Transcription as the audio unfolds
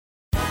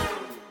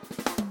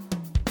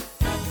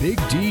Big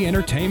D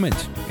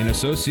Entertainment, in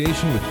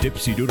association with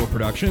Dipsy Doodle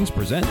Productions,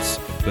 presents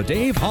The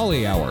Dave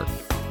Holly Hour.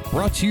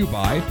 Brought to you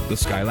by The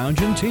Sky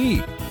Lounge and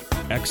Tea,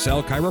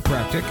 XL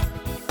Chiropractic,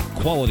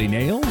 Quality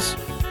Nails,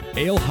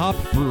 Ale Hop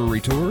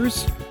Brewery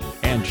Tours,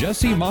 and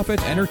Jesse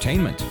Moffitt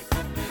Entertainment.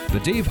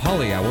 The Dave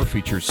Holly Hour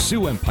features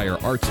Sioux Empire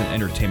Arts and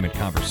Entertainment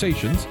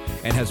Conversations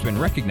and has been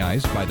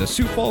recognized by the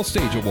Sioux Falls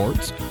Stage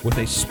Awards with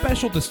a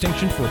special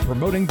distinction for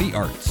promoting the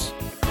arts.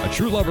 A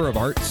true lover of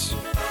arts,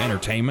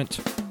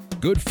 entertainment,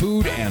 good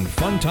food, and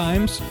fun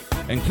times,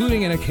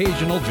 including an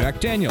occasional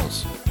Jack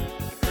Daniels.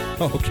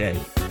 Okay,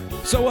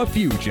 so a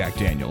few Jack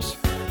Daniels.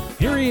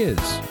 Here he is,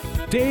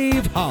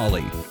 Dave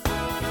Holly.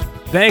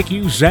 Thank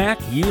you, Zach.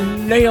 You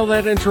nail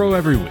that intro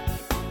every week.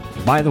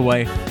 By the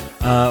way,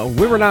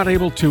 we were not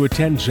able to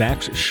attend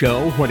Zach's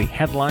show when he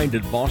headlined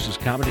at Boss's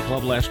Comedy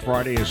Club last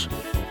Friday as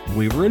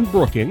we were in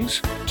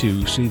Brookings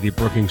to see the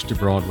Brookings to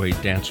Broadway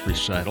dance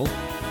recital.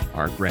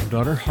 Our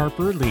granddaughter,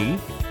 Harper Lee,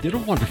 did a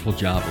wonderful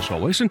job as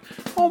always, and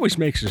always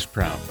makes us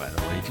proud, by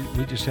the way.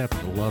 We just happen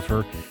to love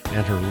her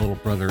and her little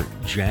brother,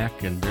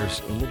 Jack, and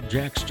there's a little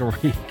Jack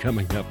story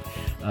coming up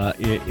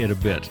in a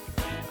bit.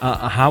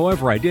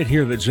 However, I did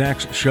hear that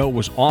Zach's show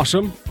was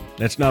awesome.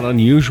 That's not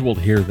unusual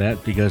to hear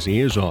that because he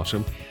is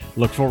awesome.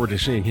 Look forward to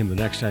seeing him the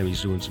next time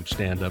he's doing some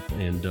stand-up,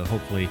 and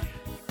hopefully,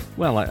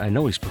 well, I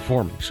know he's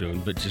performing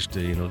soon, but just,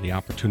 the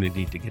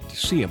opportunity to get to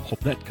see him,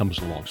 hope that comes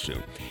along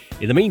soon.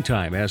 In the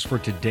meantime, as for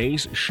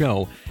today's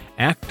show,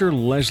 actor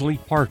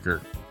Lezlee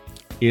Parker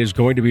is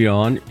going to be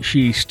on.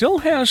 She still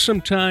has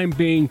some time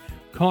being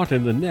caught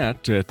in the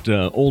net at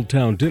Olde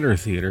Towne Dinner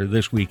Theatre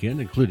this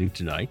weekend, including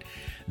tonight.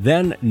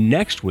 Then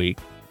next week,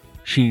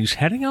 she's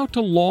heading out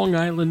to Long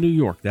Island, New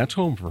York. That's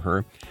home for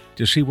her,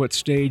 to see what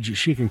stage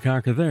she can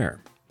conquer there.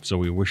 So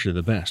we wish her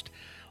the best.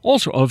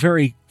 Also, a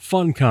very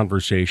fun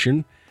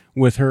conversation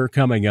with her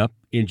coming up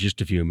in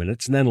just a few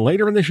minutes. And then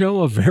later in the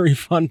show, a very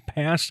fun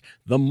pass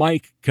the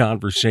mic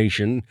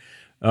conversation,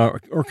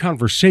 or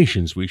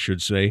conversations, we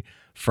should say,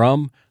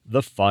 from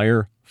the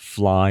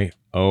Firefly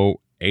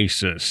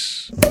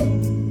Oasis.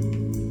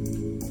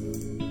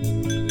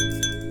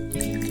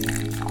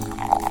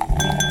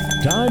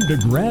 Time to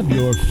grab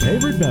your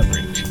favorite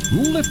beverage,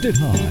 lift it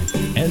high,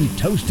 and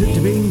toast it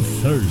to being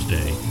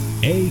Thursday,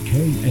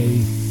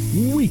 a.k.a.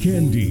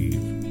 Weekend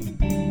Eve.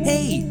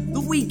 Hey, the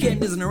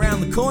weekend isn't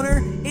around the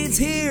corner, it's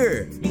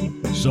here!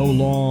 So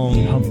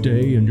long, hump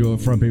day and your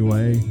frumpy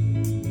way.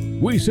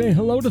 We say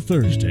hello to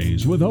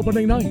Thursdays with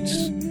opening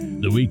nights.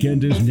 The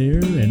weekend is near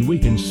and we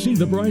can see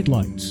the bright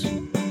lights.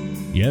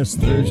 Yes,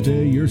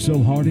 Thursday, you're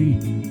so hearty,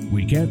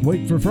 we can't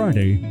wait for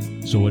Friday,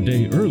 so a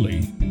day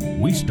early,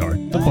 we start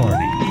the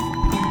party.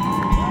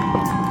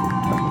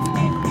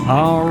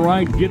 All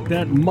right, get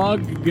that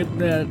mug, get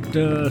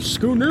that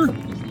schooner.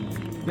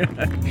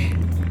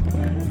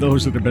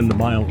 Those that have been to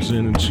Miles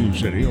Inn in Sioux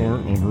City or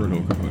over at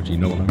Oakwood, you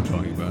know what I'm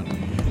talking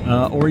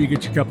about. Or you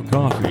get your cup of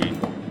coffee,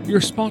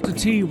 your spot of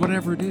tea,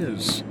 whatever it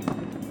is.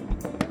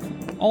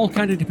 All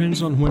kind of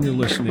depends on when you're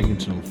listening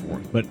and so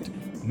forth. But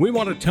we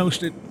want to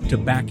toast it to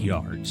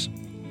backyards,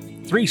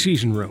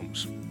 3-season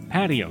rooms,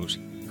 patios,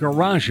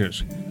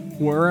 garages,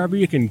 wherever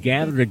you can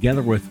gather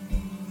together with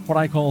what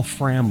I call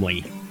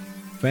framily.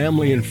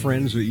 Family and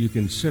friends that you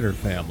consider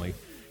family.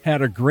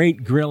 Had a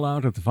great grill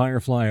out at the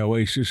Firefly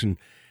Oasis, and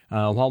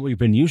while we've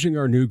been using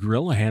our new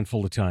grill a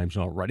handful of times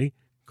already,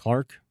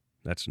 Clark,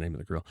 that's the name of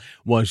the grill,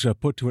 was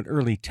put to an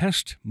early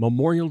test.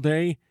 Memorial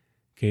Day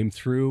came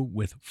through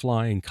with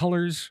flying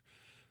colors,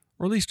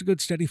 or at least a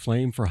good steady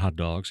flame for hot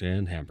dogs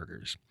and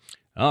hamburgers.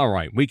 All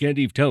right, Weekend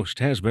Eve Toast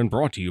has been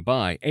brought to you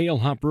by Ale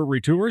Hop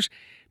Brewery Tours.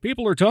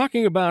 People are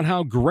talking about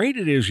how great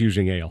it is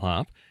using Ale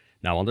Hop.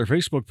 Now, on their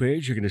Facebook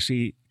page, you're going to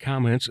see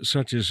comments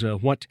such as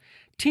what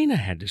Tina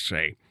had to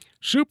say.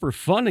 Super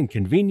fun and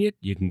convenient.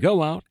 You can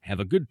go out, have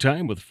a good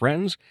time with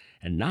friends,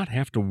 and not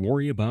have to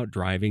worry about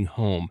driving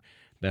home.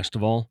 Best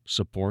of all,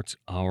 supports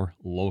our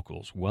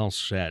locals. Well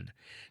said.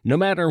 No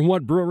matter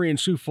what brewery in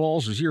Sioux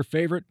Falls is your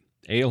favorite,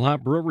 Ale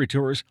Hop Brewery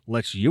Tours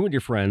lets you and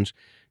your friends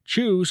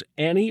choose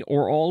any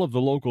or all of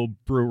the local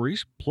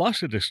breweries,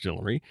 plus a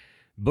distillery.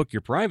 Book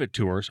your private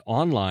tours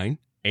online,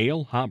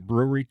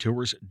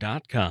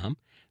 alehopbrewerytours.com.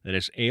 That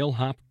is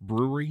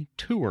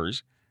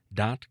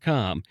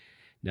alehopbrewerytours.com.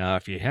 Now,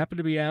 if you happen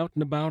to be out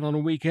and about on a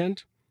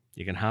weekend,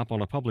 you can hop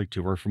on a public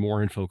tour. For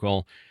more info,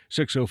 call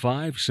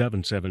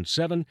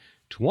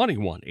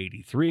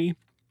 605-777-2183,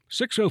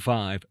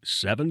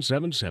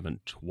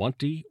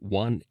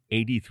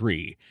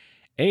 605-777-2183.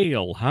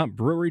 Ale Hop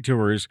Brewery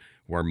Tours,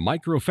 where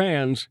micro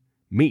fans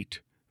meet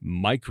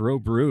micro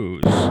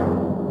brews.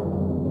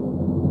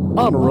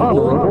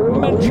 Honorable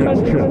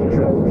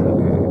mention.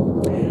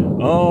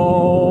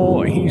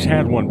 Oh, he's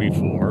had one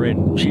before,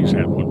 and she's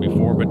had one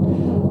before, but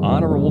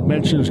honorable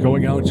mentions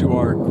going out to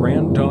our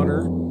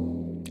granddaughter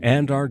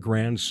and our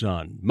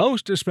grandson,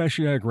 most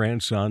especially our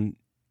grandson,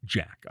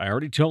 Jack. I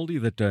already told you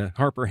that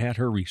Harper had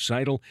her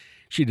recital.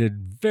 She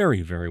did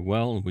very, very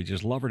well, and we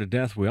just love her to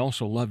death. We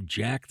also love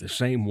Jack the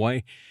same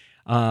way.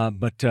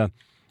 But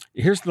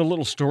here's the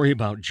little story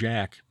about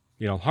Jack.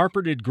 You know,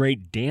 Harper did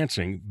great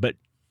dancing, but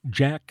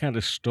Jack kind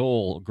of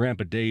stole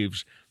Grandpa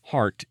Dave's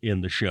heart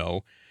in the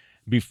show.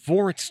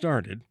 Before it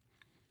started,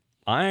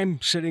 I'm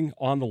sitting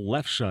on the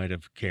left side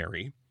of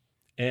Carrie,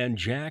 and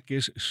Jack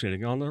is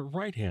sitting on the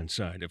right-hand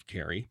side of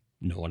Carrie,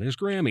 known as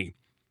Grammy.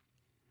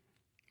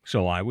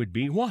 So I would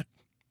be what?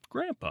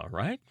 Grandpa,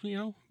 right?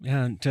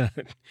 And,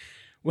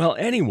 well,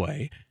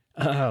 anyway,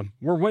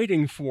 we're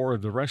waiting for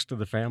the rest of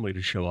the family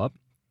to show up.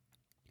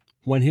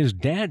 When his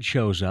dad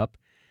shows up,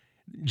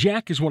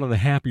 Jack is one of the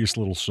happiest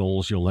little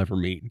souls you'll ever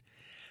meet.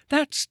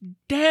 "That's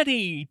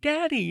Daddy,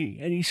 Daddy."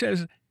 And he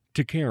says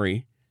to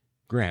Carrie,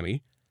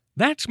 Grammy,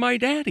 "That's my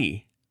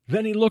daddy."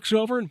 Then he looks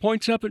over and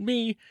points up at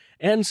me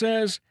and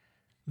says,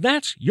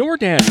 "That's your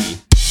daddy."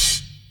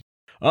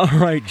 All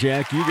right,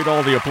 Jack, you get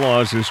all the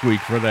applause this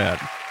week for that.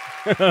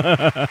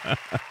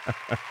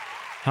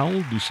 How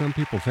old do some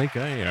people think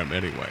I am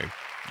anyway?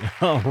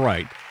 All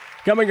right.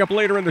 Coming up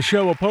later in the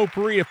show, a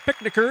potpourri of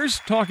picnickers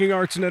talking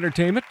arts and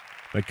entertainment.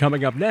 But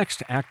coming up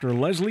next, actor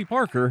Lezlee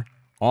Parker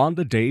on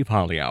the Dave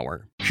Holly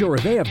Hour. Sure,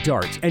 they have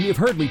darts, and you've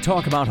heard me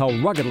talk about how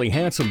ruggedly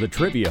handsome the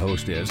trivia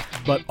host is,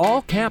 but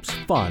all caps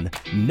fun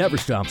never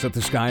stops at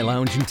the Sky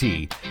Lounge and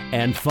Tea.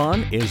 And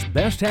fun is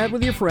best had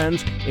with your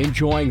friends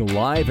enjoying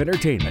live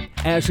entertainment,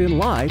 as in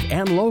live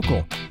and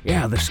local.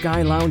 Yeah, the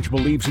Sky Lounge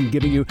believes in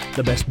giving you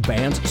the best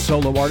bands,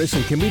 solo artists,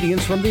 and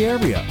comedians from the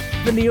area.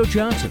 The Neo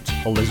Johnsons,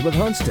 Elizabeth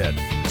Hunstead,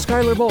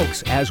 Skylar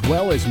Volks, as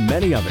well as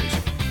many others.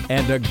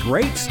 And a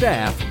great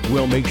staff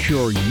will make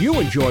sure you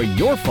enjoy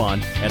your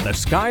fun at the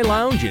Sky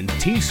Lounge in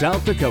Tea,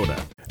 South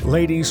Dakota.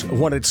 Ladies,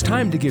 when it's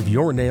time to give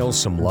your nails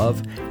some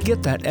love,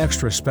 get that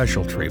extra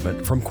special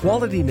treatment from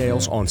Quality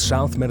Nails on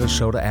South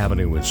Minnesota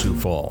Avenue in Sioux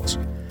Falls.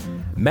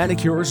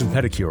 Manicures and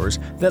pedicures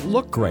that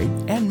look great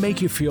and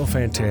make you feel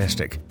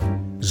fantastic.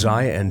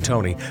 Zaya and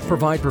Tony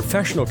provide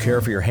professional care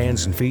for your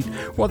hands and feet,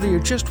 whether you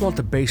just want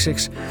the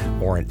basics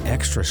or an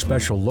extra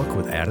special look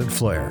with added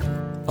flair.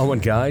 Oh,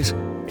 and guys,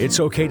 it's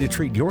okay to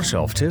treat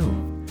yourself, too.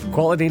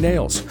 Quality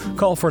Nails.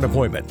 Call for an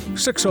appointment.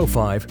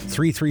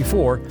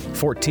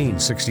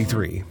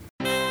 605-334-1463.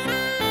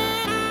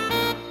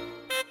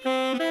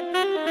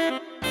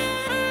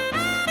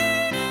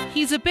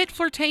 He's a bit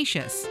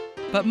flirtatious,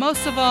 but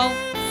most of all,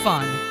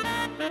 fun.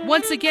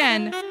 Once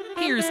again,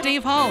 here's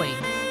Dave Holly.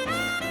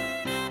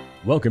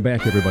 Welcome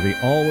back, everybody.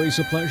 Always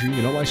a pleasure.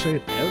 You know, I say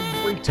it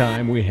every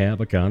time we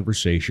have a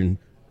conversation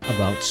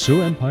about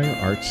Sioux Empire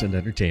Arts and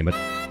Entertainment,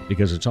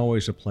 because it's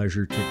always a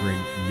pleasure to bring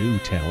new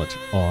talent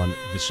on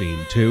the scene,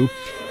 too.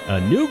 A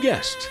new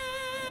guest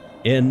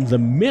in the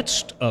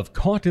midst of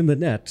Caught in the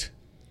Net,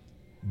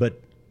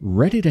 but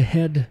ready to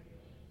head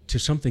to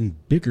something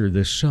bigger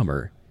this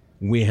summer.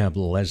 We have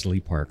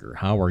Lezlee Parker.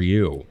 How are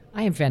you?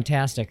 I am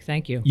fantastic.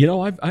 Thank you. You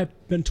know,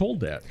 I've been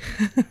told that.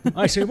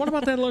 I say, what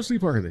about that Lezlee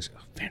Parker? They say,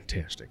 oh,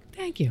 fantastic.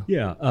 Thank you.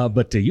 Yeah,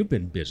 but you've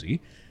been busy,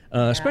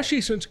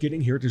 especially since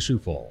getting here to Sioux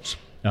Falls.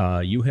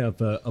 You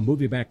have a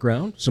movie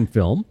background, some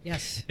film.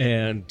 Yes.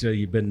 And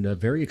you've been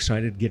very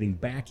excited getting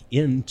back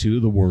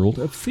into the world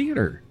of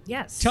theater.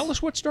 Yes. Tell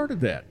us what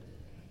started that.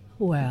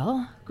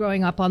 Well,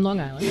 growing up on Long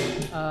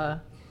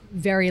Island,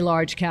 very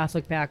large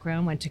Catholic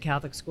background, went to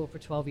Catholic school for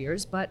 12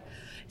 years, but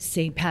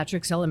St.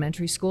 Patrick's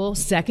Elementary School,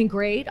 second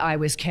grade, I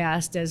was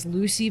cast as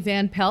Lucy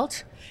Van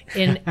Pelt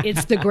in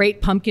It's the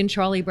Great Pumpkin,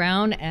 Charlie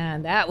Brown,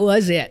 and that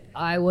was it.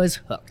 I was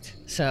hooked.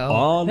 So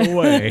On the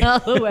way. all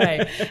the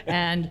way.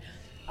 And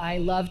I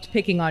loved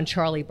picking on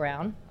Charlie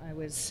Brown. I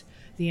was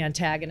the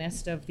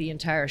antagonist of the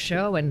entire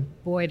show,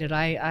 and boy, did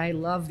I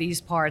love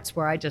these parts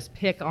where I just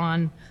pick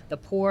on the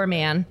poor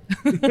man.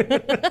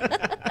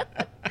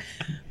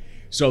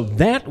 So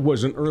that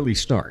was an early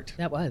start.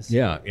 That was.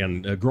 Yeah,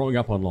 and growing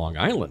up on Long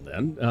Island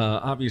then,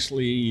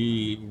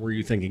 obviously, were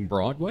you thinking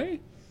Broadway?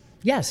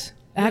 Yes,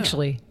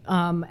 actually.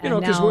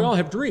 Because we all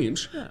have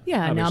dreams. Yeah,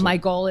 now obviously. my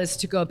goal is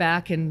to go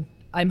back, and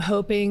I'm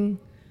hoping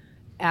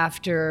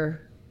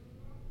after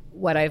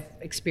what I've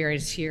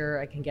experienced here,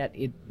 I can get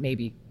it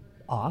maybe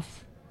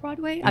off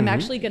Broadway. Mm-hmm. I'm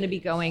actually going to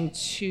be going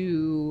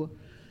to,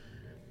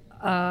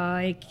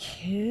 pardon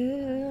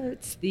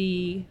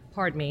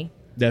me.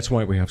 That's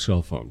why we have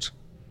cell phones.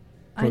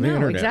 For I the know,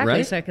 internet, exactly,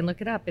 right? so I can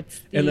look it up.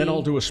 And then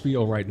I'll do a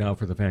spiel right now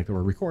for the fact that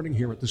we're recording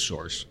here at The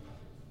Source.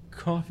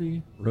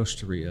 Coffee,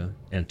 roasteria,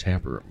 and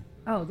tap room.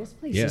 Oh, this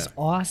place is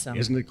awesome.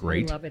 Isn't it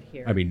great? I love it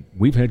here. I mean,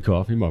 we've had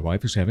coffee. My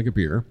wife is having a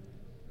beer.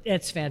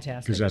 It's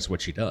fantastic. Because that's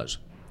what she does.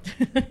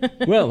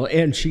 Well,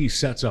 and she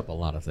sets up a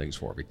lot of things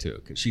for me, too,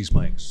 because she's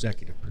my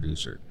executive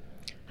producer.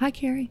 Hi,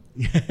 Carrie.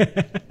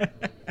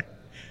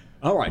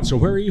 All right, so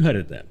where are you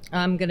headed then?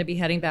 I'm going to be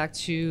heading back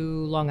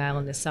to Long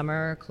Island this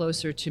summer,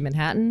 closer to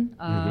Manhattan.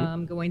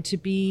 I'm going to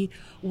be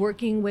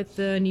working with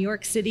the New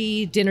York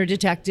City Dinner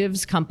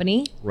Detectives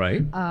Company.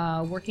 Right.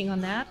 Working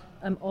on that.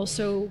 I'm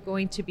also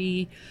going to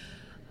be,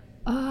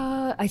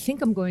 I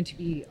think I'm going to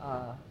be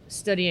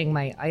studying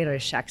my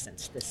Irish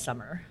accents this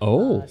summer.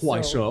 Oh, why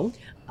so?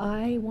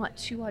 I want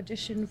to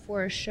audition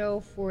for a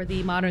show for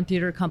the Modern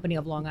Theater Company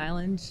of Long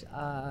Island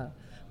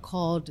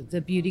called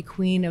The Beauty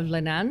Queen of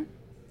Lenan.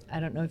 I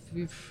don't know if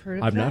you've heard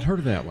of I've that. not heard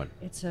of that one.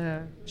 It's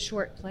a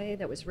short play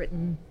that was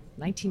written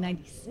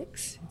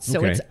 1996. So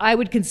Okay. I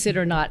would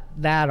consider not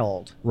that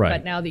old. Right.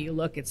 But now that you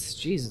look, it's,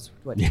 Jesus,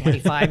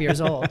 25 years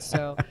old.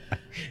 So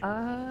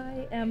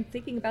I am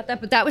thinking about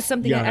that. But that was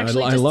something I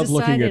actually I just love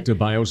looking decided. at the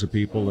bios of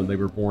people, and they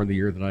were born the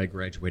year that I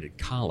graduated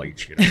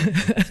college. You know?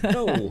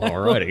 Oh,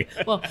 alrighty.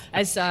 Well,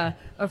 as a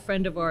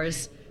friend of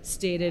ours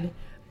stated,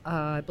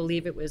 I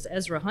believe it was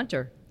Ezra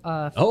Hunter,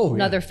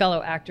 another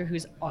fellow actor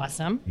who's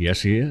awesome,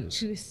 Yes, he is.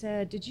 who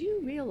said, did you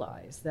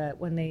realize that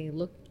when they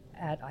look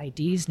at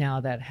IDs now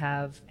that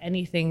have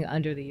anything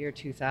under the year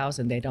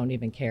 2000, they don't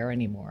even care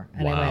anymore?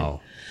 And I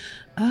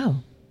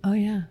went, oh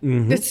yeah,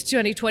 it's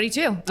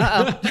 2022.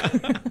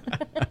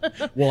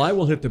 Uh-oh. Well, I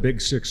will hit the big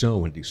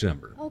 6-0 in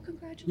December. Oh,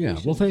 congratulations.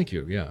 Yeah, well, thank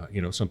you. Yeah,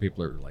 you know, some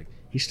people are like,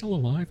 he's still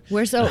alive?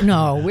 Where's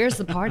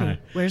the party?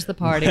 Where's the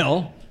party?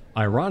 Well,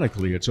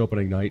 ironically, it's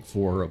opening night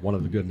for one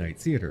of the Good Night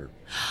Theater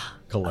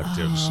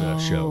collective's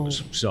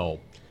shows. So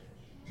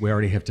we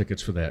already have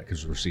tickets for that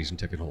because we're season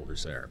ticket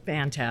holders there.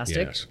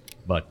 Fantastic. Yes.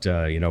 But,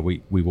 you know,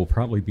 we will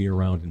probably be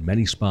around in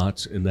many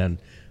spots. And then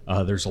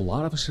there's a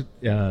lot of us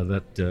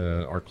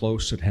that are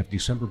close that have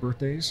December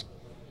birthdays.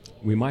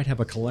 We might have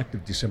a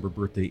collective December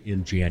birthday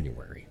in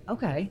January.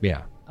 Okay.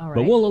 Yeah. All right.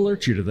 But we'll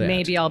alert you to that.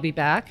 Maybe I'll be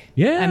back.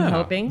 Yeah. I'm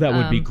hoping. That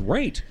would be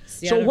great.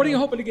 see, I So don't what are you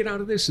know. hoping to get out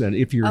of this then?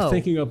 If you're Oh.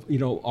 thinking of, you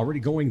know, already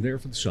going there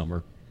for the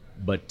summer,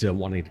 but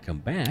wanting to come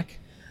back,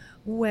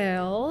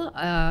 Well,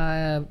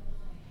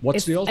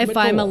 what's the ultimate if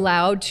I'm goal?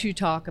 allowed to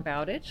talk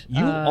about it.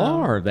 You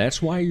are.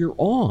 That's why you're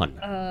on.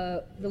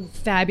 The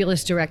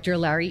fabulous director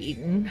Larry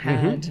Eaton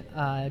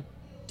had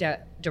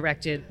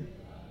directed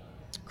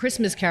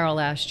Christmas Carol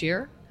last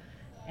year.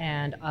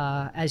 And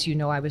as you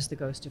know, I was the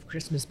ghost of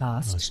Christmas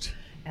Past.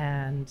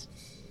 And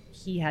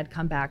he had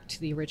come back to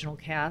the original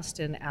cast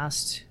and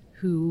asked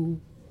who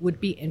would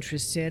be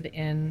interested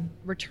in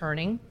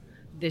returning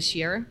this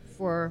year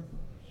for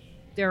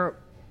their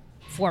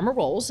former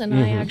roles, and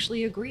I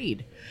actually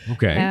agreed.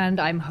 Okay. And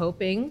I'm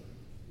hoping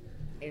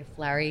if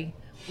Larry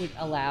would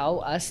allow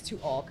us to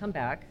all come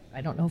back.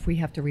 I don't know if we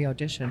have to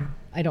re-audition.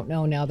 I don't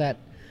know now that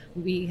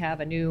we have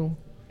a new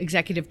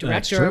executive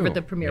That's director over true. at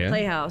the Premier Yeah.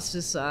 Playhouse,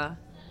 is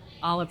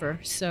Oliver.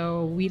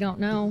 So we don't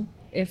know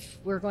if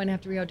we're going to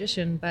have to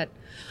re-audition, but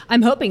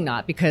I'm hoping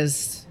not,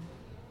 because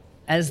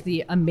as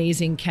the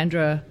amazing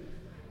Kendra,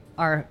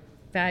 our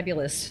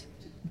fabulous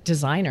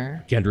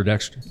designer, Kendra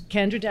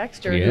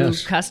Dexter.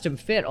 Yes. who custom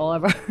fit all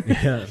of our.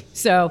 Yeah.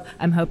 So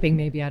I'm hoping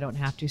maybe I don't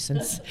have to,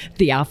 since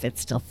the outfit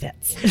still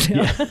fits.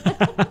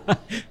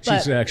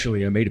 She's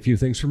actually made a few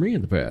things for me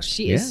in the past.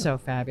 She is so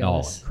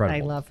fabulous. Oh,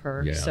 incredible. I love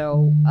her. Yeah.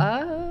 So,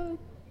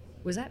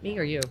 was that me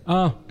or you?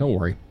 Don't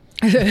worry.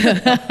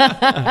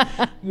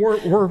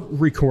 we're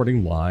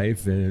recording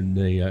live in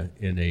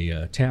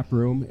a tap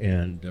room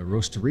and a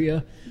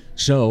roasteria,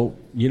 so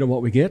you know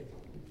what we get?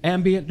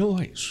 Ambient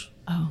noise.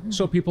 Oh.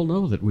 So people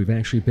know that we've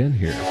actually been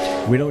here.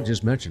 We don't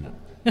just mention it.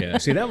 Yeah.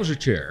 See, that was a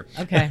chair.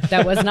 Okay,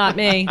 that was not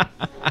me.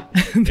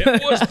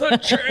 It was the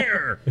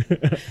chair.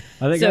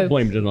 I think I So-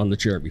 blamed it on the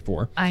chair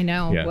before. I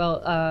know. Yeah. Well,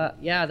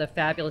 the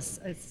fabulous.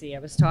 Let's see. I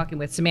was talking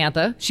with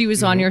Samantha. She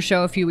was on your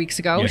show a few weeks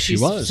ago. Yes, she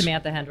was.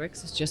 Samantha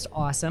Hendricks is just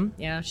awesome.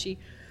 Yeah, she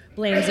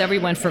blames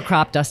everyone for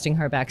crop dusting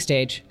her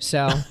backstage.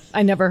 So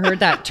I never heard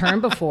that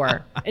term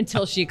before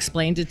until she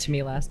explained it to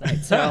me last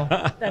night. So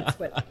that's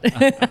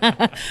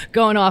what.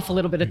 Going off a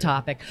little bit of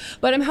topic,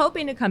 but I'm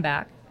hoping to come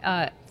back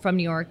from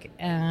New York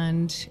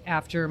and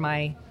after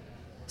my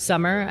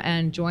summer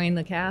and join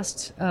the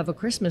cast of A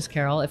Christmas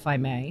Carol, if I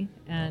may,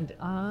 and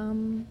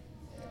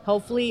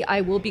hopefully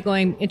I will be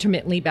going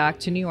intermittently back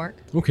to New York,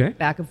 Okay.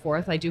 back and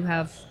forth. I do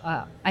have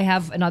I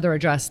have another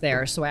address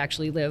there, so I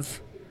actually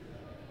live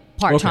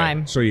part-time.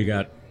 Okay. So you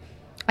got.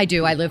 I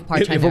do. I live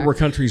part-time If it there. were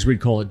countries,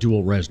 we'd call it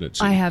dual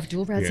residency. I have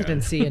dual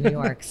residency in New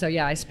York. So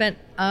yeah, I spent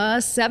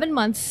 7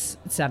 months.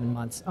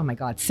 Oh my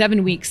God,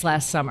 7 weeks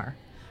last summer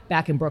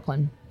back in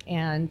Brooklyn.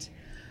 And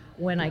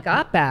when I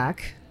got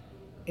back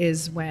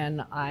is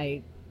when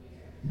I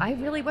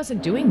really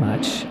wasn't doing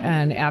much.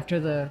 And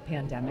after the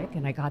pandemic,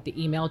 and I got the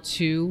email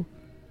to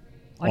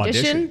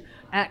audition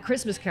at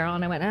Christmas Carol,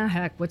 and I went,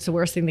 heck, what's the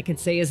worst thing they can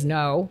say is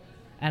no?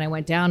 And I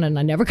went down and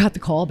I never got the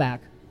call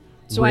back.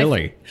 So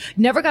Really? I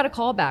never got a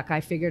call back.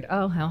 I figured,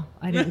 oh, hell,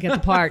 I didn't get the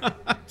part.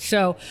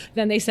 So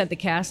then they sent the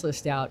cast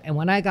list out. And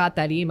when I got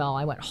that email,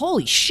 I went,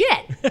 holy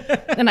shit.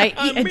 And I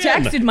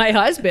texted my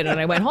husband and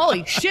I went,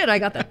 holy shit, I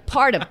got the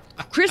part of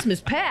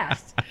Christmas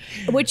Past,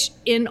 which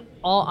in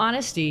all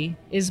honesty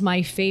is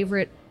my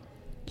favorite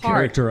part.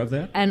 Character of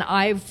that? And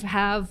I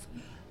have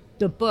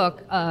the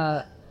book.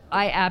 I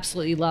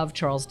absolutely love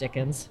Charles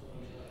Dickens.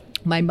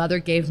 My mother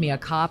gave me a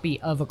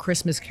copy of A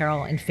Christmas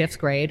Carol in 5th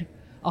grade,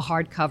 a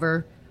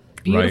hardcover,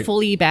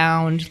 beautifully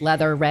bound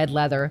leather, red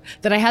leather,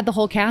 that I had the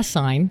whole cast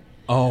sign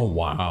Oh,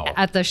 wow.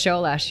 at the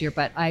show last year.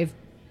 But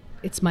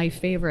it's my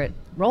favorite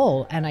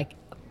role, and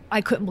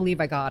I couldn't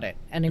believe I got it.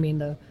 And I mean,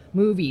 the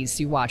movies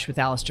you watch with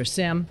Alistair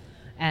Sim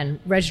and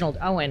Reginald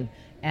Owen,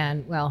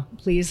 and well,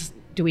 please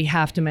do we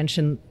have to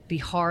mention the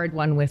hard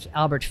one with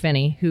Albert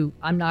Finney, who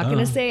I'm not going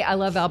to say I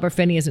love Albert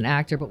Finney as an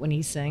actor, but when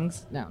he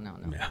sings, no.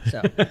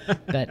 So,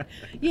 but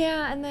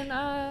yeah, and then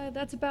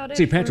that's about it.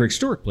 See, Patrick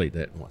Stewart played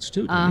that once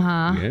too,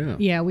 didn't he? Yeah.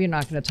 Yeah, we're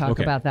not going to talk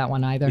about that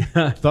one either.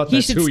 I thought he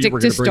that's should who you stick were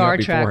to going to bring Star up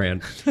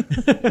Trek.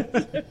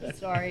 beforehand.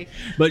 Sorry.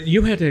 But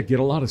you had to get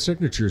a lot of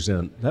signatures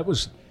in. That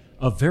was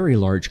a very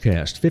large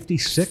cast,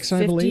 56,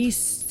 I believe.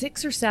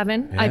 56 or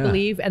 7, I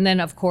believe. And then,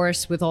 of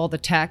course, with all the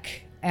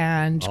tech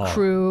and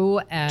crew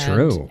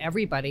and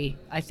everybody,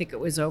 I think it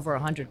was over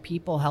 100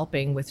 people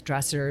helping with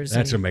dressers.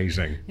 That's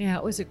amazing. Yeah,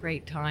 it was a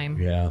great time.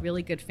 Yeah.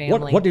 Really good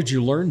family. What did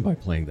you learn by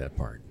playing that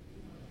part?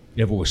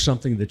 If it was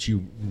something that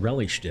you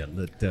relished in,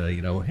 that,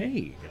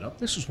 hey,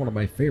 this is one of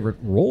my favorite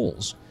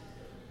roles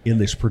in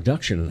this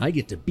production, and I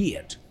get to be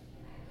it.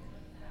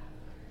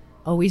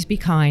 Always be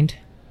kind.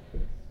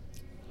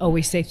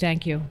 Always say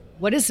thank you.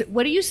 What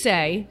do you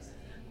say?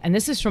 And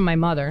this is from my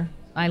mother.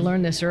 I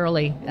learned this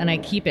early, and I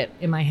keep it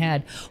in my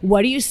head.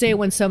 What do you say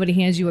when somebody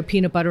hands you a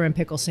peanut butter and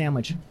pickle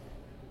sandwich?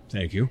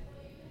 Thank you.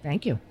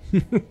 Thank you.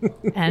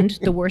 And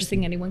the worst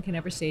thing anyone can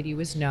ever say to you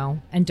is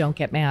no, and don't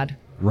get mad.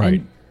 Right.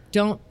 And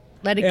don't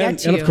let it get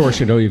to you. And of course,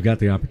 you've got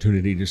the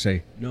opportunity to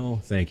say,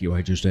 no, thank you,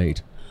 I just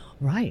ate.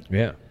 Right.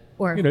 Yeah.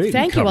 Or, you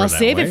thank you, I'll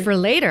save way. it for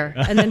later,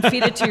 and then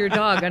feed it to your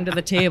dog under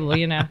the table,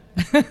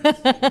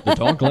 The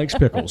dog likes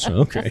pickles.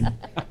 Okay.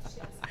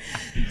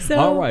 So,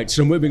 all right,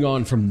 so moving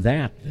on from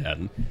that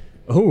then.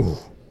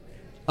 Oh,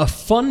 a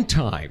fun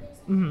time.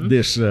 Mm-hmm.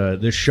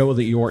 This show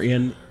that you're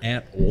in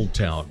at Olde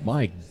Towne.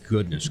 My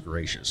goodness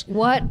gracious.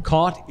 What?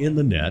 Caught in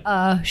the Net.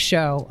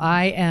 Show.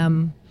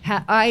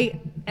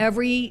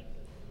 Every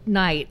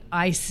night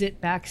I sit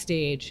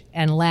backstage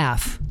and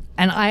laugh.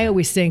 And I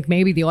always think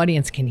maybe the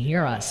audience can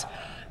hear us,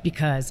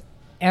 because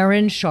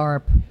Erin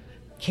Sharp,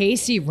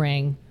 Casey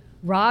Ring,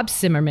 Rob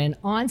Zimmerman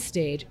on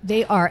stage,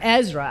 they are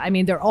Ezra. I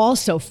mean, they're all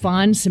so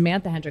fun.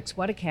 Samantha Hendricks,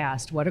 what a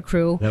cast, what a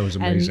crew. That was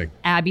amazing. And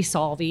Abby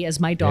Salvi as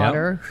my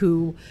daughter,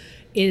 who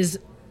is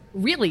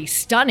really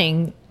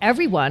stunning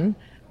everyone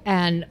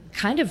and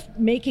kind of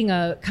making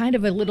a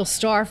little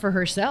star for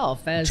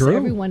herself, as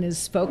everyone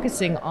is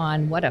focusing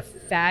on what a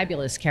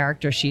fabulous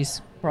character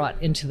she's brought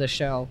into the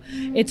show.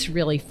 It's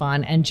really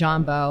fun. And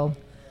John Bowe,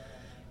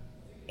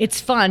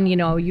 it's fun,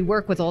 you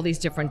work with all these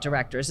different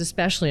directors,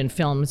 especially in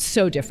film. It's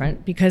so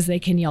different because they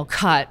can yell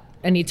cut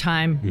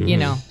anytime,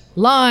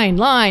 line,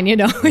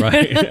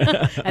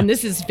 right. And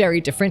this is very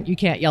different. You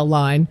can't yell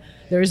line.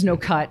 There is no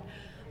cut.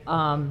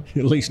 At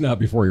least not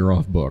before you're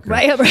off book.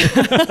 Right.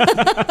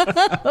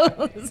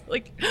 It's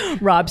like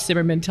Rob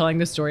Zimmerman telling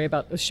the story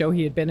about the show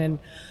he had been in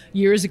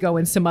years ago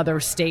in some other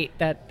state,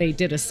 that they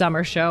did a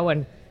summer show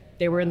and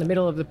they were in the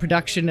middle of the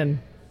production, and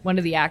one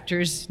of the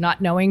actors,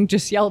 not knowing,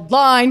 just yelled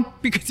line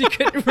because he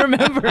couldn't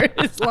remember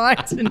his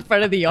lines in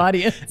front of the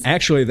audience.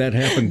 Actually, that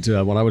happened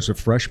when I was a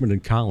freshman in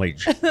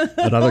college.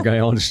 Another guy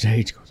on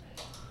stage goes,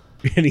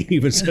 and he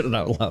even said it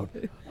out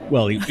loud.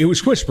 Well, he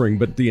was whispering,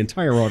 but the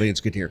entire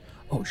audience could hear,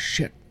 oh,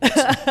 shit.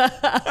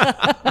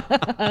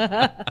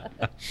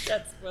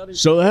 That's funny.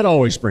 So that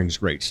always brings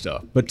great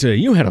stuff. But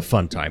you had a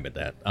fun time at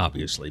that,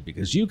 obviously,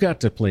 because you got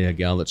to play a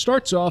gal that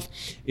starts off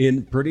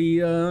in pretty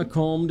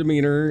calm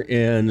demeanor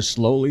and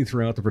slowly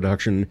throughout the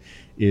production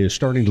is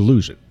starting to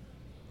lose it.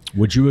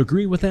 Would you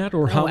agree with that,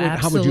 or how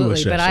would you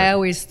assess it? But I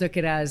always took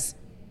it as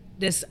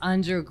this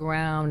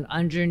underground,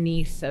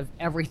 underneath of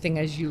everything,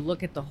 as you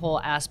look at the whole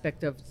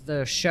aspect of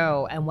the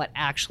show and what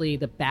actually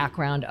the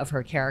background of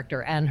her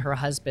character and her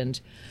husband.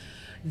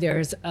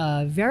 There's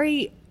a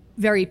very,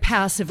 very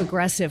passive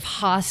aggressive,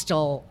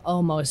 hostile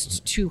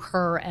almost to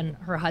her and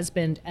her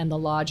husband and the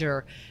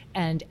lodger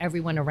and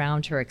everyone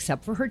around her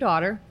except for her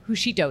daughter, who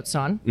she dotes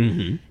on.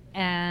 Mm-hmm.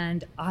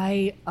 And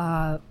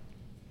I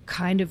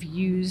kind of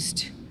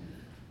used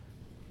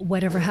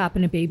Whatever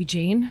Happened to Baby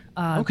Jane,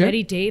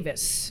 Betty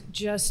Davis,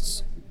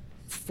 just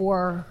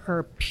for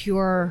her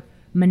pure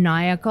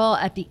maniacal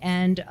at the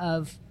end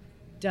of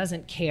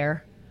doesn't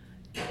care,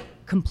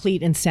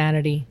 complete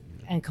insanity,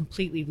 and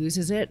completely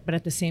loses it, but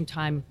at the same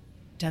time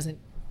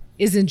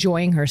is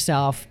enjoying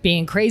herself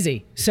being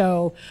crazy.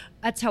 So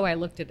that's how I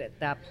looked at it,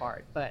 that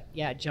part. But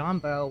yeah, John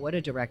Bowe, what a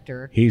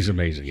director. He's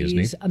amazing, isn't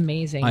he? He's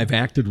amazing. I've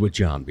acted with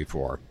John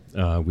before.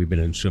 We've been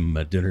in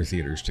some dinner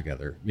theaters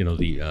together.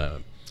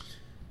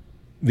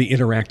 The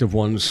interactive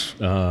ones,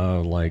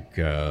 like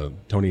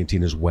Tony and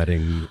Tina's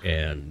Wedding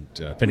and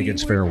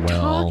Finnegan's Farewell.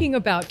 Talking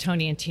about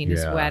Tony and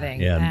Tina's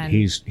wedding. And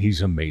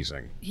he's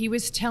amazing. He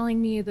was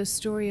telling me the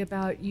story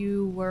about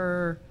you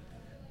were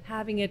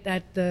having it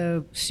at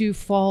the Sioux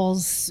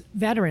Falls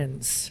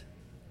Veterans.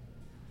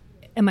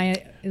 Am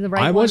I in the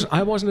right one?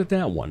 I wasn't at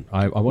that one.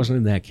 I wasn't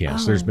in that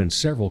cast. There's been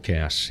several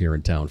casts here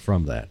in town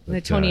from that. The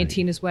Tony and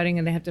Tina's wedding,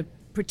 and they have to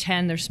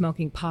pretend they're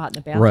smoking pot in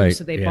the bathroom. Right,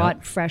 So they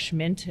bought fresh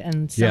mint,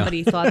 and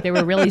somebody thought they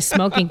were really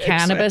smoking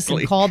cannabis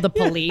and called the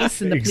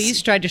police, and the police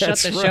tried to shut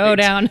the show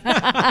down.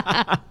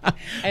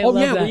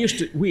 We used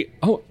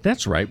to.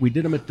 That's right. We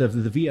did them at the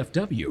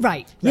VFW.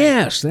 Right.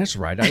 Yes, that's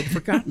right. I had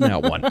forgotten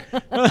that one.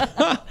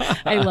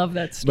 I love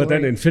that story. But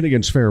then in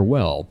Finnegan's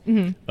Farewell,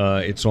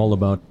 it's all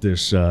about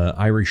this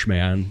Irish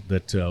man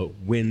that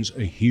wins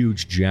a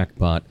huge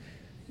jackpot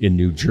in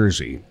New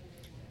Jersey,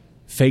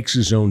 fakes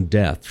his own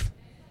death,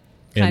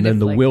 and then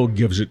the will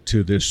gives it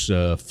to this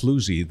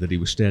floozy that he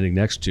was standing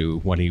next to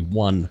when he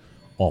won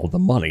all the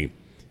money.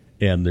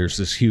 And there's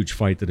this huge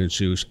fight that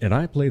ensues, and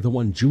I play the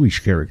one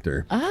Jewish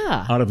character.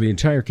 Out of the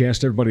entire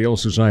cast, everybody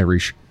else is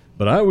Irish,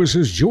 but I was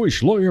his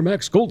Jewish lawyer,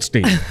 Max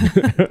Goldstein.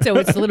 So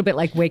it's a little bit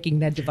like Waking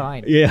the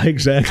Divine. Yeah,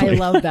 exactly. I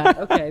love that.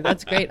 Okay,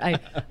 that's great. I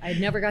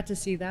never got to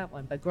see that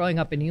one, but growing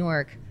up in New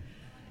York,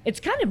 it's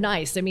kind of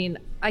nice. I mean,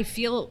 I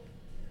feel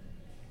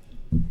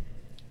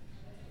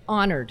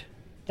honored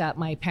that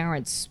my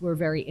parents were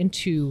very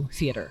into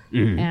theater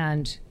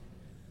and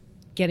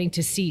getting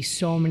to see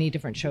so many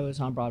different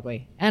shows on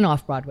Broadway and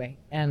off Broadway.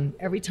 And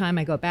every time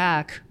I go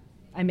back,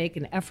 I make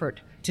an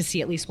effort to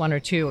see at least 1 or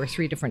 2 or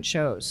 3 different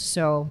shows.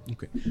 So,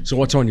 So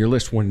what's on your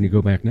list when you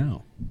go back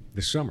now,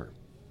 this summer?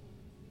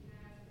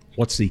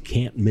 What's the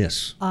can't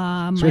miss?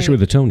 Especially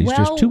with the Tonys,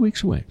 just 2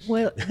 weeks away.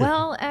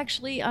 Well,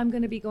 actually, I'm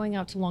going to be going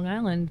out to Long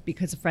Island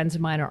because friends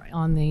of mine are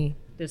on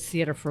this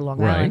theater for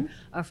Long Island.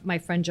 My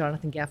friend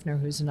Jonathan Gaffner,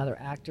 who's another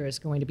actor, is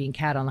going to be in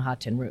Cat on the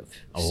Hot Tin Roof.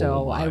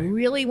 I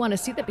really want to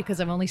see that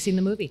because I've only seen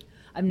the movie.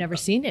 I've never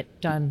seen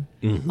it done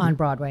on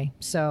Broadway.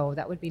 So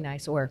that would be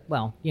nice. Or,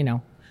 well, you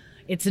know,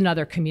 it's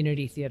another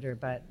community theater,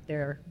 but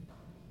this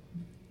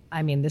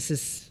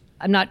is,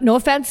 no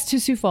offense to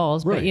Sioux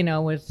Falls, but, you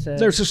know, with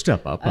there's a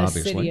step up,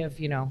 obviously. A city of,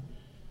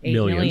 8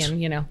 Millions.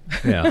 million, you know.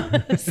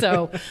 Yeah.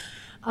 So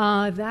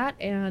that,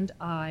 and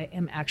I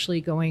am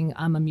actually going,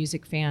 I'm a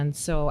music fan,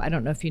 so I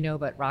don't know if you know,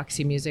 but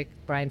Roxy Music,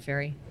 Brian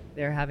Ferry,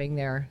 they're having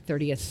their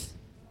 30th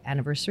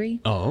anniversary.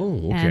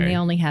 Oh, okay. And they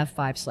only have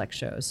 5 select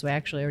shows, so I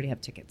actually already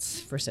have tickets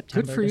for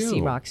September to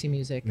see Roxy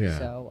Music. Yeah.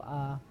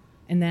 So,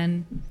 and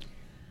then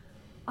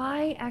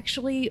I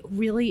actually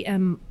really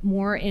am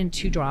more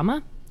into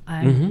drama.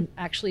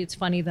 Actually, it's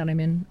funny that I'm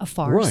in a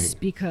farce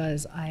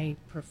because I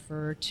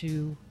prefer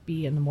to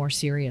be in the more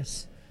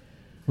serious.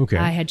 Okay.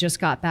 I had just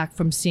got back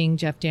from seeing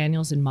Jeff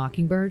Daniels in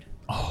Mockingbird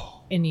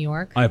in New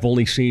York. I've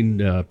only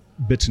seen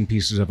bits and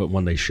pieces of it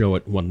when they show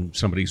it when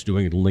somebody's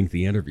doing a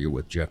lengthy interview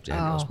with Jeff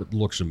Daniels, but it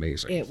looks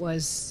amazing. It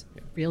was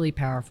really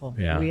powerful,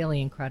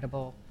 really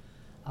incredible.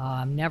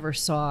 Never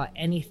saw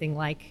anything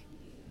like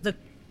the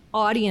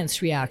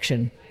audience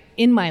reaction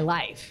in my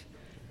life.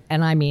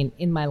 And I mean,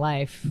 in my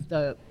life,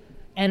 the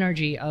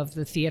energy of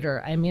the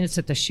theater. I mean, it's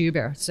at the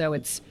Schubert, so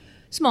it's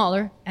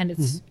smaller, and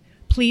it's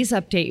please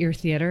update your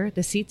theater.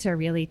 The seats are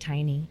really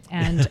tiny,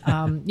 and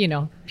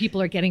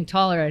people are getting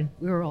taller, and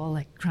we were all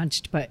like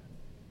crunched, but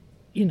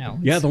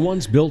yeah, the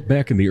ones built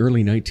back in the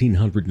early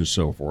 1900s and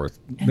so forth.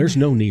 There's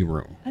no knee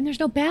room, and there's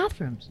no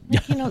bathrooms.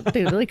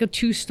 They're like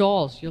 2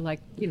 stalls. You're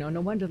like,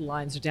 no wonder the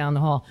lines are down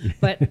the hall.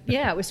 But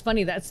yeah, it was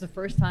funny. That's the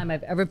first time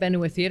I've ever been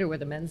to a theater where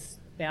the men's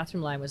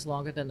bathroom line was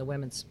longer than the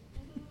women's.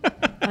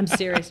 I'm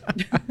serious.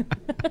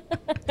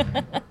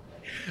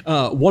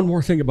 One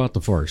more thing about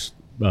the farce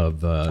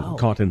of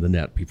Caught in the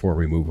Net before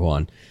we move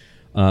on.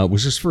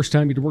 Was this the first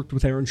time you'd worked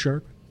with Aaron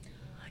Sharp?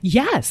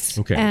 Yes.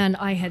 Okay. And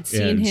I had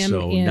seen him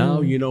so in...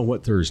 now you know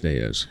what Thursday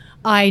is.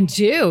 I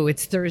do.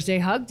 It's Thursday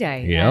Hug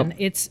Day. Yep.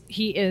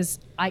 And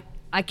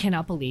I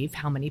cannot believe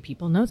how many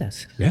people know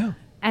this. Yeah.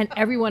 And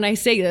everyone I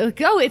say,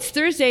 it's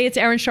Thursday, it's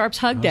Aaron Sharp's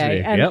Hug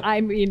Day. And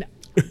I mean,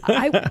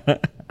 I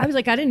was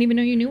like, I didn't even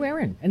know you knew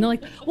Aaron. And they're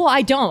like, well,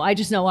 I don't. I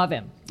just know of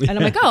him. And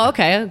I'm like, oh,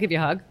 okay, I'll give you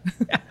a hug.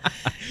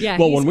 Yeah.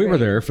 Well, when we were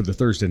there for the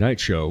Thursday night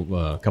show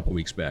a couple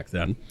weeks back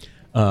then,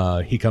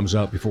 he comes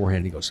out beforehand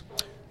and he goes,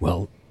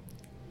 well,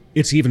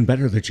 it's even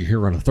better that you're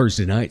here on a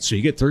Thursday night, so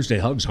you get Thursday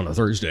hugs on a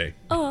Thursday.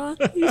 Oh,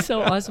 he's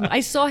so awesome.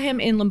 I saw him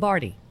in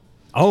Lombardi.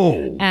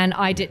 Oh. And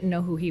I didn't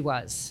know who he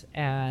was.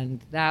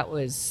 And that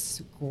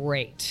was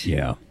great.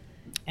 Yeah.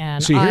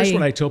 And see, here's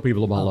what I tell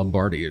people about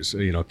Lombardi is,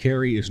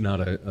 Carrie is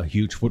not a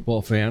huge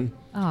football fan,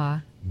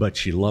 but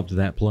she loved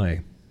that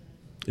play.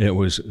 It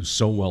was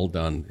so well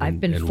done. I've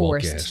been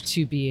forced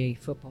to be a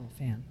football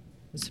fan.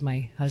 This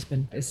my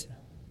husband is.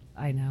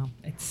 I know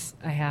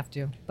I have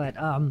to, but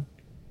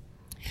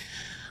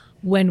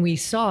when we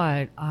saw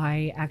it,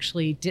 I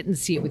actually didn't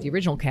see it with the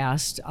original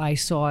cast. I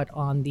saw it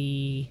on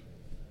the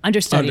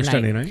understudy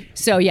night.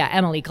 So yeah,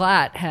 Emily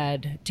Glatt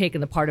had taken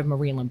the part of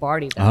Maureen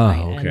Lombardi that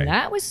night, okay. And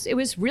it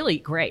was really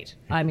great.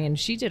 I mean,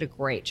 she did a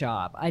great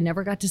job. I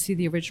never got to see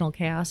the original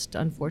cast,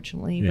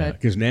 unfortunately. Yeah,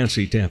 because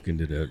Nancy Tapkin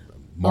did a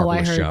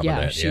marvelous job of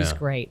that. She's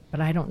great. But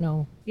I don't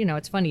know.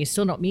 It's funny. You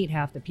still don't meet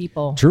half the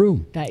people.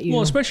 True.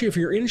 Well, especially if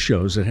you're in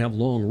shows that have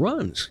long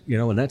runs,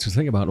 and that's the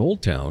thing about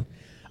Olde Towne,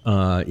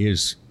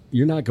 is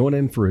you're not going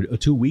in for a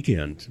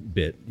 2-weekend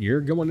bit.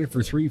 You're going in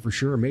for 3 for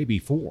sure, maybe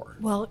 4.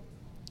 Well,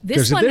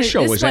 this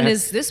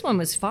one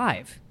was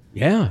 5.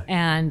 Yeah.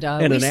 And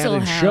an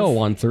added show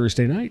on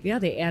Thursday night. Yeah,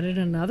 they added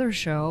another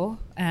show.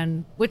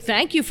 And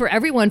thank you for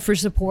everyone for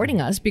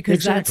supporting us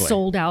because that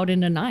sold out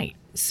in a night.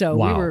 So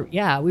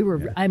Wow. we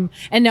were. And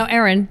now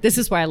Aaron, this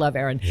is why I love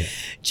Aaron. Yeah.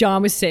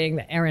 John was saying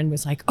that Aaron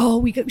was like, oh,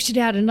 we should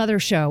add another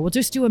show. We'll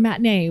just do a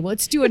matinee.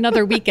 Let's do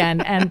another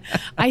weekend. And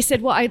I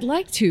said, well, I'd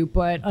like to,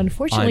 but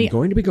unfortunately, I'm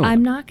going to be gone.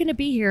 I'm not going to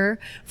be here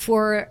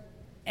for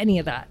any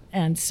of that.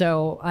 And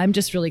so I'm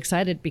just really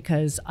excited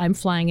because I'm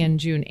flying in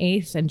June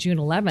 8th and June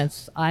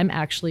 11th. I'm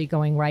actually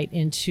going right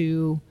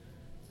into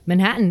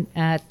Manhattan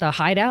at the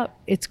Hideout.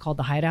 It's called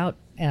the Hideout.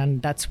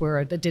 And that's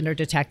where the Dinner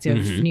Detective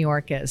New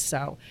York is.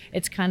 So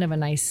it's kind of a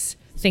nice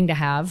thing to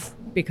have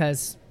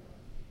because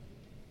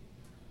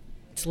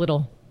it's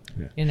little,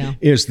 you know.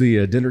 Is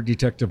the Dinner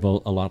Detective a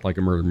lot like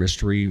a murder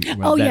mystery?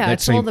 That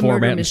it's same all the murder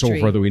format and so mystery.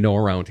 forth that we know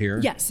around here?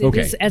 Yes,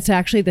 Okay. it's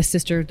actually the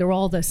sister. They're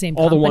all the same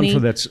All the company. one for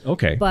that's,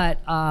 okay. But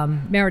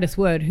Meredith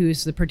Wood,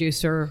 who's the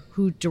producer,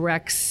 who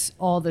directs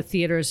all the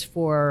theaters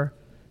for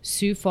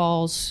Sioux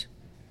Falls,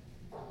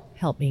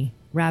 help me,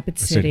 Rapid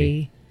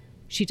City.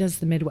 She does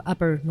the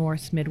upper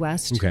north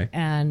Midwest. Okay.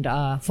 And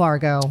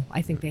Fargo.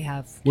 I think they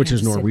have. Which is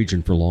Kansas City.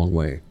 Norwegian for long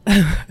way.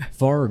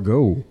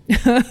 Fargo.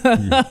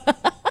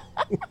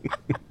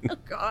 Oh,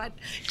 God.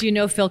 Do you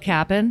know Phil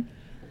Capin?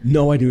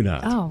 No, I do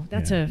not. Oh,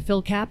 that's a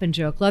Phil Capin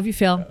joke. Love you,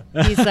 Phil.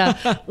 He's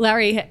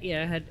Larry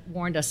had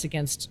warned us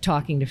against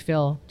talking to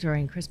Phil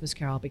during Christmas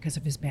Carol because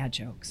of his bad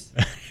jokes.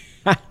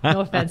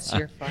 No offense to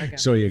your Fargo.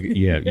 So,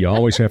 you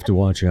always have to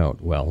watch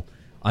out. Well,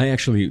 I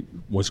actually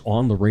was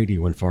on the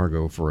radio in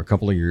Fargo for a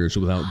couple of years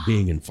without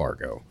being in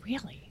Fargo.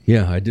 Really?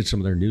 Yeah, I did some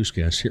of their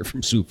newscasts here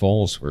from Sioux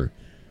Falls for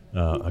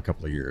a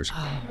couple of years.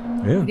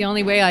 Yeah. The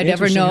only way I'd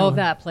ever Interesting know how- of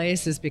that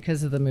place is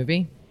because of the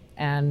movie.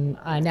 And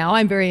now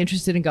I'm very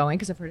interested in going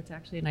because I've heard it's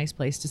actually a nice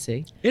place to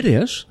see It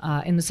is.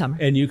 in the summer.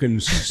 And you can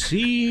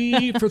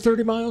see for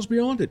 30 miles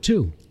beyond it,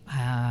 too.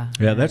 Yeah,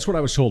 that's what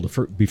I was told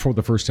before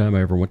the first time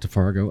I ever went to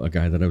Fargo. A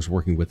guy that I was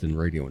working with in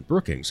radio in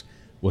Brookings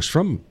was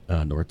from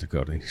North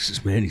Dakota. He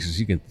says, man,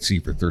 you can see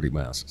for 30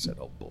 miles. I said,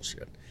 oh,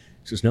 bullshit.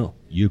 He says, no,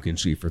 you can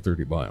see for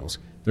 30 miles.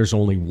 There's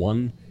only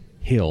one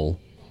hill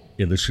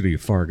in the city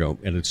of Fargo,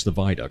 and it's the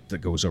viaduct that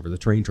goes over the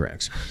train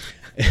tracks.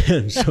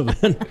 And so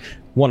then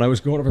when I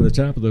was going over the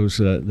top of those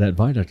that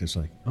viaduct, it's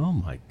like, oh,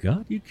 my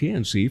God, you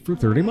can see for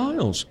 30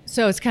 miles.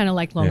 So it's kind of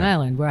like Long Yeah.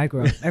 Island where I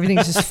grew up.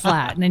 Everything's just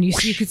flat. And then you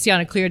could see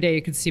on a clear day,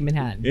 you could see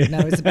Manhattan. And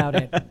that was about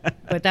it.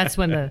 But that's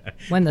when the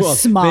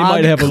smog they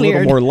might have cleared. a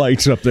little more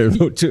lights up there,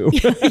 though, too.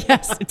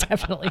 Yes,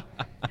 definitely.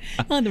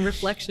 Oh, the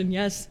reflection,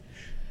 yes.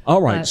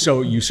 All right.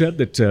 So you said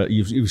that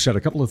you've said a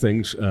couple of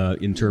things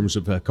in terms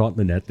of Caught in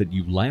the Net, that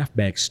you laugh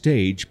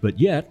backstage, but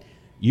yet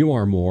you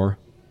are more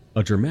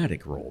a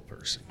dramatic role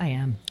person. I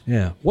am.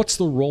 Yeah. What's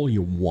the role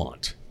you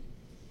want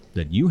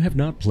that you have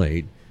not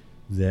played,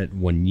 that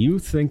when you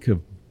think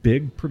of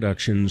big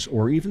productions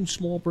or even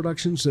small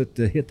productions that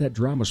hit that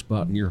drama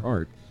spot in your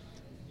heart,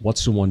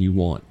 what's the one you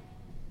want?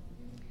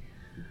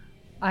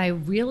 I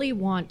really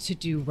want to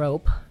do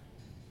Rope,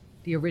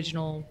 the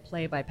original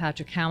play by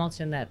Patrick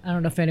Hamilton that I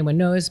don't know if anyone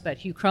knows, but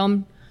Hugh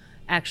Crumb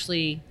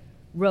actually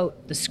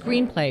wrote the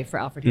screenplay for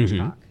Alfred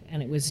Hitchcock,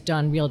 and it was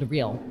done reel to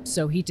reel.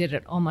 So he did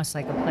it almost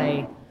like a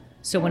play.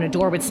 So when a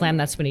door would slam,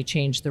 that's when he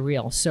changed the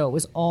reel. So it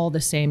was all the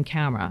same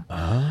camera.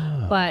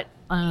 But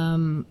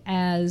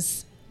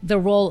as the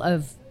role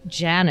of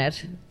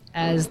Janet,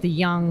 as the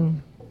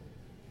young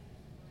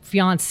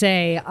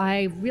fiance,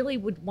 I really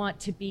would want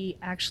to be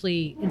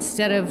actually,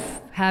 instead of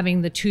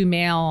having the two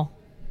male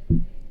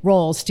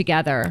roles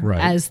together, Right.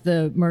 as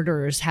the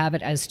murderers have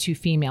it as two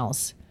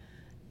females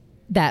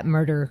that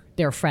murder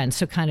their friends.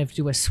 So kind of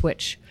do a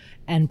switch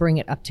and bring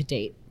it up to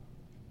date.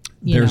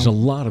 There's a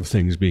lot of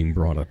things being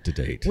brought up to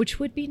date. Which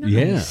would be nice.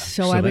 Yeah,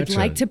 So so I would that's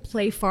like a- to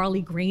play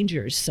Farley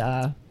Granger's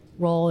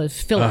role as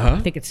Philip. Uh-huh. I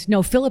think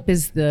Philip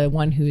is the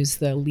one who's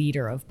the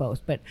leader of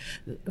both, but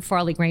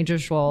Farley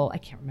Granger's role, I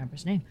can't remember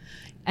his name.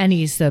 And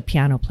he's the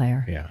piano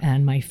player. Yeah.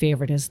 And my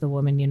favorite is the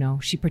woman,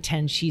 she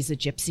pretends she's a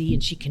gypsy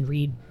and she can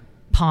read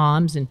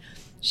palms, and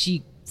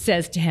she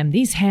says to him,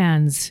 "These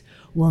hands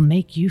will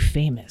make you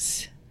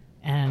famous."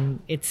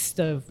 And it's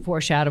the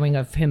foreshadowing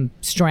of him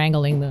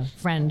strangling the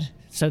friend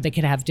so they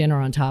could have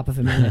dinner on top of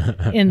him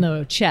in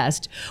the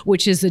chest,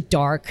 which is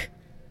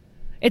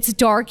it's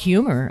dark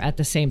humor at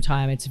the same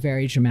time. It's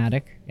very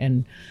dramatic.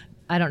 And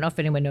I don't know if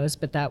anyone knows,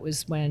 but that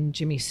was when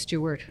Jimmy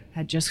Stewart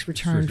had just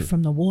returned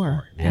from the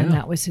war. Yeah. And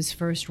that was his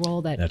first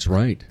role that That's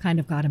right. kind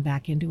of got him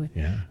back into it.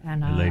 Yeah.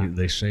 And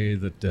they say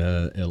that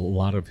a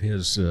lot of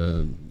his,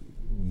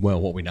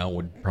 what we now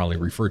would probably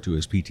refer to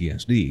as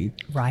PTSD,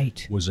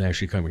 right. was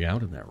actually coming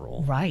out in that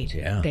role. Right.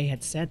 Yeah. They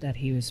had said that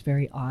he was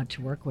very odd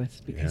to work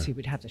with because he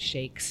would have the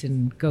shakes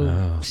and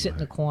go sit in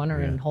the corner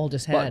and hold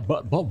his head.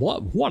 But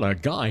what a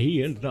guy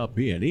he ended up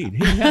being. He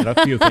had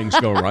a few things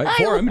go right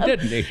for him,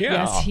 didn't he? Yeah.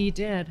 Yes, he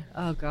did.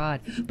 Oh,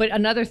 God. But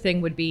another thing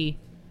would be,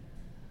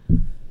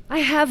 I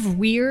have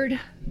weird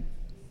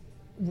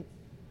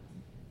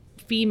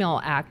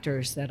female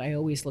actors that I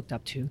always looked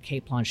up to.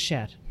 Kate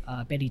Blanchett,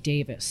 Betty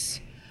Davis.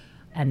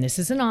 And this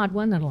is an odd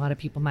one that a lot of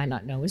people might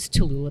not know, is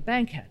Tallulah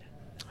Bankhead.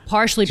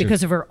 Partially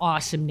because of her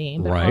awesome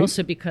name, but Right.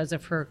 also because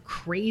of her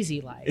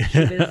crazy life. She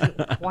was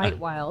quite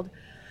wild.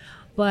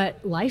 But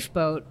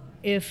Lifeboat,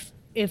 if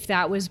if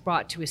that was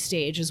brought to a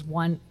stage as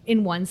one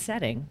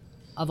setting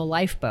of a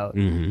lifeboat,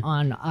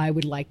 I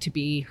would like to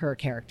be her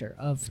character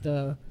of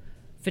the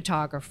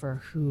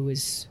photographer who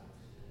is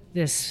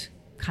this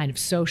kind of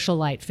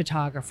socialite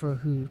photographer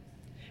who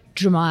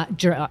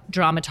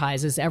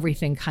dramatizes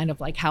everything, kind of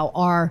like how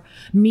our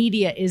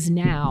media is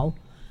now,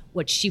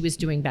 what she was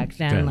doing back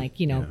then, like,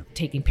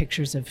 taking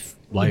pictures of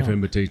life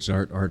imitates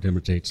art, art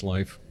imitates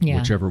life.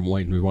 Whichever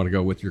way we want to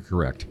go with, you're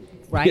correct.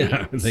 Right.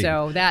 Yeah,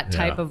 So that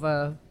type of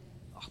a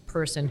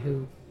person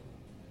who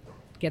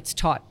gets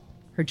taught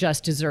her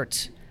just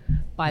desserts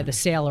by the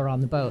sailor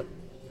on the boat,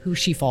 who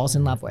she falls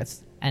in love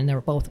with, and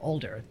they're both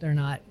older. They're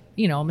not,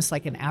 almost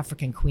like an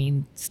African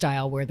queen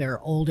style where they're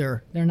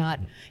older. They're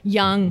not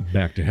young.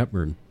 Back to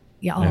Hepburn.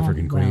 Yeah,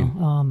 African queen.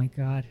 Oh my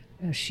God.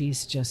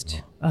 She's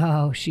just,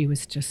 she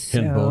was just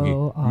Hen so bogey.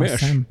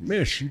 awesome.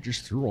 Miss, you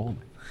just threw all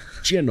my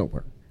gin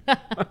over.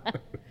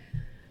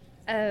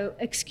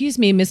 Excuse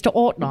me, Mr.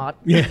 Ortnott.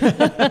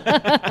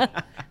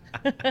 Yeah.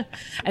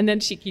 And then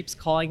she keeps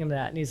calling him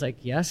that, and he's like,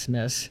 yes,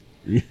 miss.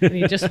 And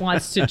he just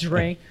wants to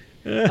drink.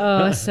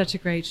 Oh, it's such a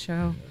great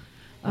show.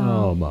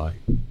 Oh my.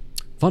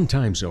 Fun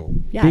times, though.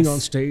 Yes. Being on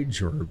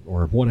stage or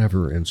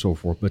whatever and so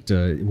forth. But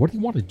what do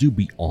you want to do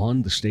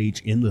beyond the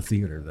stage in the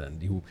theater then?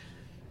 Do you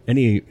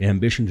any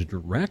ambition to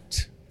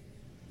direct?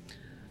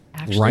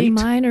 Actually, write?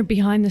 Mine are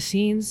behind the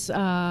scenes.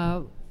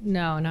 No,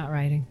 not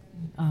writing.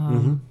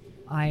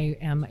 I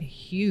am a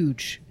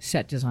huge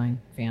set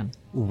design fan.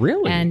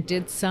 Really? And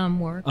did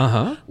some work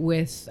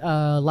with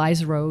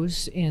Liza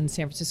Rose in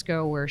San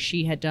Francisco, where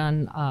she had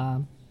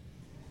done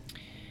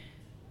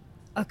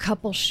a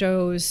couple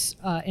shows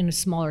in a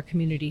smaller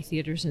community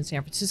theaters in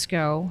San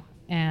Francisco.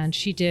 And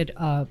she did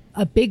a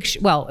big,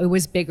 it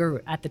was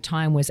bigger at the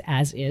time, was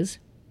As Is.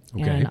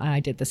 Okay. And I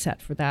did the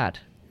set for that.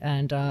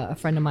 And a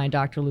friend of mine,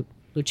 Dr.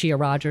 Lucia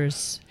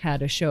Rogers,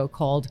 had a show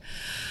called...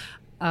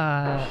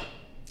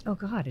 oh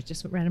God, it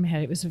just went right in my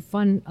head. It was a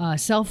fun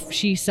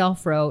she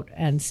self-wrote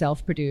and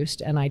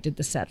self-produced, and I did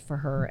the set for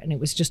her, and it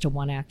was just a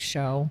one-act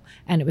show,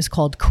 and it was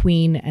called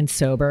Queen and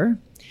Sober.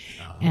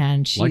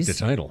 And she's like the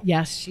title.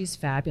 Yes, she's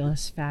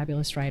fabulous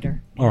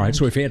writer. All right,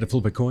 so if you had to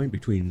flip a coin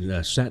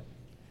between set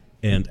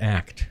and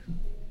act.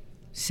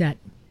 Set.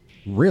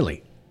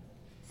 Really?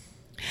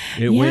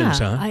 It wins,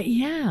 huh?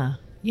 Yeah.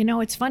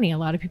 It's funny. A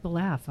lot of people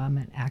laugh. I'm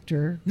an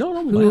actor. No,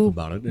 don't who laugh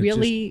about it. It's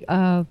really,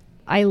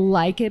 I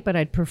like it, but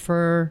I'd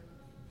prefer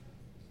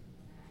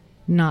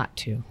not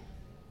to.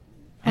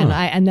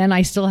 And then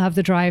I still have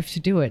the drive to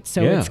do it.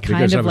 So it's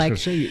kind of like,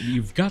 because I was going to say,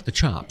 you've got the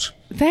chops.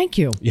 Thank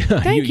you. Yeah,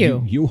 Thank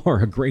you. You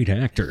are a great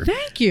actor.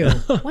 Thank you.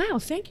 Wow.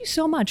 Thank you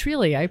so much.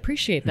 Really. I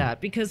appreciate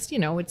that because,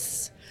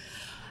 it's,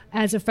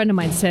 as a friend of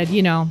mine said,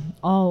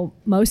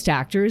 most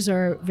actors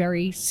are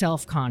very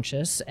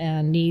self-conscious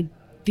and need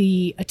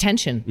the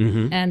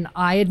attention. And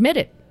I admit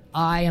it.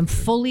 I am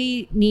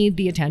fully need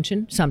the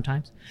attention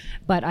sometimes,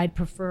 but I'd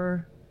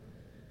prefer,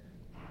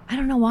 I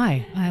don't know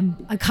why. I'm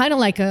kind of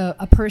like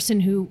a person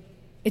who,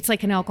 it's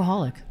like an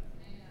alcoholic.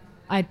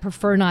 I'd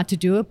prefer not to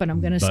do it, but I'm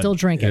going to still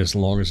drink it. As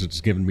long as it's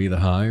giving me the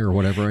high or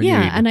whatever I need.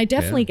 Yeah, and I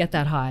definitely get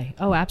that high.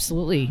 Oh,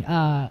 absolutely.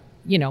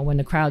 When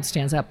the crowd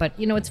stands up. But,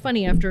 it's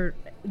funny, after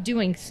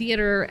doing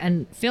theater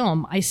and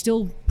film, I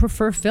still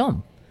prefer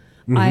film.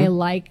 I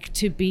like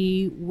to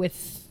be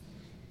with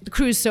the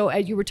crews. So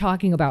you were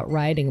talking about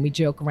writing, and we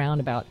joke around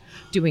about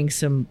doing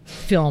some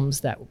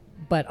films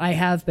but I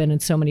have been in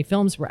so many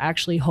films. We're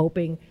actually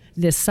hoping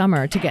this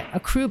summer to get a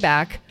crew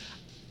back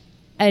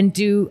and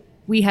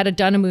we had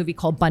done a movie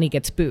called Bunny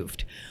Gets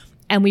Boofed,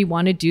 and we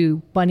want to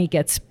do Bunny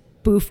Gets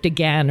Boofed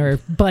again, or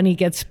Bunny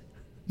Gets,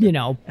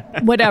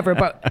 whatever.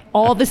 But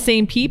all the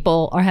same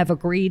people have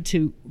agreed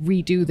to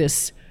redo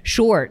this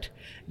short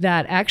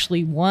that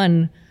actually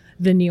won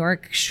the New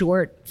York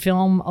Short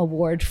Film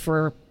Award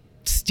for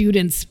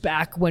students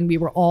back when we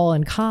were all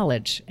in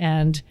college.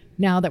 And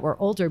now that we're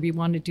older, we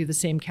want to do the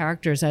same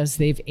characters as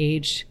they've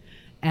aged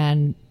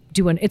and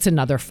it's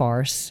another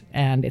farce,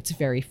 and it's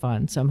very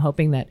fun. So I'm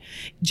hoping that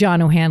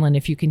John O'Hanlon,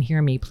 if you can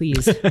hear me,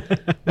 please,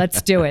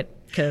 let's do it,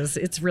 because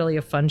it's really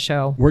a fun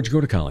show. Where'd you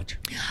go to college?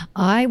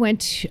 I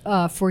went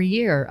for a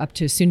year up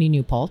to SUNY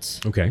New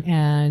Paltz. Okay.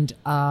 And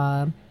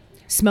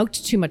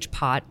smoked too much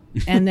pot,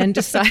 and then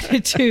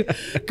decided to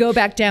go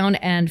back down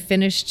and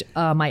finished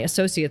my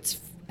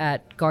associates in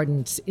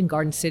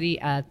Garden City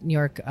at New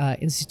York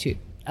Institute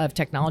of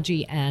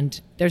Technology. And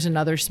there's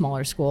another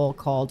smaller school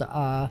called...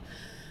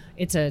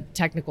 it's a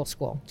technical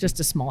school,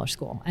 just a smaller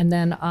school. And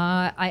then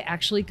I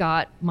actually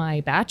got my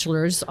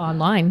bachelor's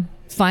online,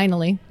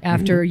 finally,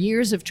 after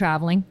years of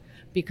traveling,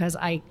 because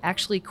I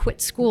actually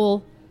quit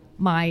school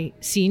my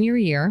senior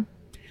year,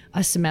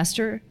 a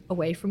semester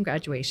away from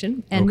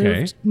graduation,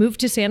 and moved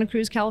to Santa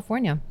Cruz,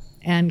 California,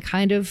 and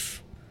kind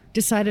of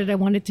decided I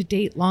wanted to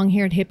date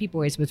long-haired hippie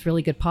boys with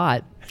really good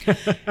pot.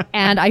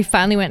 And I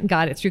finally went and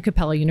got it through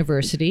Capella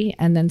University,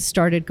 and then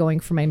started going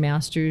for my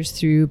master's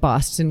through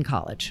Boston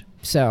College.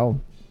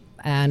 So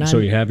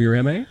you have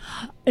your MA?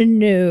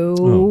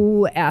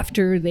 No.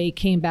 After they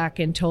came back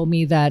and told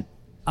me that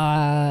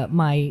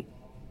my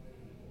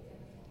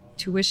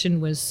tuition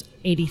was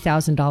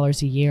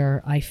 $80,000 a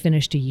year. I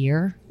finished a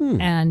year,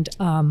 and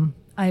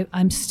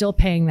I'm still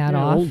paying that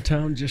off. Olde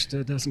Towne just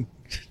doesn't.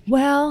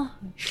 Well,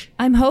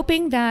 I'm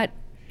hoping that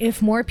if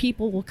more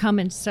people will come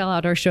and sell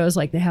out our shows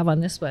like they have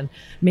on this one,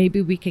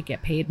 maybe we could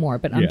get paid more.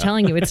 But I'm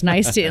telling you, it's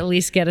nice to at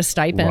least get a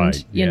stipend.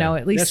 Right, you know,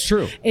 at least that's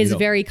true. Is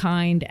very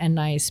kind and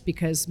nice,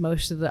 because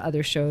most of the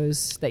other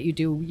shows that you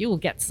do, you will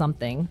get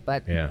something.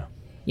 But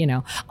you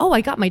know,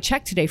 I got my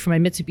check today for my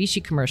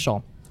Mitsubishi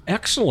commercial.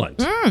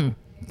 Excellent.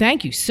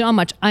 Thank you so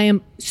much. I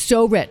am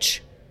so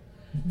rich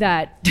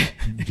that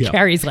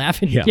Carrie's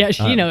laughing. Yeah,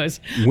 she knows.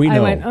 We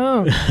know. I went,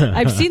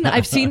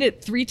 I've seen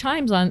it 3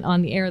 times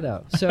on the air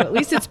though. So at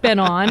least it's been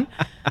on.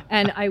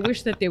 And I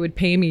wish that they would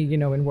pay me,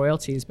 in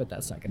royalties, but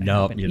that's not going to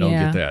happen. No, you don't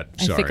get that.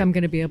 Sorry. I think I'm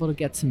going to be able to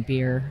get some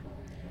beer.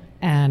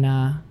 And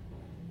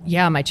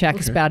my check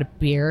is about a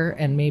beer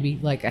and maybe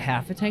like a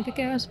half a tank of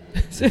gas.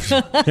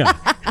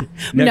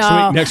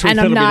 Next week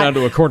it'll be down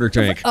to a quarter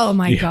tank. Oh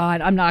my God,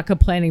 I'm not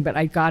complaining, but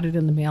I got it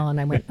in the mail and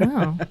I went,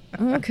 oh,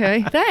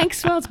 okay,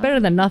 thanks. Well, it's better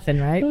than nothing,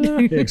 right?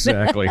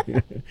 Exactly.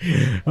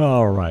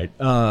 All right.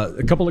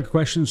 A couple of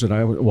questions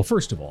that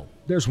first of all,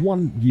 there's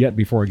one yet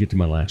before I get to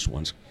my last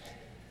ones.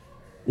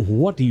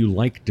 What do you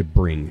like to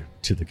bring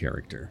to the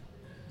character?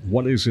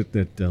 What is it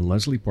that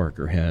Lezlee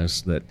Parker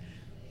has that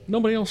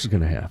nobody else is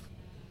going to have?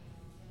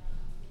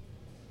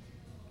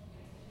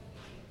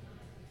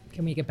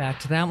 Can we get back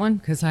to that one?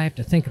 Because I have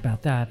to think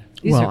about that.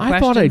 I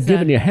thought I'd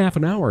given you half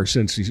an hour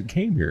since you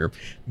came here,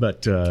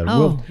 but let's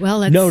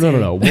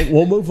No.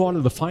 We'll move on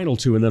to the final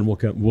 2, and then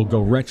we'll go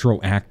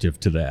retroactive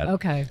to that.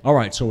 Okay. All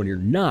right. So when you're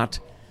not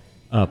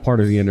part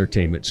of the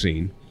entertainment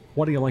scene,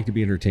 what do you like to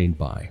be entertained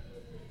by?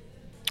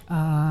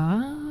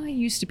 I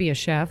used to be a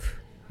chef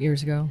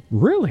years ago.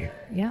 Really?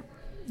 Yeah,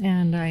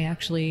 and I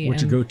actually.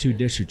 What's your go-to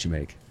dish that you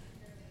make?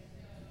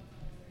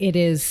 It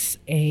is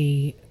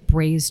a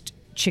braised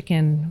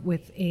chicken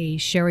with a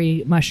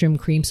sherry mushroom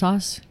cream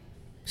sauce,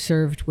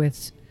 served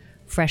with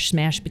fresh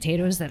smashed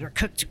potatoes that are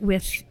cooked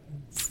with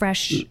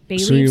fresh bay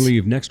leaves. So you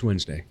leave next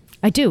Wednesday?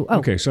 I do. Oh.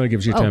 Okay, so that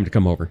gives you time to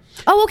come over.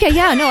 Oh, okay.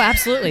 Yeah, no,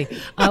 absolutely.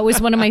 It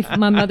was one of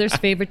my mother's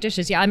favorite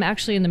dishes. Yeah, I'm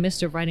actually in the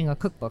midst of writing a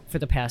cookbook for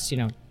the past,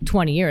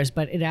 20 years,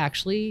 but it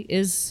actually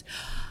is...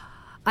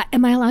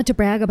 am I allowed to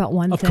brag about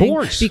one thing? Of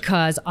course.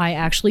 Because I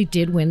actually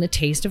did win the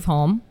Taste of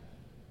Home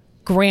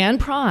grand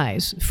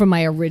prize for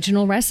my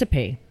original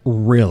recipe.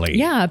 Really?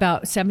 Yeah,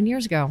 about 7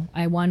 years ago.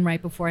 I won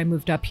right before I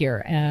moved up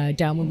here,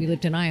 down when we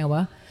lived in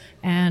Iowa.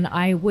 And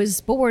I was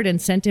bored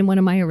and sent in one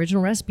of my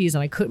original recipes,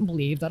 and I couldn't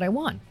believe that I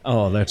won.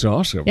 Oh, that's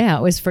awesome. Yeah,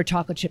 it was for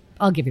chocolate chip.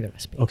 I'll give you the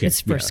recipe. Okay.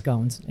 It's for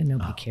scones, and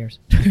nobody cares.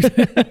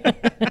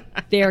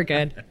 They're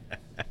good.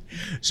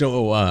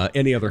 So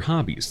any other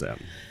hobbies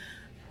then?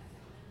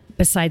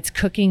 Besides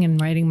cooking and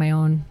writing my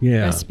own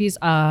recipes,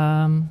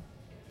 I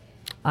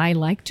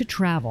like to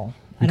travel.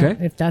 I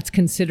don't know if that's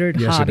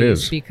considered hobbies. It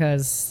is.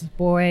 Because,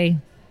 boy,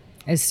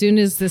 as soon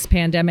as this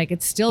pandemic,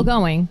 it's still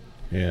going.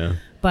 Yeah.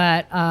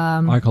 But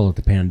I call it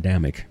the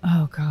pandemic.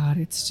 Oh God,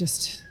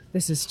 this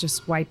is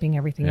just wiping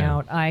everything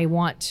out. I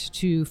want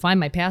to find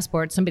my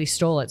passport. Somebody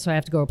stole it, so I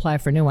have to go apply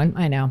for a new one.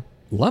 I know.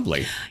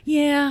 Lovely.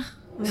 Yeah.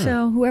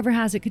 So whoever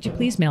has it, could you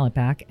please mail it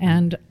back?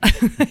 And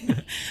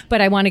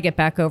but I want to get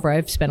back over.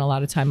 I've spent a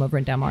lot of time over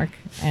in Denmark,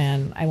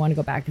 and I want to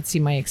go back and see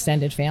my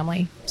extended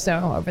family.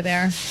 So over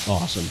there.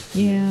 Awesome.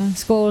 Yeah,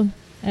 school,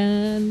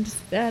 and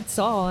that's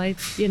all. I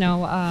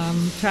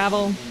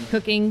travel,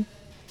 cooking,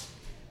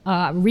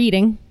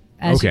 reading.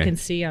 As you can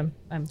see, I'm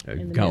in the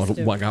midst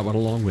of... Got one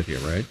along with you,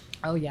 right?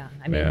 Oh yeah,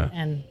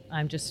 and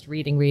I'm just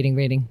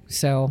reading.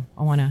 So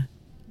I want to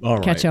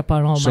catch up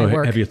on all my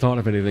work. So have you thought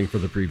of anything for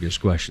the previous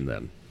question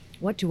then?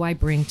 What do I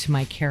bring to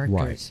my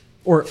characters?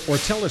 Right. Or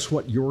tell us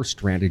what your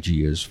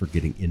strategy is for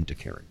getting into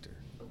character.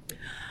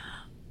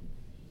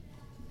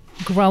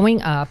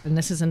 Growing up, and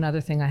this is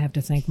another thing I have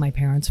to thank my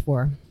parents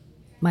for.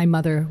 My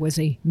mother was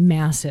a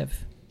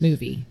massive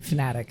movie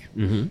fanatic.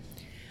 Mm-hmm.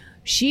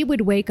 She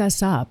would wake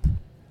us up.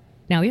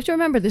 Now, you have to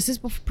remember, this is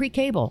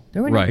pre-cable.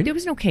 There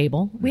was no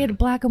cable. We had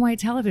black and white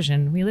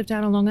television. We lived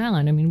out on Long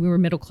Island. I mean, we were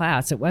middle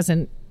class. It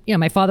wasn't,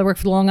 my father worked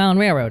for the Long Island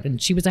Railroad,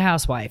 and she was a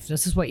housewife.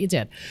 This is what you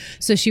did.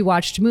 So she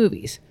watched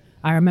movies.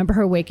 I remember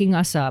her waking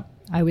us up.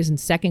 I was in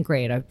second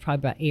grade. I was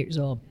probably about 8 years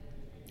old.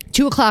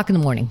 2:00 in the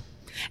morning.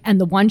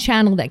 And the one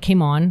channel that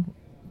came on,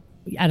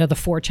 out of the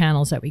 4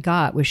 channels that we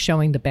got, was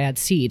showing The Bad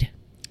Seed.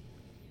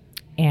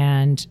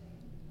 And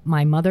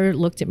my mother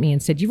looked at me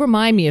and said, "You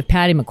remind me of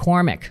Patty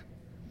McCormick."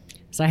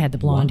 So I had the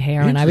blonde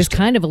hair, and I was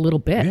kind of a little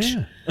bitch.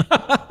 Yeah.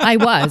 I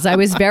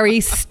was very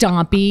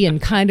stompy, and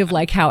kind of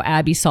like how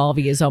Abby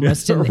Salvi is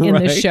almost in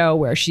the show,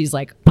 where she's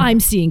like, "I'm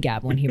seeing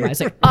Gab when he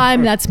rides." Like,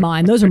 that's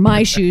mine. Those are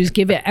my shoes.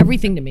 Give it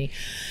everything to me.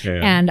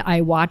 Yeah. And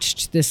I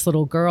watched this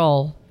little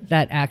girl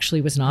that actually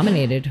was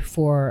nominated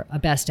for a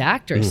Best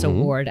Actress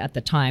award at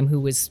the time, who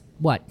was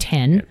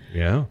 10?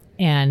 Yeah.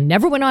 And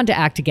never went on to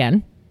act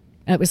again.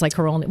 It was like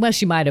her only. Well,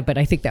 she might have, but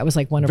I think that was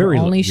like one of her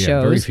only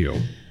shows. Very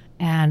few.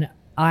 And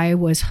I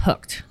was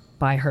hooked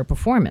by her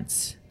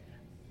performance.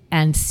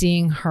 and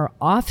seeing her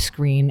off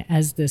screen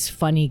as this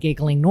funny,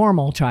 giggling,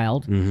 normal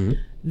child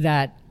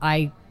that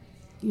my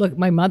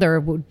mother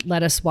would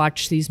let us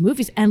watch these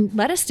movies and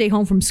let us stay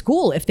home from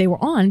school if they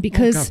were on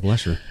because God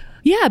bless her.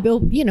 yeah,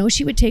 Bill,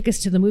 she would take us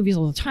to the movies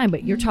all the time,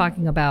 but you're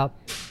talking about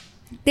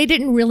they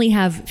didn't really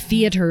have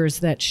theaters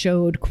that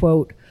showed,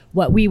 quote,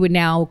 what we would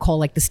now call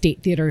like the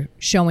State Theater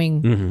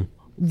showing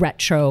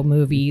retro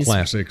movies.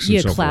 Classics.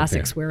 And so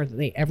classics forth,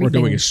 where everything. We're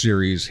doing a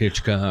series,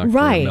 Hitchcock,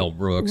 right, or Mel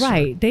Brooks.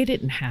 Right. They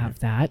didn't have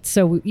that.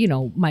 So,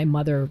 my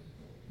mother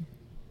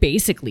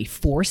basically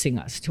forcing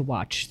us to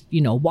watch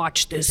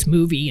this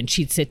movie, and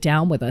she'd sit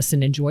down with us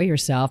and enjoy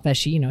herself as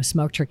she,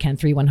 smoked her Ken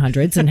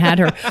 3100s and had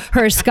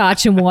her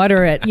scotch and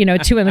water at,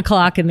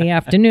 2:00 in the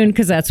afternoon,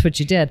 because that's what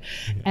you did.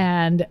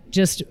 And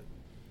just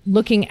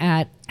looking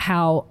at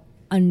how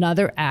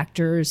another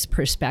actor's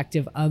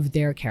perspective of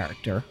their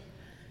character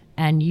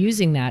and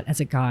using that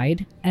as a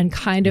guide, and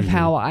kind of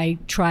how I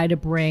try to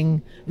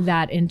bring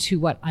that into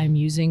what I'm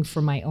using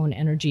for my own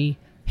energy.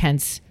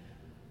 Hence,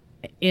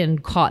 in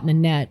Caught in the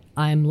Net,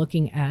 I'm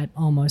looking at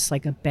almost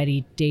like a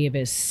Betty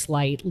Davis,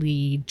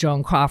 slightly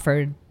Joan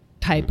Crawford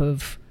type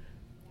of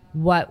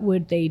what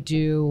would they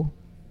do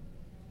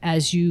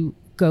as you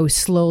go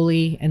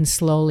slowly and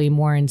slowly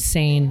more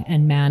insane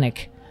and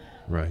manic.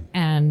 Right.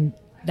 And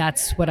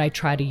that's what I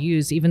try to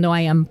use, even though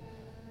I am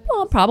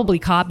probably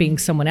copying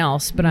someone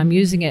else, but I'm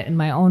using it in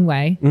my own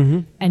way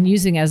and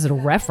using it as a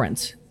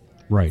reference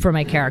for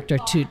my character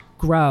to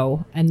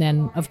grow. And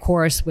then, of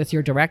course, with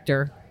your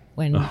director,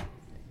 Larry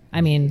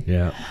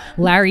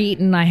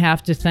Eaton, I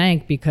have to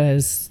thank,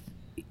 because,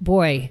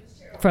 boy,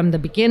 from the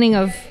beginning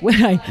of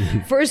when I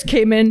first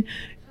came in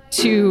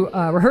to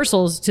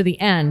rehearsals to the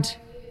end,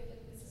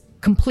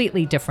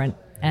 completely different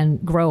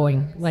and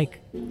growing.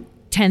 Like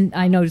 10,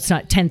 I know it's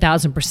not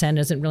 10,000%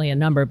 isn't really a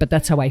number, but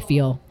that's how I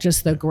feel.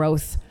 Just the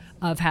growth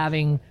of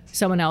having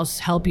someone else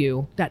help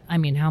you.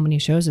 How many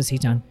shows has he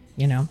done?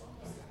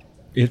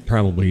 It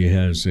probably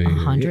has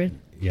 100.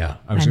 Yeah,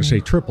 I was going to say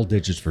triple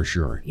digits for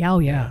sure. Oh,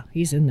 yeah,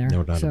 he's in there.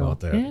 No doubt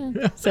about that.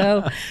 Yeah.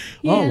 So,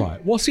 yeah. All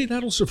right. Well, see,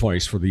 that'll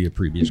suffice for the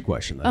previous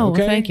question. Then, well,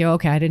 okay? Thank you.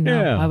 Okay, I didn't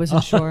know. Yeah. I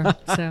wasn't sure.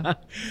 So,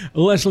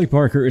 Lezlee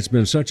Parker, it's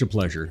been such a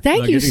pleasure.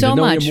 Thank you getting so to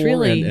know much. you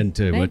more Really, and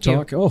to thank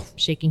talk. You. Oh,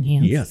 shaking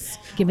hands. Yes.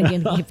 Give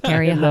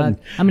Carrie a hug.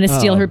 I'm going to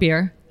steal her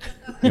beer.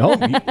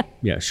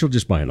 Yeah, she'll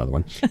just buy another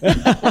one.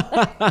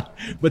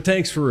 But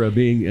thanks for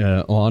being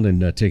on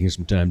and taking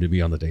some time to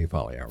be on the Dave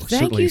Holly Hour.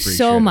 Thank you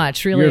so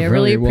much. Really, I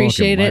really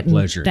appreciate it. My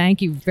pleasure.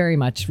 Thank you very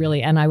much,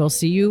 really. And I will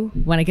see you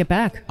when I get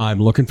back. I'm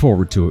looking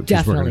forward to it,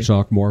 because we're going Definitely. to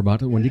talk more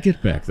about it when you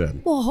get back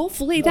then. Well,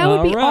 hopefully that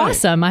would be All right.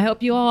 awesome. I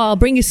hope you all. I'll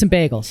bring you some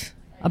bagels.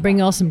 I'll bring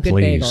you all some good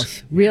Please.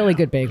 bagels. Really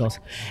good bagels.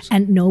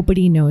 And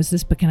nobody knows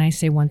this, but can I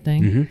say one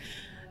thing?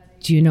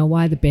 Do you know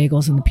why the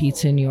bagels and the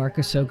pizza in New York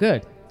are so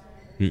good?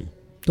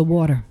 The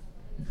water.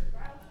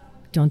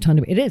 Don't tell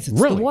anybody. It is.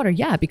 It's Really? the water.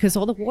 Yeah, because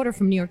all the water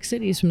from New York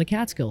City is from the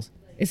Catskills.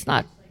 It's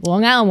not.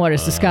 Long Island water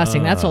is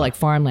disgusting. That's all like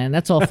farmland.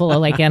 That's all full of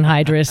like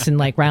anhydrous and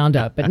like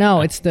Roundup. But no,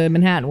 it's the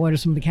Manhattan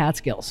water's from the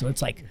Catskills. So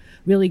it's like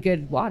really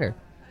good water.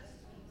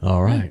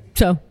 All right.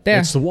 So there.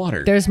 It's the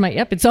water. There's my,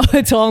 it's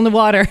all in the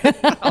water.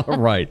 All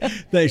right.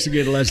 Thanks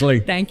again,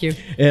 Lezlee. Thank you.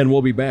 And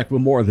we'll be back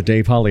with more of the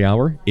Dave Holly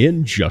Hour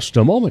in just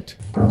a moment.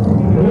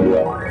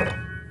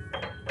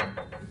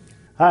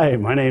 Hi,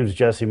 my name is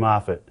Jesse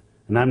Moffitt,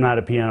 and I'm not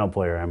a piano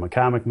player. I'm a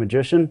comic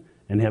magician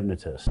and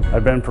hypnotist.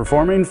 I've been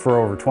performing for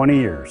over 20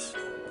 years.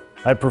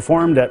 I've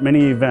performed at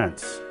many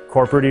events,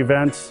 corporate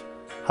events,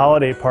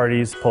 holiday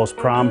parties,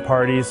 post-prom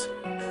parties,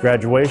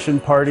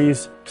 graduation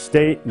parties,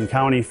 state and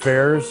county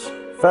fairs,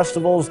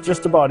 festivals,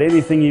 just about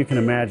anything you can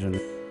imagine.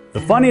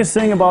 The funniest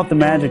thing about the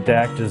Magic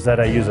Act is that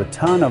I use a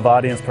ton of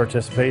audience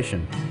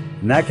participation,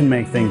 and that can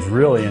make things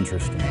really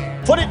interesting.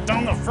 Put it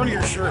down the front of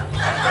your shirt.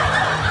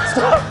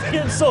 Stop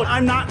being so,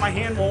 my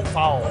hand won't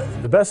follow it.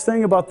 The best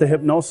thing about the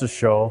hypnosis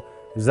show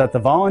is that the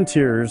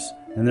volunteers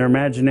and their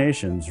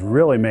imaginations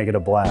really make it a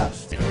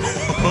blast.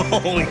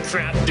 Holy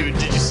crap, dude,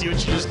 did you see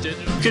what you just did?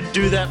 You could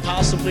do that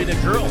possibly to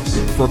girls.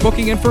 For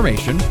booking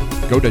information,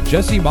 go to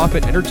Jesse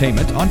Moffitt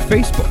Entertainment on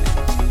Facebook.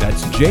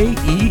 That's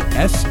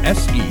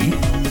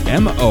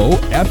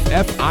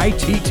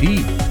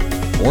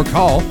JESSEMOFFITT. Or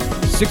call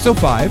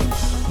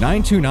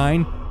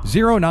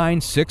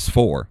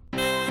 605-929-0964.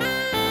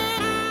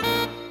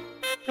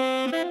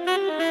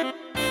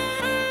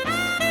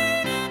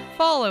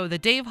 Follow the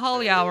Dave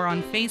Holly Hour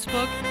on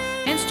Facebook,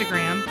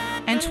 Instagram,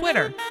 and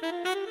Twitter.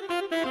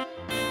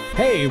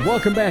 Hey,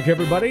 welcome back,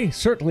 everybody.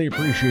 Certainly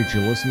appreciate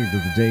you listening to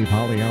the Dave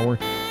Holly Hour.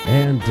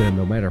 And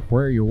no matter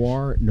where you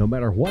are, no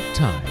matter what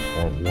time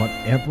or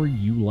whatever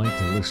you like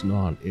to listen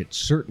on, it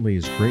certainly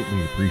is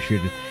greatly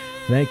appreciated.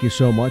 Thank you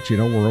so much. You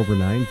know, we're over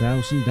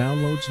 9,000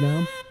 downloads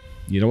now.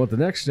 You know what the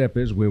next step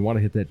is? We want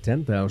to hit that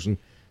 10,000,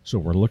 so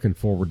we're looking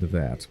forward to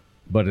that.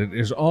 But it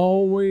is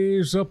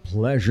always a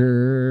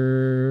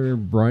pleasure.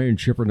 Brian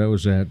Chipper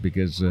knows that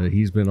because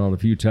he's been on a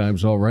few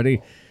times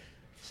already.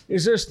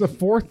 Is this the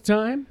fourth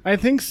time? I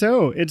think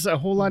so. It's a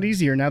whole lot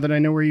easier now that I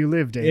know where you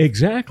live, Dave.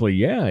 Exactly,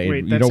 yeah.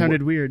 Wait, that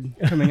sounded weird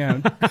coming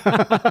out.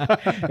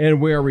 And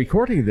we are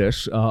recording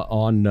this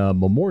on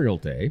Memorial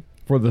Day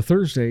for the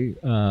Thursday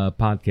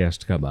podcast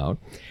to come out.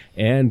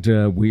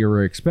 And we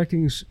are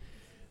expecting...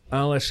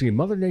 let's see.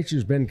 Mother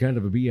Nature's been kind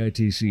of a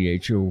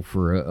bitch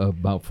for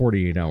about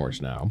 48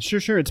 hours now.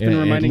 Sure. It's been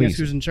reminding us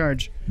who's in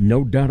charge.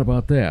 No doubt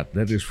about that.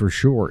 That is for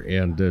sure.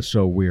 And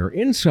so we're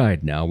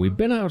inside now. We've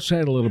been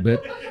outside a little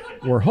bit.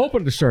 We're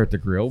hoping to start the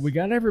grill. We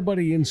got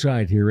everybody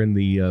inside here in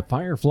the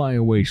Firefly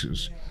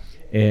Oasis.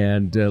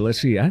 And let's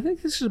see. I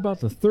think this is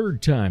about the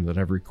third time that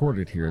I've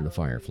recorded here in the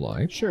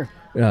Firefly. Sure.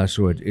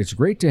 So it's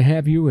great to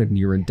have you, and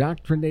you're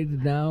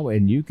indoctrinated now,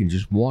 and you can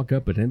just walk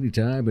up at any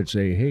time and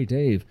say, hey,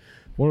 Dave,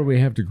 what do we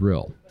have to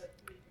grill?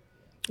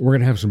 We're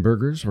going to have some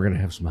burgers. We're going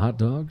to have some hot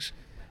dogs.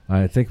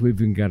 I think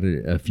we've even got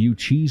a few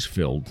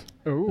cheese-filled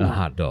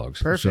hot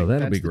dogs. Perfect. So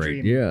that'll That's be the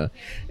great. dream. Yeah.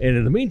 And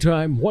in the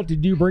meantime, what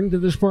did you bring to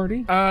this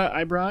party?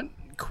 I brought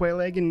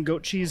quail egg and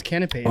goat cheese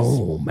canapes.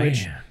 Oh, man.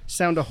 Which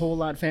sound a whole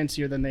lot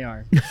fancier than they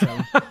are. So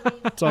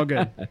it's all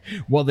good.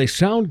 Well, they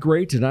sound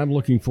great, and I'm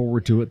looking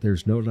forward to it.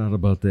 There's no doubt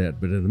about that.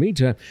 But in the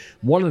meantime,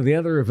 one of the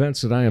other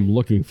events that I am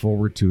looking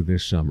forward to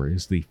this summer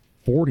is the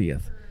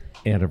 40th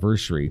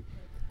anniversary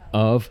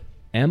of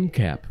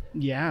MCAP.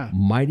 Yeah.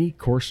 Mighty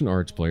Course and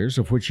Arts Players,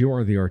 of which you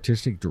are the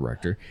artistic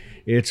director.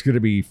 It's going to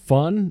be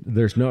fun.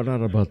 There's no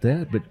doubt about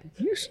that. But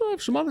you still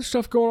have some other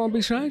stuff going on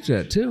besides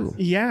that, too.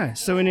 Yeah.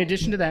 So in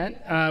addition to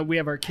that, we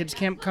have our kids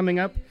camp coming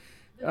up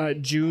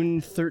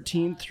June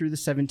 13th through the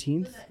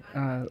 17th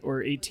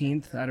or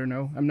 18th. I don't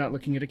know. I'm not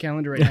looking at a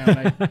calendar right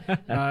now.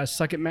 And I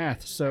suck at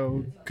math,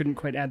 so couldn't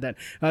quite add that.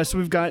 So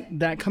we've got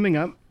that coming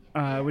up.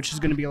 Which is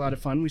going to be a lot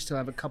of fun. We still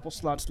have a couple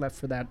slots left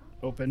for that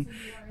open.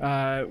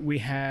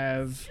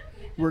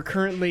 We're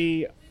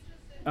currently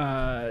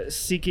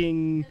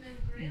seeking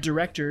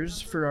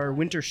directors for our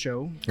winter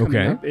show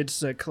coming up.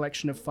 It's a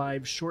collection of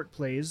 5 short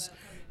plays,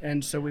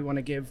 and so we want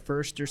to give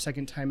first or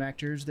second time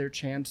actors their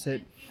chance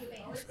at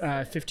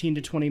 15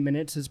 to 20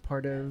 minutes as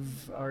part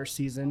of our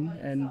season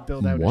and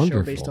build out a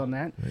show based on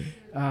that.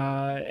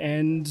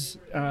 And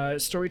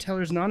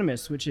Storytellers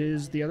Anonymous, which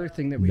is the other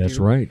thing that we do. That's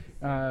right.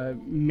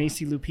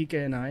 Macy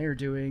Lupika and I are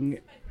doing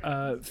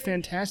a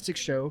fantastic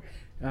show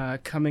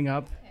coming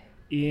up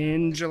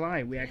in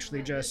July. We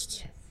actually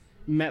just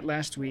met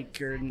last week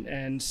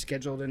and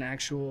scheduled an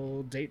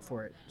actual date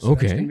for it. So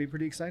that's going to be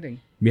pretty exciting.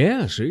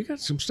 Yeah, so you got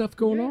some stuff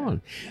going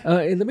on.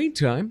 In the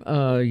meantime,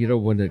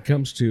 when it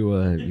comes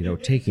to,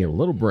 taking a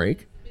little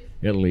break,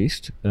 at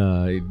least,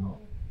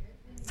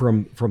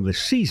 from the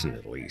season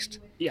at least.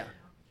 Yeah.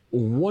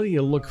 What do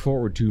you look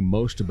forward to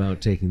most about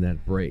taking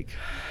that break?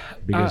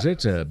 Because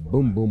it's a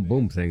boom, boom,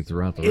 boom thing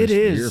throughout the rest of the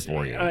year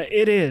for you.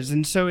 It is,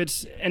 and so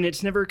it's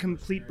never a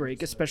complete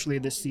break, especially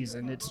this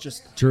season. It's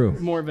just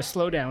more of a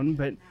slowdown.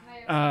 But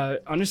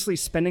honestly,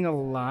 spending a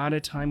lot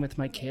of time with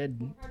my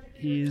kid.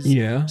 He's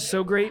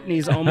so great, and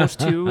he's almost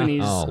 2, and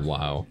he's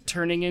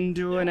turning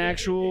into an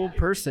actual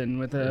person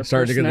with a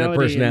starting to get that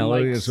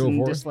personality and and so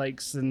forth.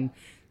 Dislikes and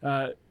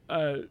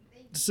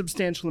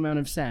substantial amount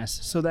of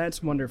sass, so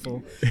that's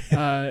wonderful.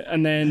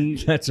 And then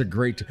that's a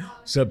great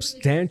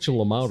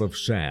substantial amount of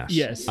sass.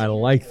 Yes, I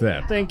like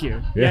that. Thank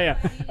you. Yeah.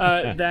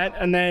 That,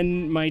 and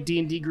then my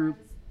D&D group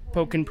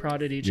poke and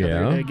prod at each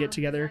other to get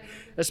together,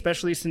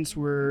 especially since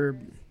we're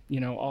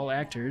all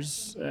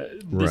actors.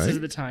 This is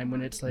the time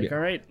when it's like, all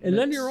right. And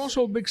then you're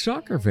also a big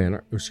soccer fan.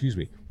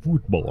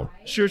 Football.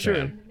 Sure.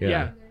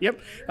 Yeah.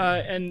 Yep.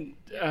 And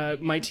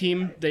my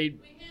team,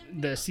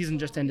 the season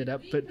just ended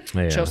up, but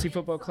Chelsea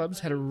Football Club's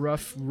had a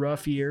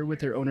rough year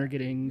with their owner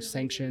getting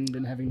sanctioned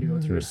and having to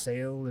go through a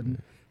sale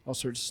and all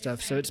sorts of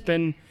stuff. So it's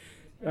been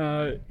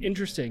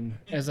interesting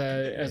as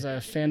a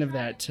fan of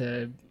that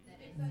to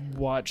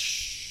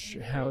watch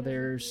how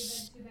they're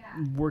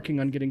working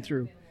on getting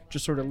through.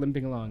 Just sort of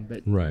limping along,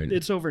 but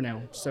it's over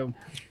now. So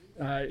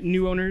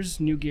new owners,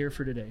 new gear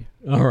for today.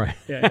 All right.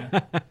 Yeah.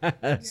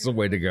 That's the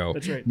way to go.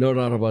 That's right. No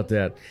doubt about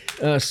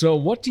that. So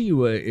what do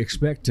you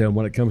expect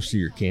when it comes to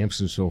your camps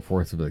and so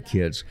forth for the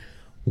kids?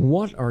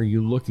 What are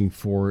you looking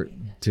for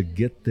to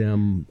get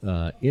them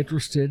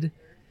interested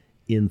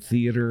in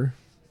theater?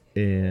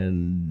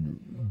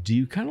 And do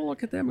you kind of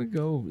look at them and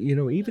go,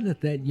 even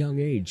at that young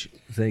age,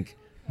 think,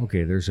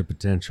 okay, there's a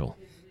potential?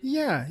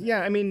 Yeah.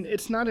 I mean,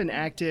 it's not an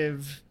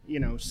active,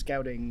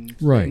 scouting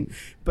thing,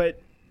 but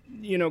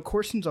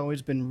Corson's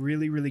always been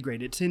really, really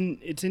great. It's in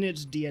its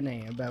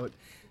DNA about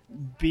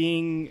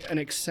being an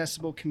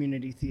accessible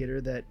community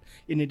theater that,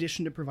 in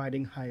addition to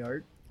providing high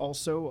art,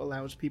 also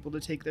allows people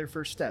to take their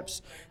first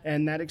steps,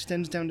 and that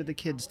extends down to the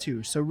kids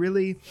too. So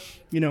really,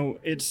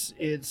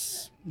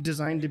 it's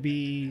designed to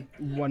be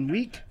 1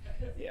 week,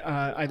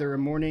 either a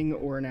morning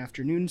or an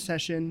afternoon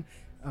session.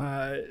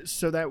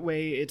 So that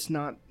way it's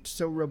not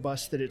so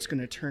robust that it's going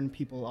to turn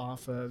people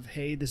off of,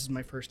 hey, this is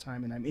my first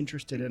time and I'm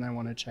interested and I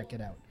want to check it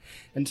out.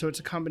 And so it's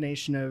a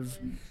combination of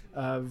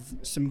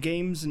some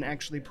games and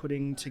actually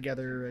putting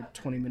together a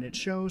 20-minute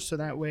show. So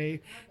that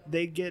way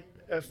they get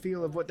a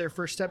feel of what their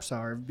first steps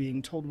are,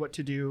 being told what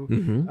to do,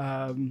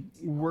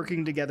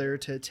 working together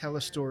to tell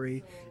a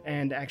story,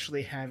 and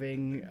actually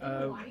having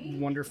a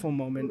wonderful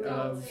moment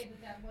of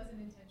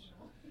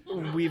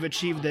we've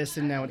achieved this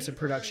and now it's a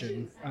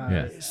production.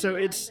 So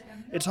it's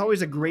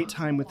always a great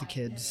time with the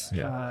kids,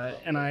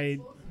 and I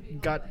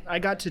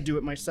got to do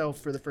it myself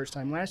for the first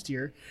time last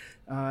year,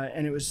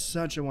 and it was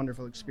such a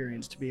wonderful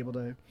experience to be able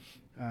to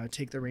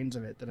take the reins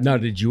of it. Now,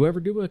 did you ever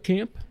do a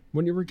camp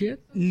when you were a kid?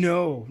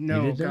 No,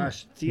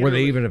 gosh. Were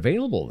they even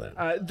available then?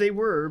 They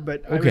were,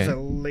 but I was a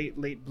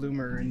late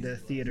bloomer into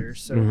theater,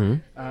 so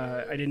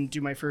I didn't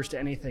do my first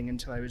anything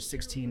until I was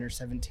 16 or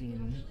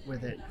 17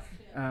 with it.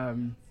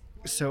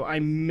 So I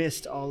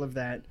missed all of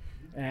that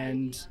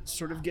and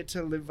sort of get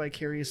to live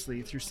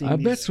vicariously through seeing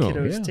these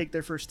kiddos take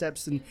their first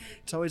steps. And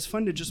it's always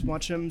fun to just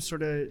watch them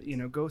sort of,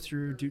 go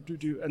through,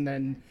 do, and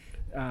then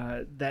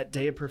that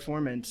day of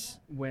performance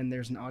when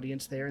there's an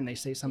audience there and they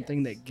say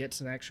something that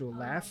gets an actual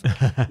laugh,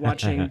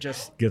 watching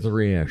just get the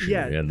reaction.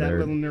 Yeah, that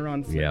little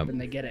neuron flip,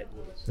 and they get it.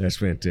 That's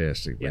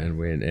fantastic,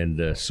 man.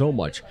 And so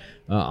much.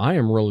 I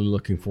am really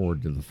looking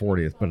forward to the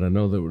 40th, but I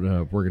know that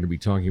we're going to be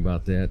talking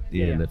about that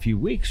in a few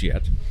weeks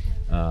yet.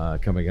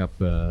 Coming up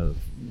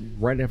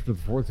right after the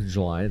 4th of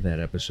July, that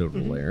episode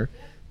will air.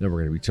 Then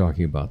we're going to be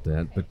talking about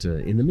that. But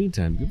in the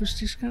meantime, give us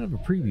just kind of a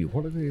preview.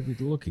 What are they going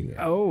to be looking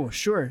at? Oh,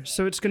 sure.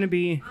 So it's going to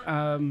be,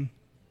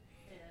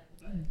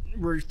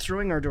 we're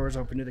throwing our doors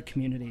open to the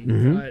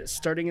community.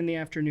 Starting in the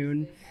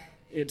afternoon,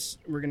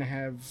 we're going to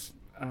have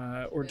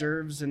hors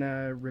d'oeuvres and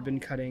a ribbon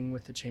cutting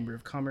with the Chamber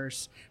of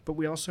Commerce. But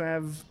we also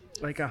have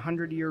like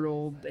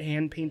 100-year-old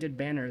hand-painted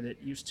banner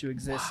that used to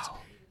exist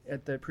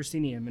at the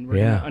proscenium. And we're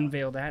going to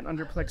unveil that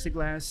under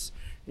plexiglass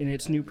in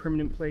its new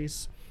permanent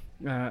place.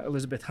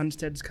 Elizabeth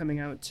Hunstead's coming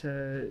out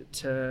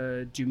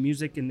to do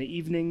music in the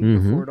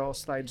evening before it all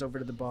slides over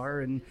to the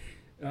bar and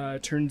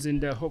turns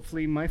into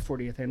hopefully my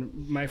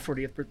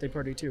 40th birthday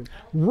party too.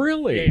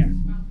 Really? Yeah.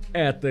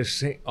 At the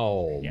same.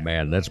 Oh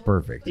man, that's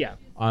perfect. Yeah.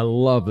 I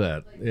love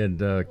that,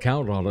 and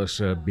count on us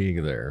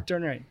being there.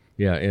 Darn right.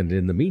 Yeah, and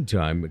in the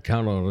meantime,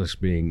 count on us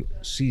being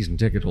season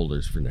ticket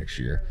holders for next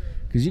year.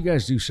 Because you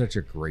guys do such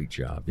a great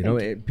job.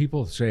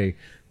 People say,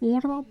 well,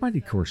 what about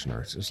Mighty Corson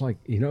Arts? It's like,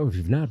 if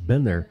you've not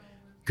been there,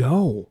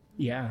 go.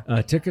 Yeah.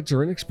 Tickets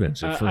are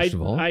inexpensive, first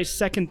of all. I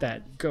second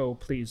that. Go,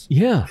 please.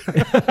 Yeah.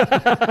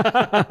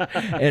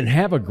 And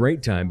have a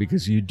great time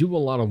because you do a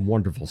lot of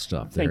wonderful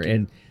stuff there.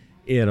 Thank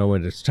you.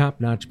 And it's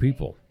top-notch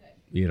people,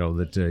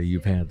 that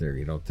you've had there.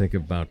 Think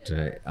about,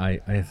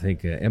 I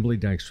think, Emily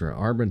Dykstra,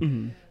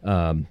 Armin,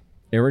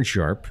 Aaron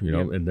Sharp,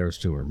 and those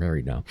two are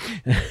married now.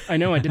 I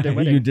know, I did their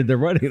wedding. You did their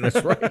wedding,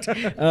 that's right.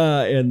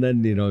 And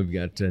then, you've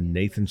got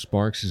Nathan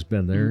Sparks has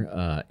been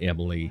there,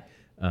 Emily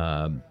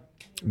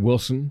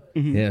Wilson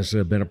has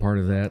been a part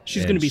of that.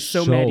 She's going to be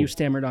so mad you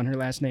stammered on her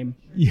last name.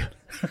 Yeah.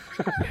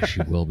 Yeah,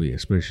 she will be,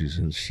 especially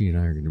since she and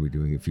I are going to be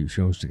doing a few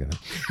shows together.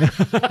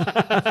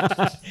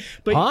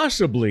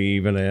 Possibly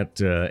even at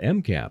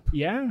MCAP.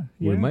 Yeah.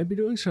 We might be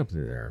doing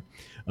something there.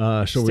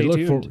 So Stay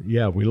we tuned.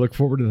 We look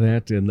forward to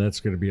that, and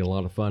that's going to be a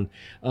lot of fun.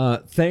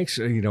 Thanks.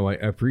 I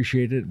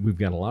appreciate it. We've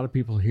got a lot of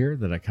people here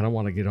that I kind of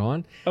want to get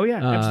on. Oh,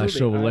 yeah, absolutely.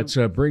 So let's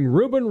bring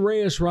Ruben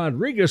Reyes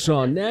Rodriguez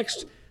on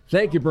next.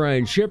 Thank you,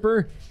 Brian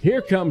Shipper.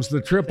 Here comes the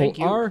Triple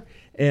R,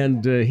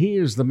 and he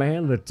is the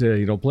man that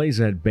plays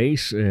that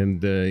bass and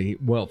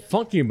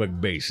Funky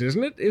McBass,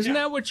 isn't it? Isn't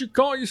that what you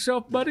call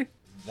yourself, buddy?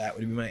 That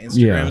would be my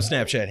Instagram and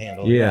Snapchat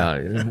handle.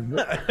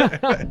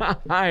 Yeah.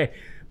 Hi,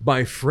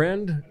 my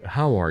friend.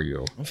 How are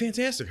you? I'm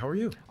fantastic. How are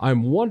you?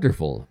 I'm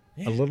wonderful.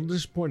 Yeah. A little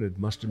disappointed,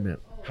 must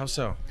admit. How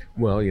so?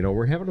 Well,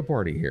 we're having a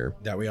party here.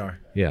 That we are.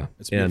 Yeah.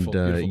 It's beautiful.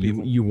 And beautiful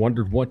people. You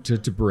wondered what to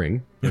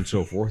bring and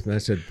so forth. And I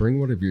said, bring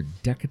one of your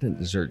decadent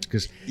desserts.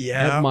 Because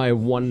at my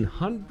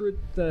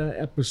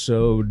 100th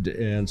episode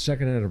and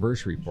second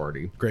anniversary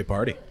party. Great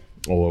party.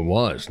 Oh, it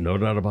was. No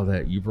doubt about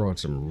that. You brought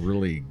some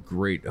really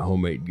great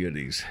homemade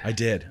goodies. I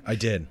did.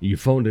 You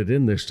phoned it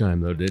in this time,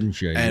 though, didn't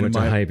you? You went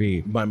to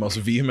Hy-Vee. My most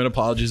vehement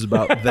apologies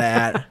about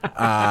that.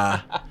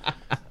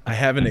 I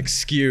have an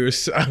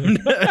excuse.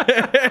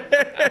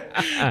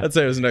 I'd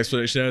say it was an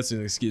explanation. It's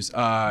an excuse.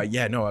 I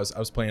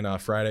was playing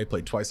Friday.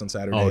 Played twice on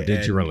Saturday. Oh,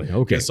 did you really?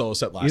 Okay. Solo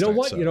set last night. You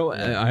know what?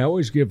 So, I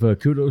always give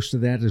kudos to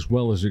that as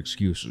well as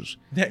excuses.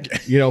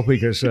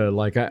 Because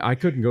I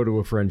couldn't go to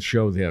a friend's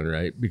show the other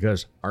night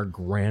because our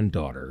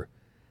granddaughter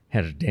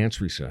had a dance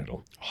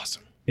recital.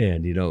 Awesome.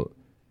 And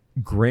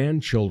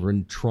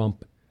grandchildren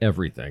trump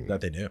everything.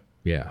 That they do.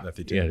 Yeah, that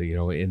they do.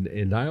 Yeah,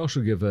 and I also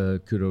give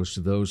kudos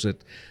to those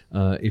that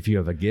if you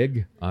have a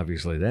gig,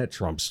 obviously that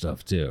trumps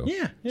stuff too.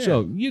 Yeah.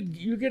 So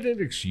you get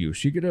an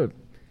excuse. You get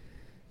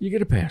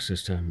a pass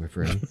this time, my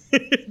friend.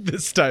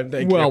 This time,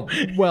 thank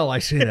you. Well, I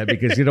say that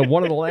because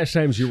one of the last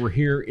times you were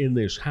here in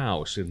this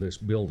house, in this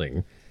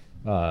building,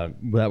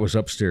 that was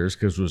upstairs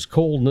because it was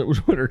cold and it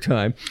was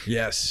wintertime.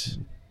 Yes.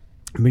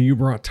 I mean, you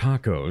brought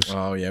tacos.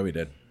 Oh yeah, we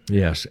did.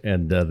 Yes,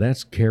 and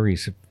that's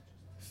Carrie's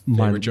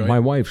my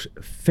wife's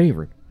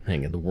favorite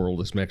thing in the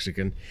world is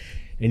Mexican,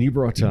 and you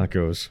brought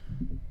tacos,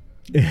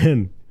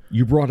 and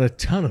you brought a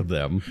ton of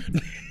them,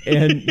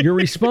 and your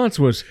response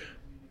was,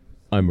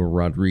 "I'm a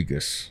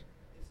Rodriguez.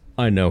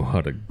 I know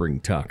how to bring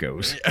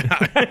tacos."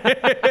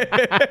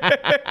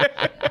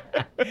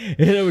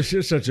 And it was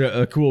just such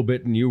a cool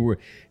bit, and you were,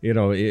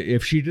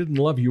 if she didn't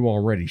love you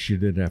already, she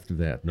did after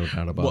that. No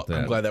doubt about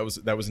that. I'm glad that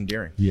was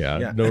endearing.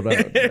 Yeah. No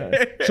doubt.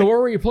 So where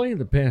were you playing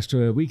the past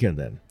weekend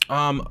then?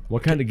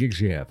 What kind of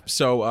gigs you have?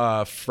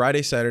 So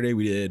Friday, Saturday,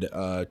 we did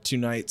 2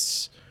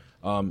 nights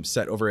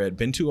set over at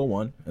Bin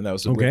 201, and that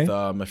was with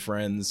my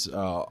friends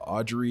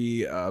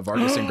Audrey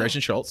Vargas and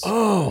Gretchen Schultz.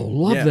 Oh,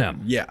 love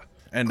them. Yeah.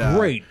 And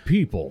great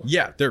people.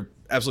 Yeah, they're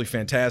absolutely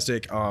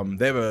fantastic.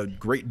 They have a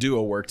great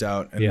duo worked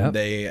out, and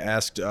they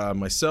asked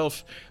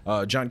myself,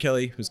 John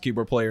Kelly, who's a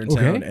keyboard player in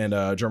town,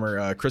 and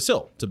drummer Chris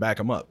Hill to back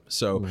them up.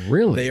 So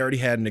they already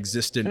had an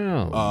existent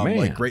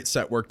great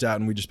set worked out,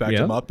 and we just backed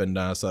them up, and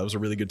so that was a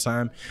really good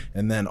time.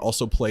 And then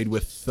also played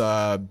with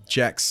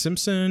Jack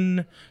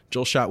Simpson,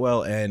 Joel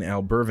Shotwell, and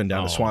Al Bervin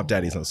down at Swamp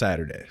Daddies on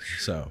Saturday.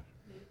 So.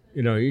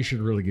 You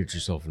should really get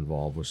yourself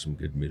involved with some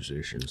good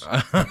musicians.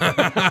 I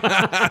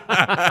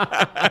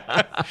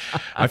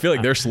feel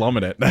like they're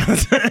slumming it.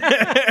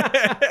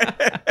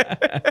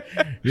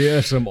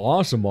 Yeah, some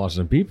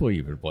awesome people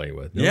you've been playing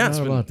with. No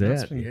doubt about that.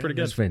 It's been pretty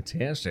good. That's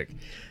fantastic.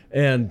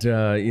 And,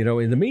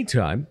 in the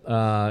meantime,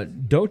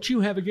 don't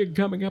you have a gig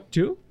coming up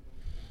too?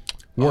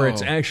 Where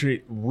it's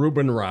actually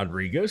Ruben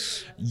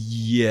Rodriguez?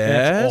 Yes.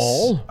 That's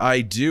all?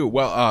 I do.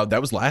 Well, that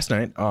was last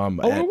night.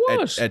 It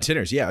was? At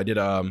Tinner's. Yeah, I did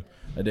a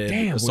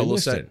solo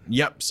set.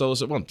 Yep, solo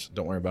set. Well,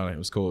 don't worry about it. It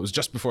was cool. It was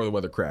just before the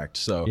weather cracked.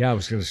 So yeah, I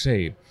was going to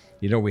say,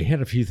 we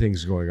had a few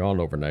things going on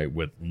overnight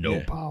with no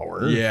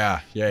power.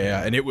 Yeah,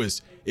 and it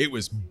was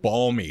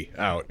balmy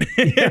out.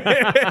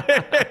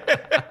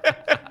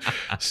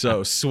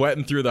 So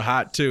sweating through the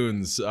hot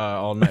tunes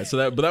all night.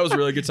 But that was a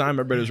really good time.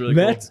 Everybody was really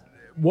cool.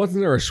 Wasn't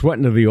there a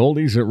sweating of the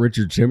oldies that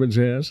Richard Simmons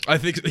has? I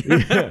think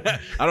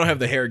I don't have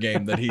the hair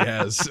game that he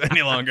has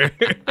any longer.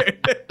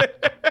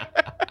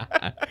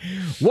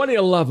 What do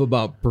you love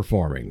about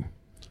performing?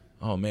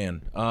 Oh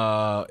man,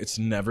 it's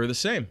never the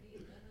same.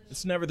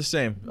 It's never the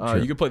same. Sure.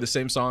 You can play the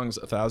same songs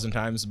 1,000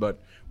 times, but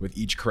with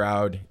each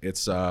crowd,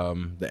 it's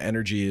the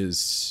energy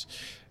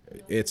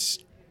it's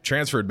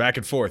transferred back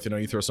and forth.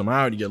 You throw some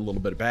out, you get a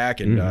little bit back,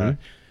 and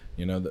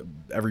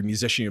every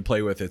musician you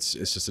play with, it's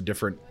just a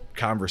different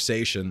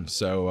conversation.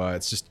 So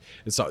it's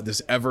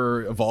this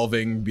ever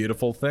evolving,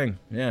 beautiful thing.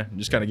 Yeah,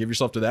 just kind of give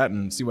yourself to that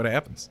and see what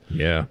happens.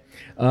 Yeah.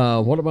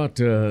 What about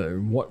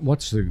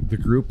what's the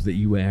group that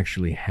you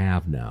actually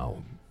have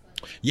now?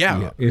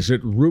 Yeah. Is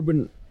it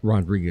Ruben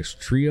Rodriguez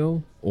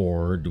Trio,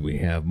 or do we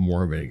have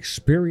more of an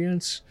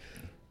experience?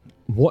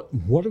 What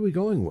are we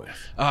going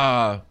with?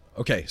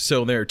 Okay,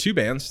 so there are 2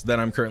 bands that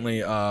I'm currently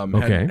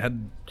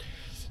had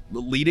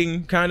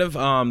leading kind of.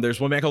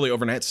 There's one band called the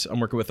Overnights. I'm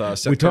working with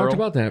Seth We Curl. Talked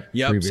about that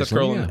previously. Seth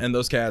Curl and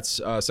those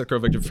cats, Seth Curl,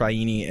 Victor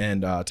Faini,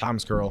 and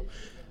Thomas Curl.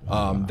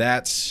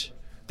 That's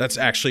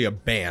actually a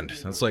band.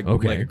 That's like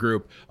a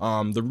group.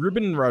 The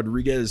Ruben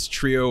Rodriguez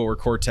Trio or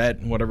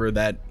Quartet, whatever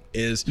that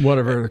is.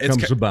 Whatever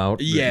comes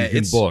about, you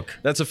can book.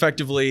 That's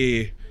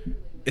effectively...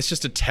 It's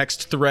just a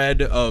text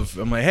thread of,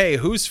 I'm like, hey,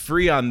 who's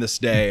free on this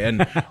day?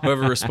 And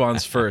whoever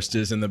responds first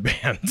is in the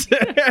band.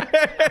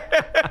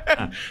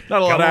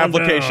 Not a lot of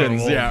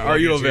applications. Yeah, are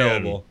you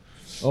available?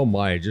 Oh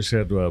my, I just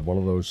had one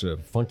of those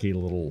funky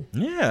little...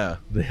 Yeah.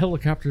 The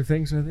helicopter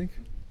things, I think.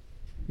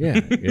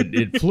 Yeah,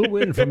 it flew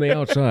in from the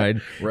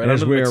outside right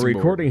as we are board.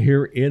 recording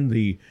here in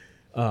the,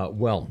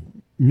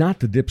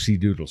 not the Dipsy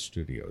Doodle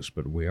Studios,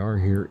 but we are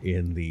here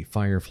in the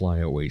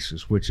Firefly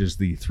Oasis, which is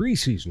the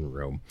 3-season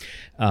room,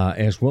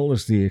 as well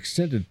as the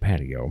extended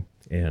patio.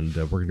 And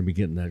we're going to be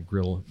getting that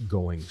grill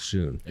going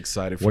soon.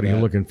 Excited for What that. are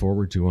you looking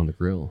forward to on the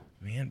grill?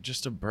 Man,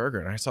 just a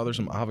burger. And I saw there's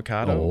some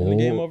avocado in the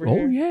game over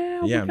here. Oh,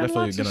 yeah. Yeah, I'm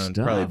definitely going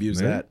to probably abuse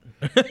that.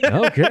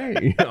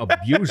 Okay.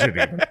 Abuse it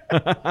even.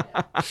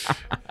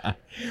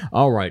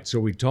 All right. So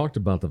we talked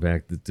about the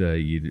fact that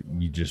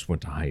you just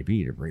went to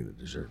Hy-Vee to bring the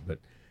dessert, but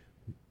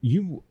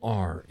you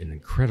are an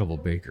incredible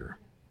baker.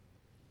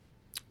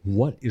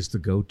 What is the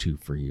go-to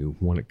for you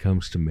when it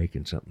comes to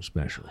making something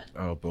special?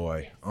 Oh,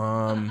 boy.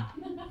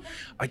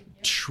 I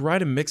try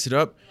to mix it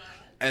up.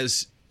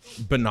 As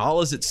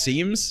banal as it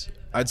seems,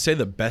 I'd say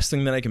the best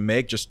thing that I can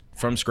make just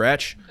from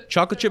scratch,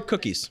 chocolate chip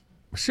cookies.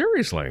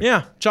 Seriously?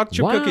 Yeah, chocolate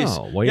chip cookies.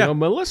 Well, yeah.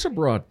 Melissa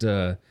brought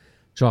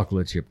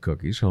chocolate chip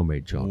cookies,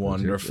 homemade chocolate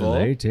Wonderful.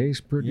 chips. They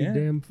taste pretty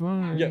damn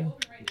fine. Yeah.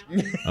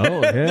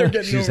 Oh, yeah. They're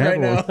getting She's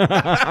them right having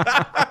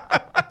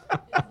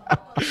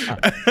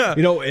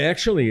now. one.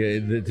 Actually,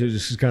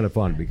 this is kind of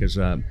fun because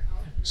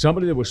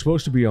somebody that was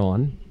supposed to be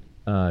on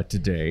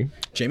today.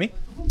 Jamie?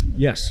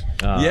 Yes.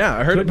 Yeah,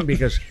 I heard couldn't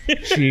because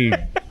she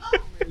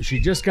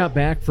just got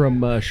back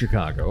from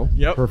Chicago,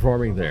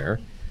 performing there.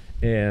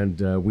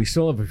 And we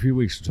still have a few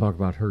weeks to talk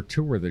about her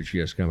tour that she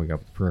has coming up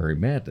with Prairie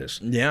Madness.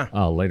 Yeah.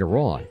 Later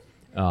on.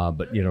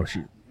 But,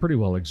 she's pretty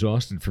well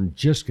exhausted from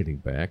just getting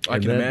back. I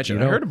can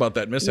imagine. I heard about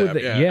that mishap.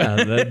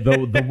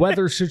 The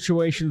weather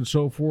situation and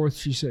so forth.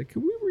 She said,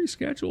 can we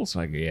reschedule? It's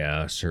like,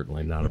 yeah,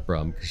 certainly not a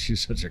problem because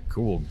she's such a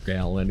cool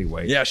gal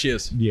anyway. Yeah, she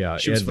is. Yeah,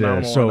 she was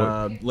phenomenal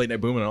on Late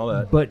Night Boom and all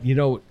that. But,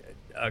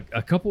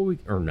 a couple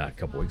weeks, or not a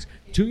couple weeks,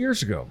 2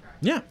 years ago.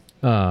 Yeah.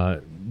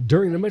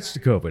 During the midst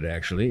of COVID,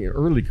 actually,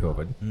 early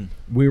COVID,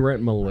 we were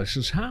at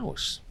Melissa's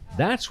house.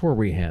 That's where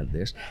we had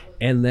this.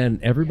 And then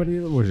everybody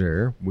that was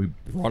there, we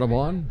brought them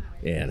on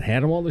and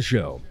had them on the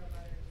show.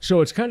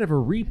 So it's kind of a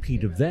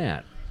repeat of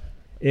that,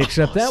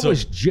 except that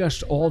was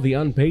just all the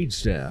unpaid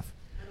staff.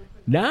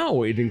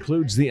 Now it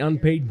includes the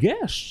unpaid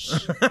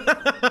guests.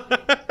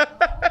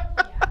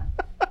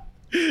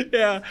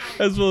 Yeah,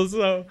 as well as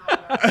so.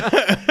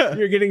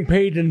 You're getting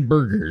paid in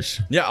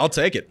burgers. Yeah, I'll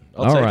take it.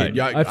 I'll take it.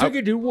 Yeah, I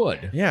figured you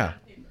would. Yeah.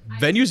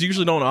 Venues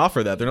usually don't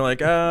offer that. They're like,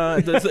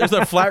 there's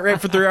a flat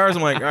rate for 3 hours.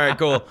 I'm like, all right,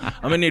 cool.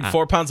 I'm going to need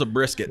 4 pounds of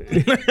brisket.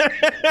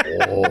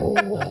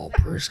 Oh,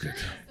 brisket.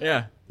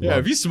 Yeah. Yeah,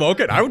 if you smoke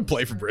it, I would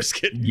play for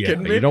brisket. Yeah,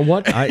 you know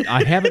what?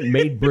 I haven't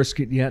made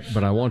brisket yet,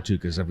 but I want to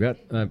because I've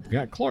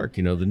got Clark,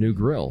 the new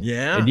grill.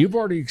 Yeah. And you've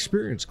already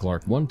experienced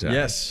Clark one time.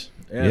 Yes.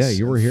 Yeah,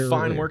 you were here.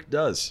 Fine work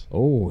does.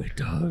 Oh, it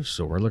does.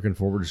 So we're looking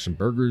forward to some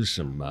burgers,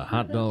 some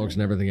hot dogs,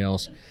 and everything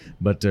else.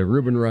 But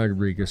Ruben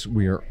Rodriguez,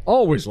 we are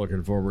always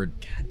looking forward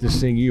to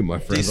seeing you, my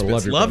friend. I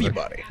love you,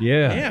 buddy.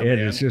 Yeah,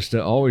 and it's just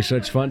always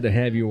such fun to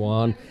have you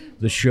on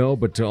the show,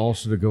 but to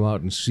also to go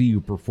out and see you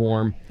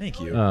perform.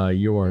 Thank you.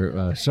 You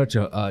are such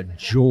a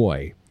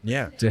joy.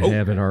 Yeah. To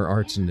have in our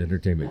arts and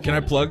entertainment. Can I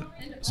plug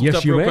some yes,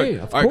 stuff you real may.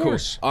 quick? Of All right,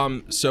 course.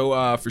 Cool.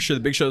 So for sure,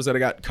 the big shows that I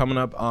got coming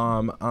up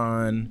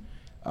on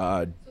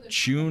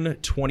June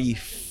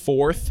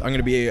 24th, I'm going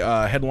to be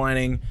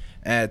headlining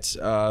at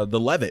the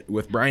Levitt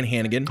with Brian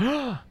Hannigan.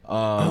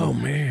 Oh,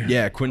 man.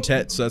 Yeah,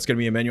 quintet. So that's going to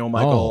be Emmanuel,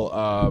 Michael.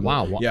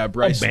 Wow. Yeah,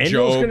 Bryce,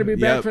 Emmanuel's Joe. going to be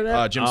back for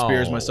that? Jim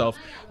Spears, myself.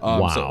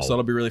 Wow. So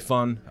that'll be really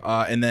fun.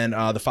 And then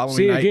the following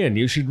See, night. again,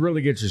 you should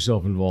really get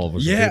yourself involved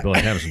with some people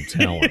that have some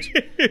talent.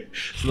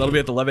 So that'll be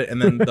at the Levitt.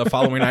 And then the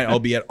following night, I'll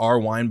be at our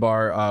wine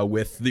bar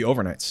with the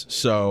Overnights.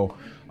 So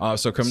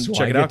come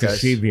check it out, guys. To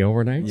see the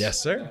overnights? Yes,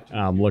 sir.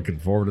 I'm looking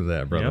forward to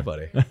that,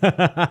 brother. Yeah,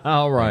 buddy.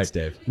 All right. Thanks,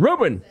 Dave.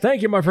 Ruben,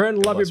 thank you, my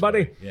friend. Love you,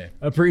 buddy. Yeah.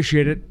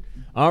 Appreciate it.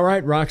 All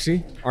right,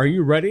 Roxy, are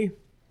you ready?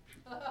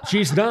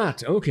 She's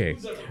not. Okay.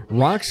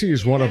 Roxy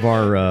is one of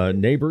our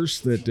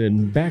neighbors,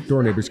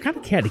 backdoor neighbors, kind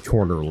of catty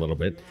corner a little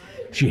bit.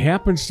 She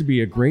happens to be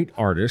a great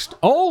artist.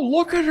 Oh,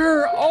 look at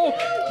her. Oh,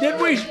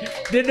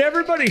 did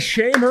everybody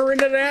shame her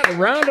into that? A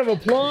round of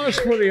applause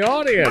for the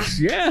audience.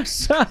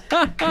 Yes.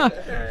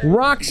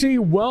 Roxy,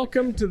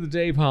 welcome to the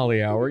Dave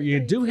Holly Hour. You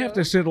do have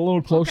to sit a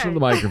little closer to the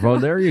microphone.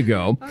 There you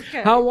go.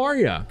 Okay. How are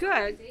you?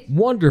 Good.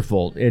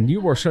 Wonderful. And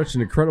you are such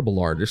an incredible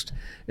artist.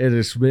 It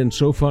has been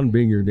so fun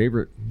being your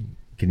neighbor.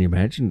 Can you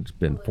imagine? It's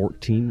been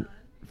 14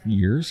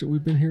 years that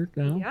we've been here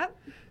now. Yep.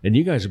 And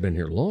you guys have been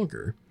here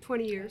longer.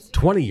 20 years.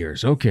 20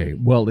 years. Okay.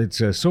 Well,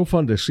 it's so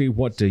fun to see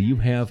what you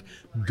have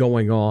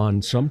going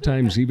on,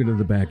 sometimes even in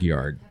the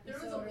backyard.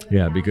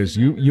 Yeah, because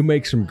you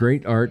make some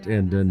great art,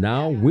 and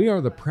now we are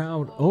the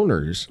proud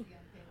owners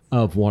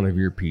of one of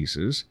your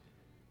pieces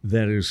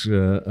that is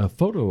a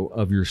photo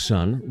of your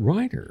son,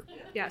 Ryder.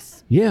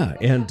 Yes. Yeah,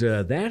 and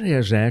that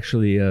has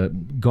actually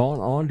gone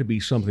on to be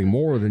something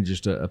more than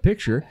just a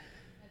picture.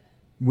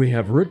 We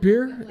have root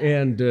beer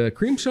and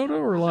cream soda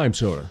or lime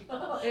soda?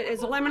 It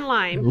is lemon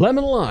lime.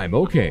 Lemon lime,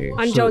 okay.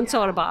 On Jones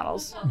soda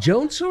bottles.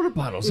 Jones soda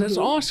bottles, that's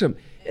awesome.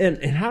 And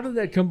how did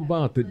that come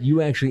about that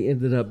you actually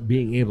ended up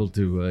being able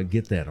to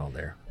get that on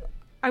there?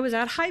 I was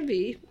at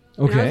Hy-Vee.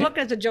 Okay. And I was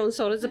looking at the Jones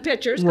sodas, the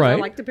pictures, because I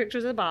like the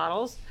pictures of the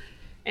bottles.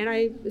 And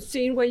I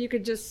seen where you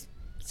could just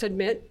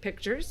submit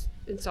pictures.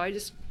 And so I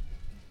just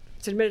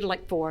submitted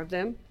like 4 of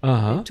them.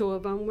 Uh-huh. And 2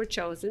 of them were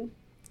chosen.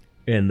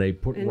 And they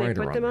put Ryder on. And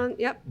they put them on,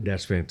 yep.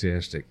 That's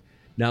fantastic.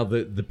 Now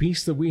the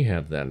piece that we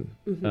have then,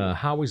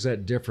 how is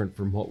that different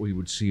from what we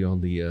would see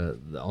on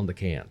the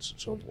cans and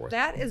so forth?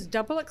 That is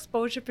double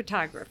exposure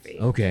photography.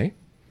 Okay.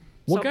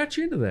 What got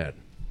you into that?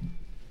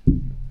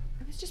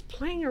 I was just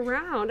playing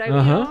around.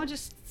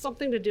 Just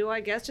something to do, I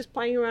guess. Just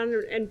playing around,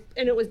 and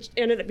it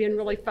ended up being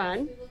really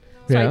fun.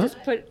 So I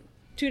just put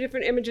 2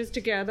 different images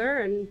together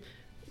and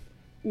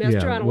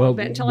messed around a little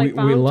bit until I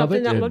found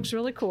something that looks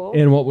really cool.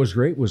 And what was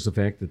great was the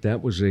fact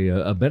that was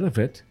a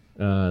benefit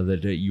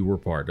that you were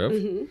part of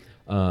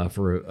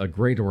for a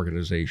great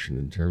organization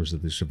in terms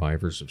of the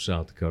survivors of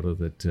South Dakota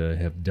that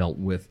have dealt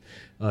with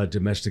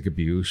domestic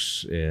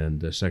abuse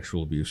and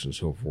sexual abuse and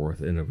so forth.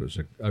 And it was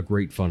a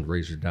great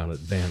fundraiser down at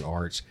Van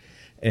Arts.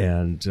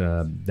 And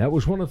that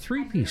was one of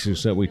 3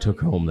 pieces that we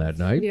took home that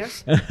night.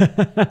 Yes.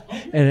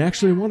 And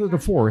actually wanted a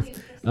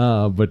 4th,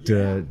 but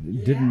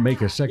didn't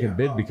make a second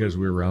bid because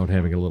we were out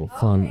having a little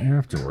fun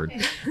afterward.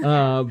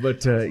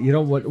 But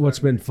what's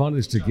been fun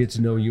is to get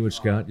to know you and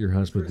Scott, your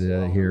husband,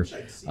 here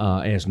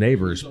as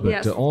neighbors,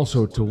 but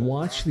also to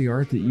watch the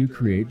art that you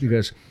create,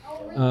 because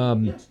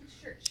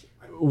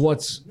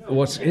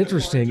what's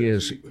interesting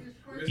is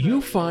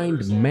you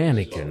find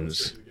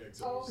mannequins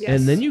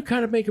And then you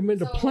kind of make them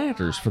into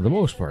planters for the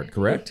most part,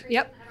 correct?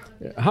 Yep.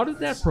 How did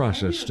that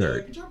process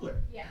start?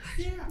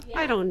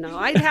 I don't know.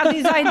 I have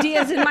these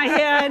ideas in my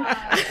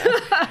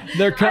head.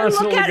 They're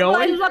constantly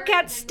going? I look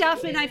at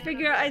stuff and I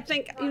think,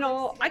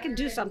 I could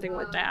do something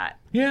with that.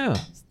 Yeah.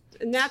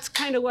 And that's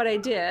kind of what I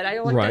did. I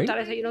looked at that.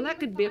 I thought, that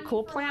could be a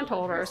cool plant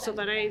holder. So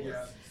then I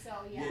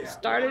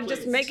started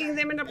just making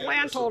them into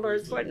plant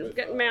holders,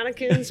 getting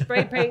mannequins,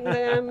 spray painting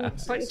them,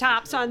 putting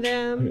tops on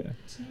them. Yeah.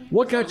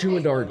 What got you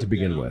into art to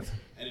begin with?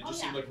 And it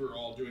just seemed like we were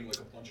all doing like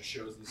a bunch of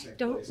shows at the same I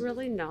don't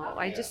really know.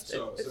 It's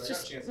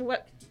just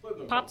what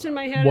pops in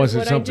my head. Was is it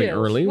what something I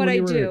do. early What when I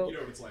you were do.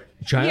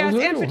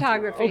 Childhood? Yes, and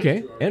photography.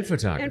 Okay, and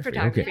photography. And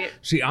photography. Okay.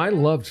 See, I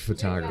loved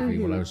photography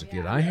when I was a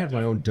kid. I had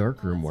my own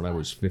darkroom when I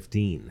was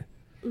 15.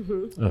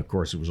 Mm-hmm. Of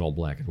course, it was all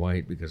black and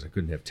white because I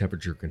couldn't have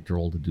temperature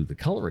control to do the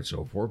color and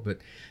so forth. But,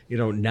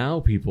 now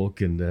people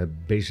can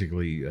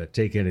basically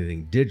take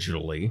anything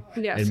digitally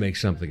and make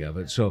something of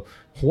it. So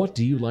what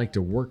do you like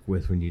to work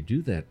with when you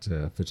do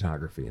that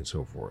photography and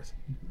so forth?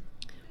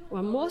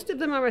 Well, most of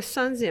them are my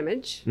son's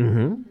image.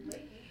 Mm-hmm.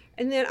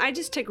 And then I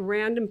just take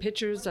random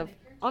pictures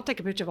I'll take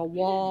a picture of a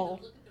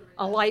wall,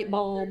 a light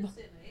bulb,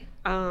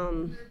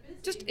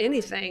 just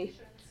anything.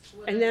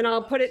 And then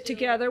I'll put it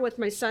together with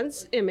my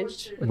son's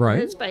image, with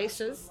his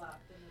faces,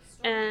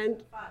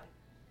 and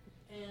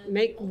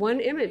make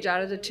one image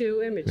out of the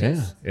two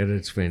images. Yeah, and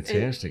it's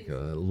fantastic. I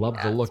love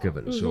the look of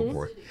it and so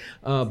forth.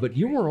 But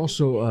you were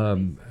also,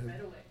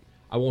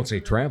 I won't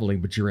say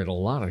traveling, but you're at a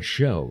lot of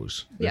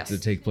shows that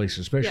take place,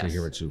 especially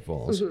here at Sioux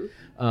Falls.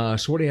 Mm-hmm.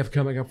 So what do you have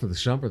coming up for the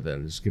summer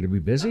then? Is it going to be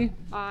busy?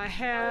 I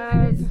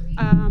have,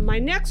 my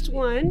next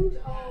one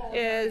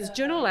is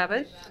June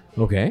 11th.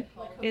 Okay.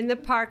 In the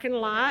parking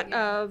lot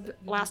of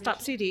Last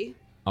Stop CD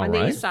on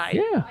the east side.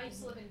 Yeah.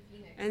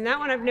 And that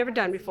one I've never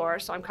done before,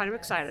 so I'm kind of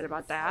excited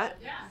about that.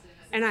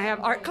 And I have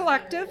Art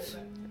Collective,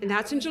 and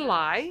that's in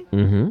July.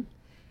 Mm-hmm.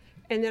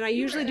 And then I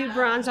usually do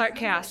bronze art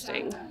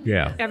casting.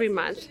 Yeah. Every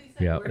month.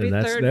 Yeah, every and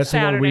that's the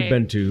Saturday. one we've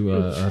been to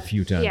a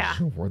few times Yeah.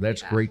 and so forth.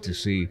 That's great to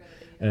see.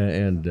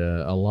 And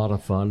a lot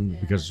of fun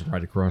because it's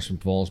right across from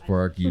Falls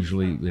Park.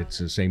 Usually it's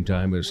the same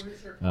time as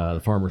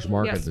the farmers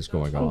market that's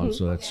going on,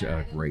 so that's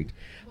great.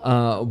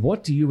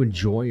 What do you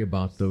enjoy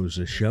about those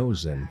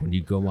shows then when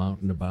you go out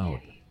and about?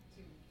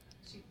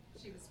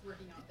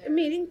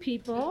 Meeting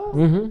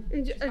people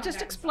and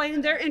just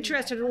explaining. They're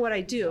interested in what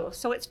I do,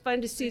 so it's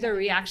fun to see their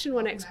reaction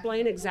when I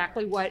explain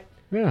exactly what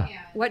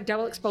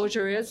double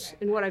exposure is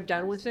and what I've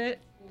done with it.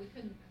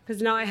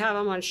 Because now I have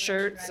them on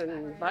shirts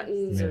and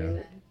buttons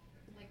and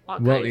all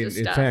kinds of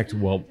stuff. In fact,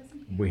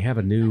 we have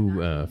a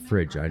new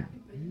fridge.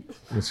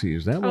 Let's see,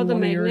 is that one the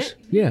of magnet? yours?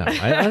 Yeah,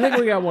 I think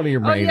we got one of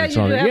your magnets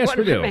on it. Yes,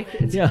 we do.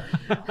 Yeah.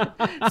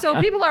 So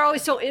people are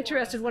always so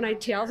interested when I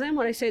tell them,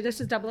 when I say this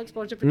is double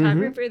exposure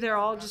photography, they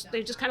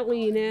just kind of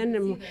lean in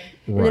and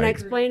then I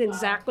explain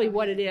exactly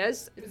what it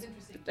is.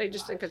 They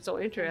just think it's so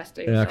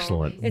interesting.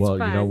 Excellent. So it's well,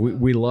 fun.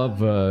 we love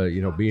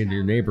being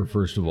your neighbor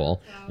first of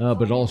all,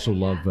 but also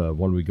love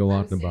when we go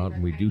out and about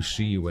and we do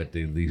see you at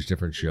these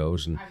different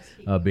shows and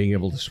being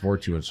able to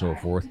support you and so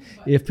forth.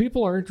 If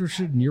people are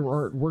interested in your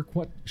artwork,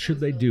 what should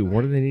they do?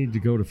 Where do they need to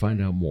go to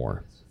find out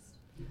more?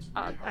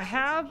 I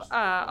have an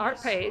art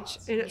page,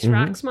 and it's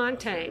Rox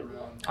Montagne.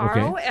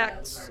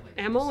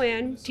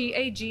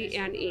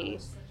 ROXMONTAGNE.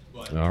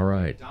 All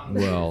right.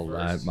 Well,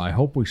 I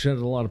hope we send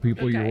a lot of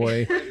people your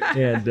way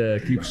and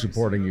keep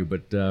supporting you.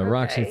 But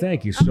Roxy,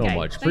 thank you so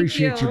much.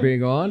 Appreciate you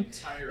being on.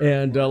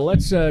 And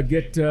let's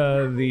get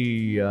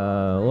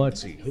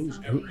let's see.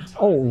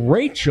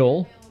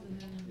 Rachel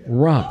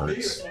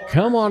Roberts.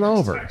 Come on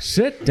over.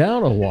 Sit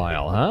down a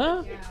while,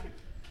 huh?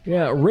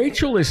 Yeah,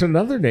 Rachel is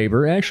another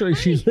neighbor. Actually,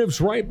 she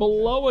lives right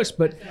below us,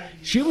 but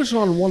she was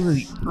on one of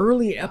the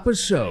early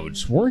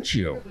episodes, weren't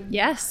you?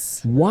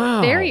 Yes.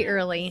 Wow. Very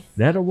early.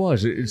 That it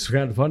was. It's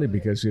kind of funny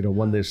because,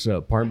 when this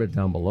apartment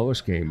down below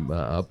us came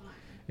up,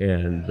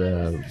 and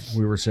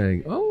we were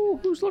saying, oh,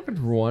 who's looking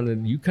for one?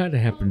 And you kind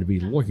of happened to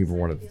be looking for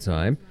one at the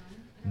time.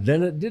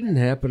 Then it didn't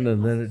happen,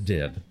 and then it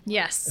did.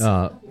 Yes.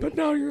 But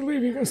now you're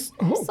leaving us.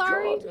 Oh,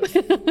 sorry.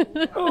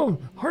 God. Oh,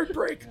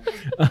 heartbreak.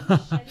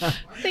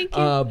 Thank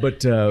you. But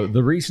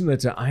the reason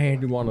that I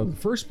had you on in the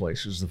first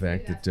place is the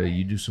fact that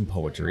you do some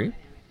poetry.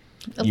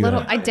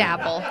 I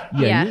dabble.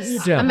 Yeah, yes. you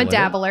dabble. I'm a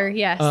dabbler,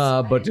 yes.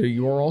 But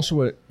you are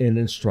also an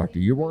instructor.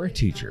 You are a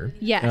teacher.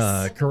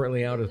 Yes.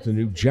 Currently out at the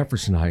new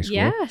Jefferson High School.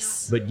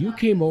 Yes. But you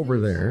came over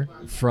there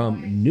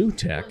from New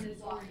Tech.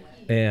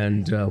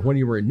 And when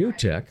you were at New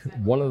Tech,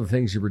 one of the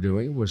things you were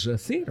doing was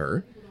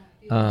theater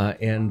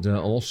and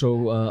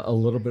also a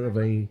little bit of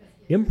a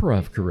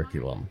improv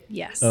curriculum.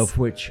 Yes. Of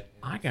which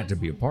I got to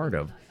be a part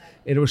of.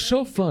 And it was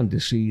so fun to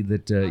see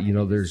that,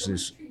 there's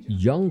this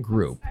young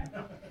group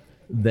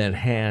that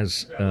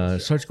has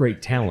such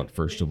great talent,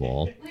 first of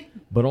all,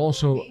 but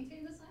also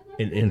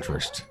an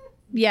interest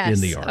in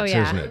the arts,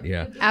 isn't it?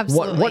 Yeah.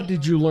 Absolutely. What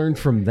did you learn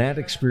from that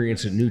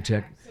experience at New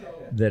Tech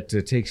that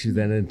takes you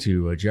then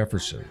into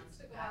Jefferson?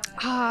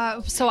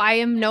 So I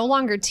am no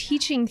longer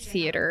teaching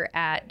theater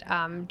at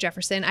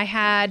Jefferson. I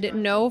had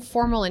no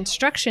formal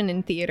instruction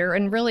in theater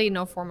and really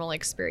no formal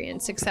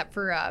experience except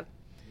for a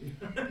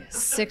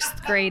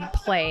 6th grade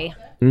play.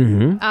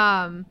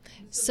 Mm-hmm.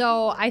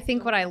 So I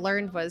think what I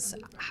learned was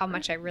how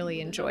much I really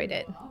enjoyed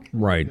it.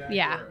 Right.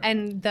 Yeah,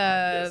 and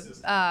the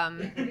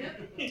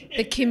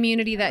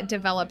community that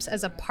develops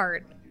as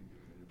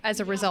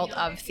a result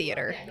of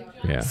theater.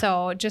 Yeah.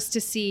 So just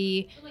to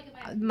see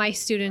my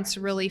students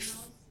really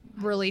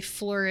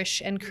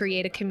flourish and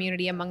create a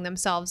community among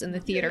themselves in the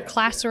theater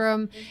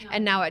classroom,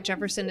 and now at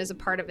Jefferson as a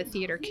part of a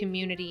theater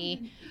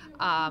community,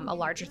 a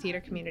larger theater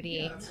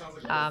community.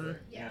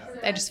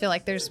 I just feel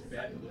like there's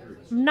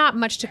not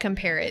much to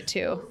compare it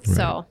to. Right.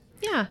 So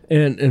yeah.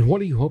 And what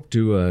do you hope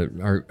to?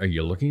 Are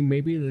you looking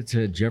maybe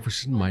that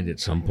Jefferson might at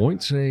some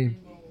point say,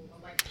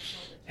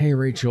 "Hey,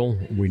 Rachel,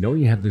 we know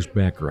you have this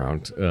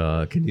background.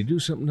 Can you do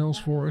something else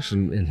for us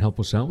and help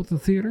us out with the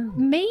theater?"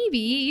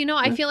 Maybe.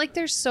 I feel like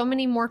there's so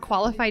many more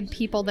qualified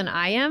people than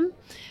I am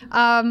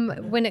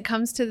when it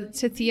comes to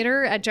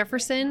theater at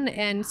Jefferson.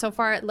 And so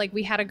far, like,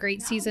 we had a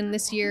great season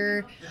this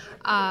year.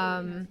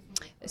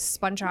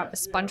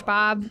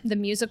 SpongeBob the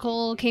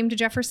musical came to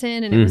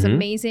Jefferson, and it was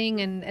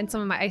amazing. And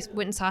I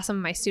went and saw some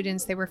of my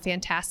students. They were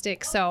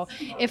fantastic. So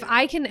if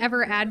I can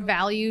ever add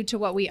value to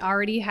what we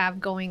already have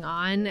going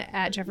on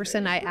at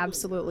Jefferson, I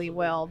absolutely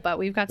will. But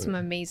we've got some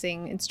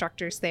amazing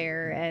instructors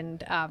there, and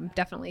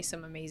definitely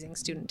some amazing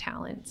student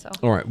talent. So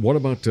all right, what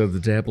about the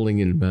dabbling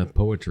in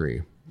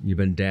poetry? You've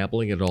been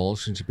dabbling at all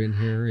since you've been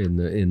here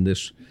in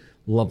this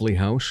lovely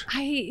house?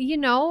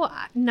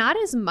 Not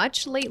as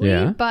much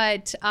lately,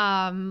 but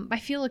I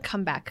feel a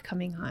comeback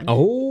coming on.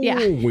 Oh,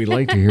 yeah. We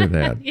like to hear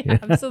that. Yeah,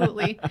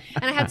 absolutely.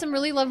 And I had some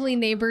really lovely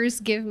neighbors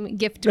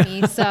gift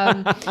me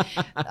some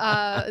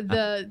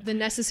the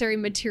necessary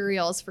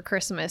materials for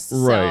Christmas.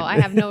 So I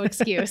have no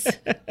excuse.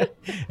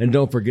 And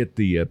don't forget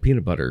the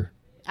peanut butter.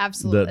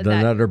 Absolutely.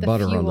 The nutter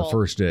butter fuel. On the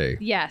first day.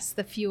 Yes,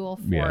 the fuel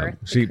for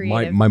See,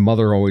 creative. my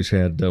mother always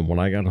had, when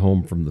I got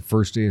home from the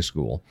first day of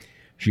school,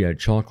 she had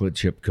chocolate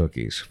chip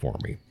cookies for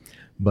me.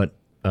 But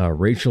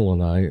Rachel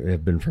and I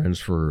have been friends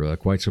for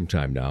quite some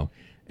time now,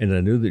 and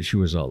I knew that she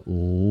was a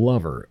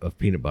lover of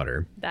peanut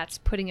butter. That's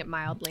putting it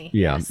mildly.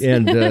 Yeah, yes.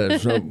 And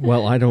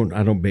I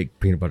don't bake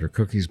peanut butter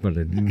cookies, but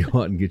I didn't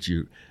go out and get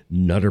you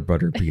nutter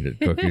butter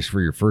peanut cookies for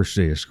your first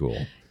day of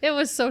school. It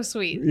was so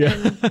sweet. Yeah.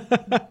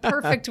 And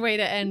perfect way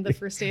to end the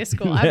first day of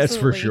school. That's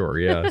Absolutely. for sure.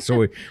 Yeah.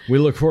 So we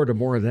look forward to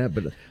more of that.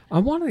 But I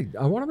want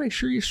to make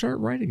sure you start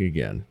writing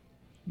again.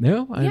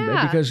 No,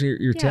 because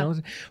you're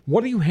talented.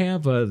 What do you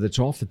have that's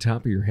off the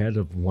top of your head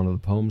of one of the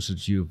poems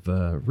that you've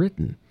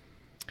written?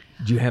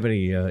 Do you have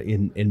any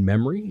in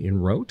memory,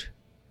 in rote?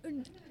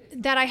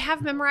 That I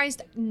have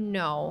memorized?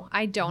 No,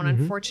 I don't.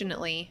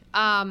 Unfortunately.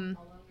 I'm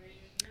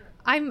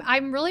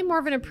really more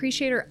of an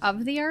appreciator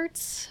of the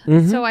arts.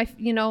 So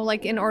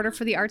like in order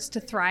for the arts to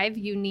thrive,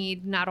 you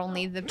need not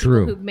only the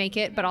people who make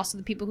it, but also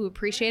the people who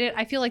appreciate it.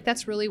 I feel like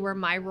that's really where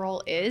my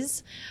role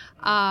is.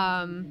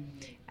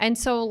 And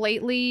so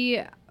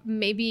lately,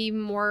 maybe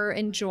more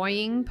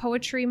enjoying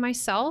poetry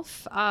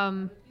myself.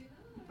 I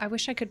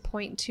wish I could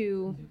point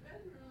to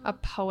a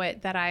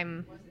poet that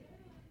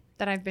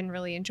I've been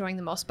really enjoying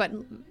the most, but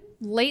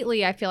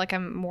lately I feel like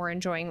I'm more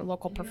enjoying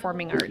local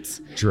performing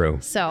arts. True.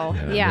 So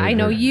I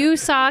know you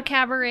saw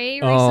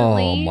Cabaret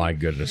recently. Oh my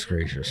goodness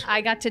gracious!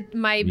 I got to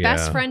my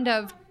best friend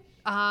of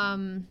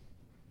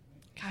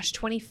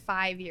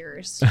 25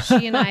 years.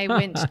 She and I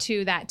went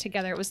to that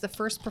together. It was the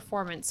first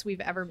performance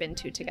we've ever been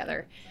to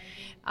together.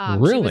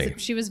 Really?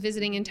 She was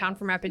visiting in town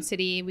from Rapid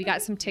City. We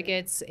got some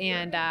tickets,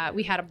 and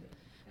we had a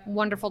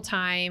wonderful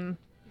time.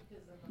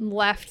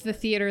 Left the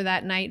theater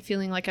that night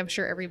feeling like I'm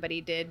sure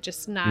everybody did,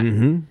 just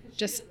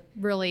just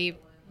really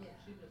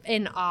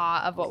in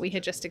awe of what we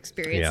had just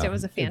experienced. Yeah. It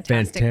was a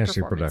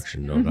fantastic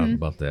production, no doubt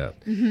about that.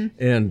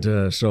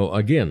 And so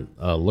again,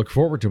 look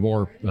forward to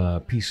more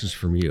pieces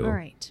from you. All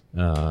right.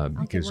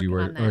 Because you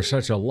are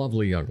such a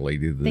lovely young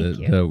lady. Thank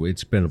you.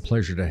 It's been a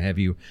pleasure to have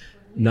you,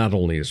 not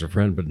only as a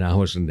friend, but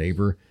now as a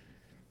neighbor.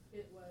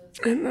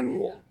 And then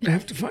we'll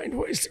have to find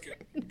ways to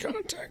get in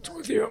contact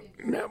with you.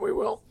 Yeah, we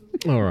will.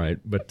 All right.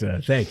 But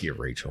thank you,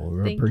 Rachel.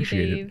 We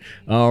appreciate you, Dave.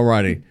 it. All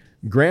righty.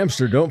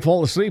 Gramster, don't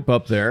fall asleep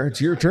up there.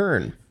 It's your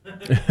turn.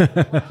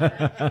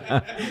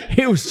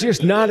 He was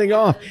just nodding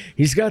off.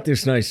 He's got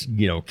this nice,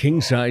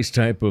 king size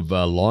type of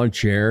lawn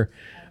chair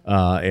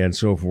and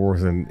so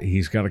forth. And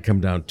he's got to come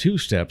down 2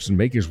 steps and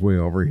make his way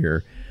over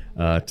here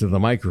to the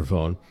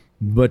microphone.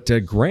 But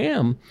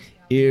Graham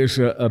is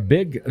a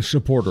big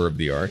supporter of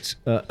the arts,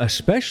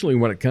 especially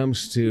when it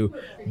comes to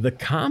the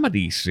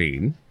comedy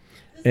scene.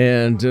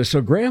 And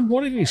so, Graham,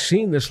 what have you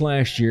seen this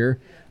last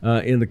year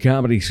in the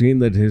comedy scene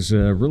that has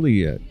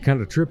really kind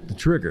of tripped the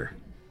trigger?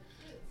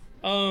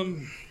 I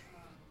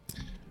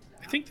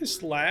think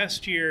this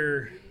last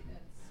year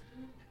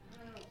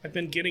I've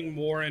been getting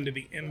more into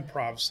the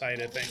improv side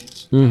of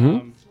things.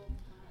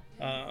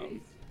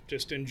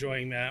 Just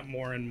enjoying that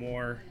more and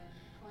more.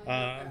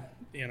 As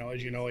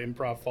you know,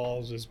 Improv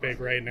Falls is big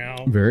right now.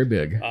 Very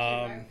big.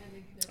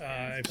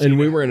 And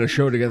we were in a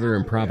show together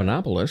in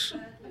Provenopolis.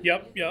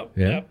 Yep.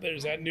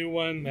 There's that new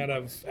one out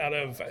of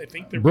I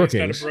think they're Brookings.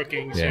 based out of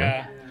Brookings.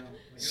 Yeah.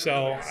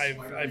 So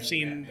I've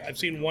seen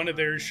one of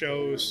their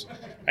shows.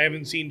 I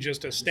haven't seen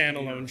just a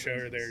standalone show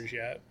of theirs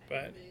yet,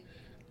 but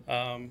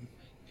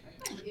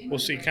we'll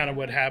see kind of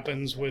what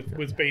happens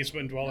with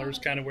Basement Dwellers,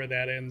 kind of where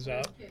that ends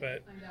up.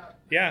 But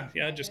yeah,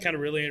 just kind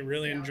of really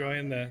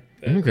enjoying the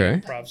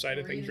improv side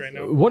of things right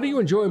now. What do you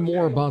enjoy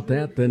more about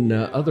that than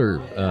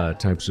other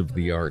types of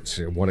the arts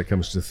when it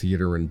comes to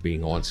theater and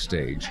being on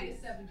stage?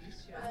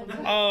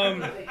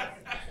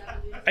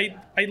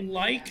 I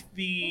like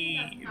the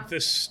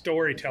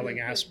storytelling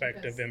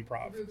aspect of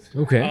improv.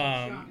 Okay.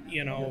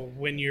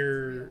 When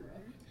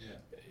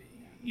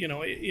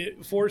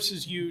it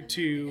forces you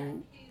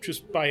to,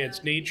 just by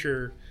its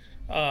nature,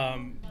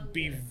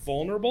 be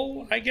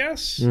vulnerable, I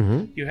guess.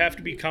 Mm-hmm. You have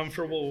to be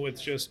comfortable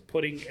with just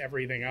putting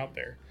everything out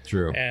there.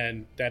 True.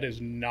 And that is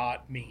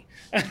not me.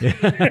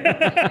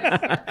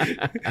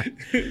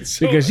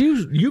 Because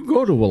you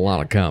go to a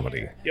lot of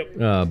comedy.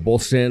 Yep.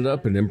 Both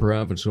stand-up and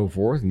improv and so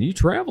forth, and you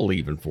travel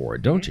even for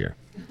it, don't you?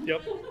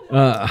 Yep.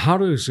 How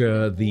does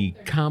the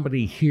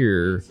comedy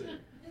here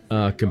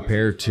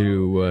compare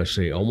to,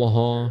 say,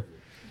 Omaha,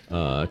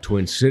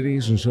 Twin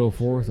Cities and so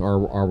forth?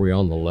 Are we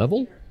on the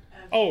level?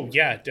 Oh,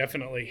 yeah,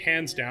 definitely.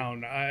 Hands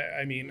down.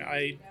 I mean,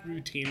 I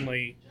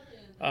routinely,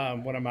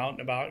 when I'm out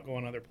and about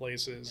going other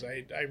places,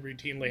 I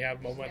routinely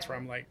have moments where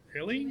I'm like,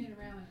 really?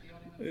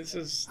 This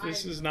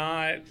is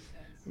not, I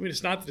mean,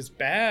 it's not that it's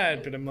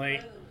bad, but I'm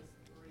like,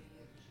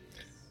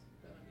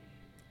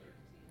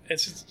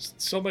 it's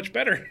just so much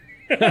better.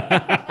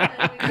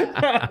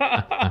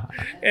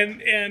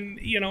 and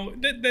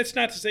that's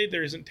not to say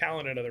there isn't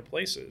talent at other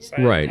places.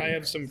 Right. I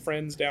have some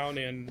friends down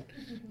in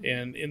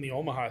the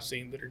Omaha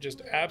scene that are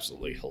just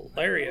absolutely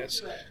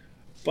hilarious.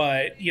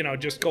 But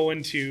just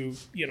going to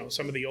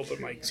some of the open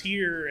mics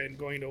here and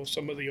going to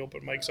some of the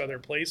open mics other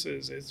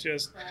places,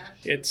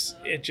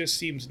 it just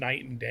seems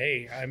night and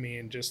day. I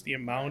mean, just the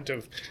amount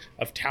of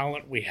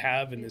talent we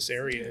have in this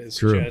area is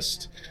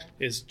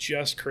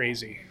just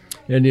crazy.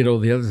 And the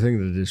other thing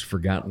that is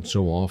forgotten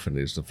so often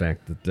is the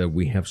fact that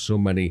we have so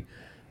many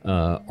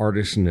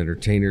artists and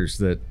entertainers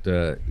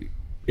that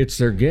it's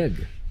their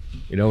gig.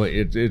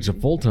 It's a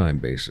full-time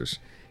basis.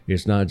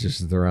 It's not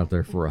just that they're out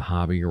there for a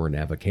hobby or an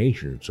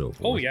avocation and so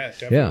forth. Oh, yeah,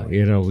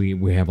 definitely. Yeah,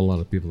 we have a lot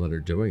of people that are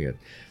doing it.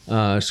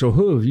 So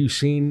who have you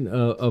seen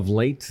of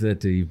late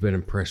that you've been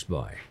impressed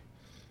by?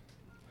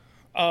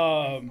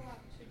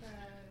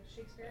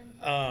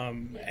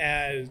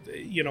 As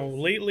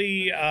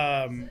lately,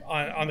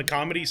 on the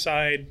comedy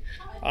side,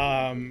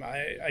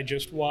 I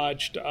just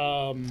watched,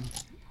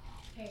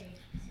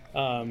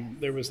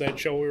 there was that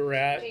show we were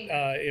at,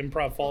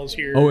 Improv Falls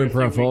here. Oh,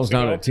 Improv Falls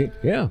down at T.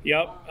 Yeah.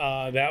 Yep.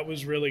 That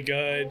was really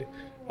good.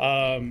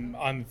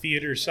 On the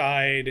theater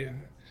side,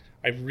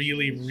 I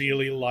really,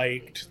 really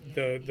liked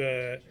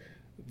the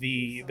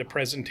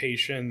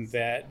presentation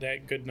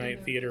that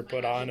Goodnight Theater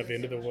put on of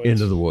Into the Woods.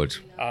 Into the Woods.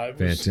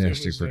 Fantastic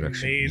it was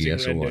production. An amazing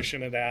Yes,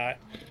 rendition of that.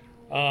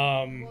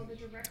 I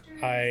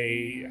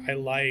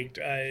liked,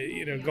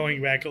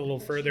 going back a little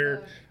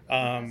further.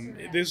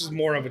 This is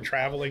more of a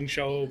traveling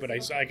show, but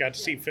I got to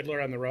see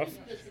Fiddler on the Roof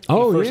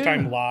for the first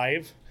time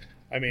live.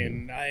 I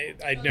mean,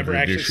 I'd never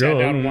actually sat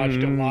down and watched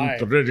it live.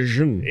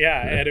 Tradition.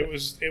 Yeah, and it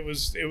was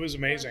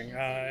amazing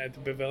at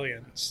the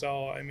Pavilion.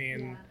 So I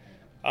mean,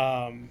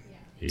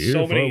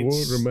 so many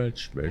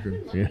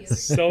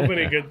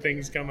good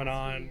things going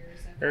on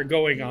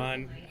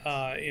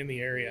in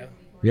the area.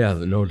 Yeah,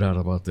 no doubt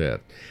about that.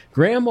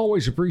 Graham,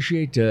 always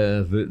appreciate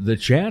the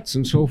chats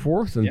and so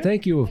forth. And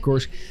thank you, of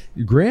course.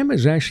 Graham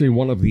is actually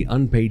one of the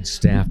unpaid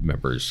staff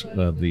members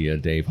of the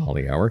Dave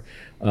Holly Hour.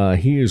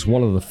 He is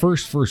one of the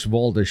first of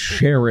all, to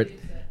share it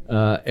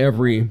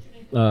every...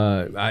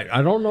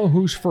 I don't know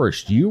who's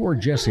first, you or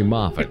Jesse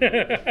Moffat.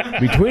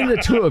 Between the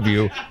two of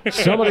you,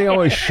 somebody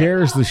always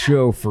shares the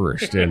show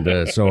first,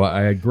 and so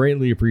I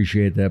greatly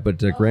appreciate that.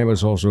 But Graham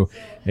is also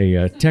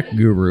a tech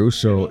guru,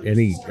 so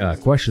any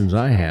questions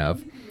I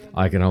have,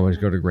 I can always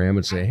go to Graham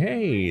and say,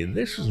 hey,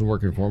 this isn't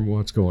working for me,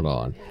 what's going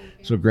on?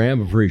 So Graham,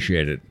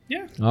 appreciate it.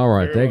 Yeah. All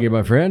right, thank you,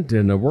 my friend.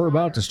 And we're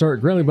about to start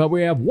grilling, but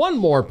we have one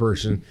more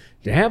person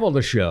to have on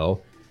the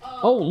show.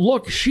 Oh,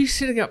 look, she's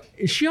sitting up.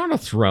 Is she on a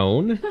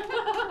throne?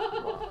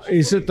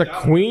 Is it the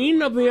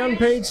queen of the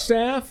unpaid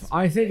staff?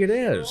 I think it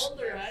is.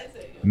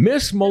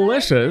 Miss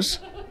Melissa's.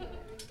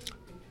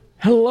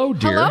 Hello,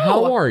 dear. Hello.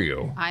 How are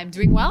you? I'm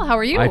doing well. How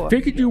are you? I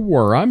figured you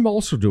were. I'm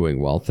also doing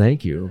well.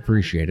 Thank you.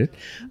 Appreciate it.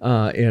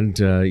 And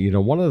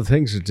one of the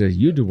things that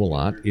you do a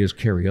lot is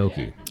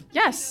karaoke.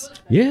 Yes.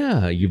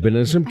 Yeah, you've been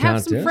in some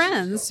contests. I have some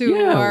friends who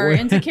are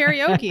into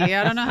karaoke.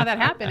 I don't know how that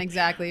happened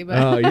exactly,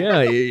 but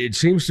yeah, it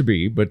seems to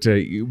be. But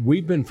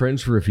we've been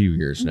friends for a few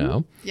years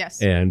now. Yes.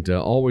 And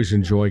always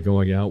enjoy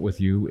going out with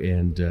you.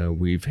 And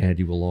we've had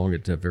you along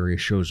at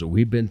various shows that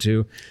we've been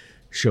to,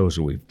 shows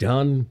that we've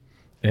done.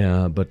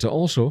 But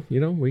also,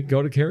 we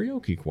go to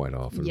karaoke quite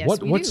often. Yes,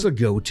 what's the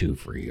go-to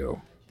for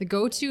you? The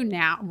go-to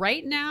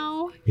right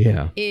now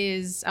Yeah.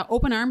 is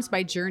Open Arms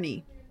by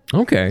Journey.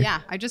 Okay.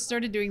 Yeah, I just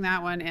started doing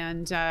that one,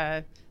 and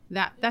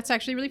that's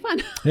actually really fun.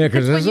 Yeah,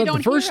 because that's not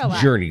the first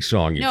Journey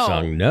song you've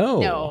sung.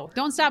 No.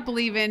 Don't Stop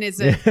Believin' is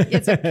a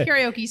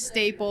karaoke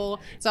staple.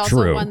 It's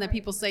also one that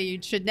people say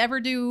you should never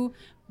do,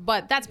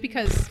 but that's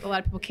because a lot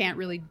of people can't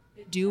really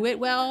do it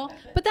well.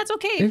 But that's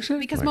okay,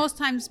 because most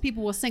times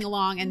people will sing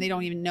along and they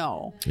don't even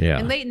know. Yeah.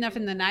 And late enough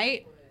in the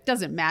night,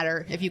 doesn't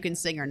matter if you can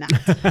sing or not.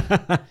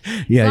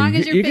 Yeah, as long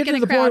as you're you get picking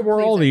to the a point where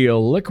crowd all the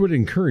liquid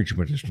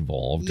encouragement is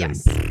involved.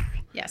 Yes. And,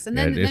 yes, and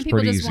then people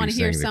just want to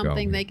hear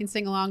something they can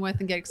sing along with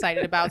and get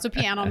excited about. So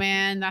Piano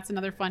Man, that's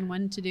another fun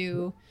one to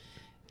do.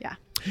 Yeah.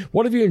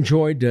 What have you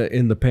enjoyed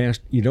in the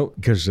past?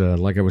 Because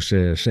like I was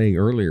saying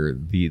earlier,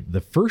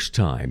 the first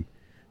time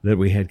that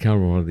we had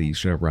kind of one of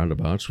these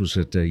roundabouts was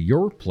at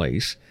your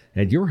place,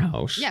 at your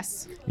house.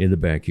 Yes. In the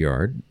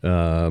backyard,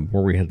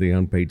 where we had the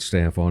unpaid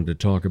staff on to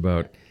talk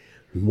about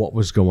what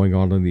was going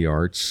on in the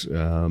arts.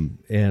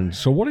 And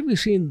so what have you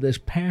seen this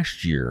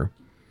past year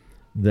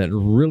that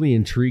really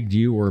intrigued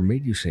you or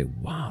made you say,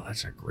 wow,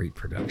 that's a great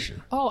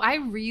production? Oh, I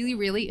really,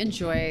 really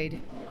enjoyed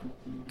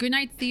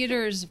Goodnight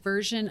Theater's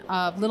version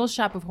of Little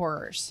Shop of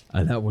Horrors.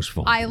 That was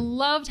fun. I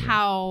loved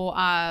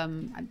how,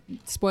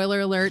 spoiler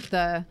alert,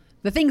 the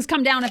things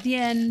come down at the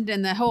end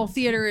and the whole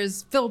theater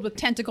is filled with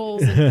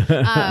tentacles and,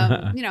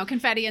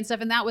 confetti and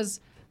stuff. And that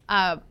was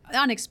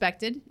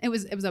unexpected. It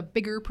was a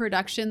bigger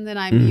production than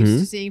I'm used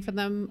to seeing from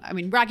them. I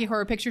mean, Rocky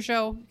Horror Picture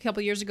Show a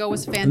couple years ago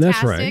was fantastic,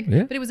 that's right.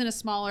 Yeah. but it was in a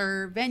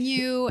smaller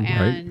venue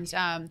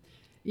and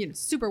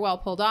super well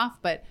pulled off.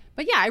 But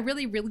yeah, I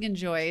really, really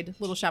enjoyed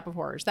Little Shop of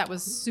Horrors. That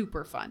was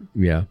super fun.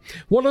 Yeah.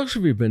 What else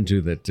have you been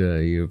to that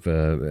you've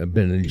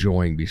been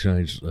enjoying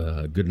besides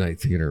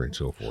Goodnight Theater and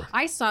so forth?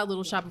 I saw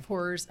Little Shop of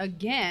Horrors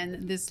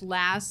again this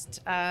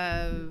last,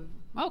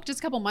 just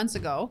a couple months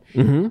ago.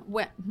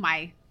 When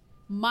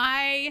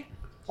my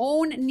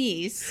own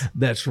niece,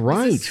 that's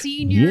right, was a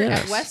senior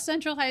at West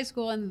Central High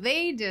School, and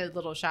they did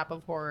Little Shop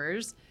of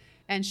Horrors,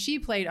 and she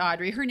played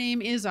Audrey. Her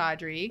name is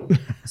Audrey,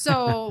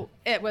 so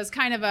it was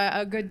kind of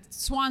a good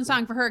swan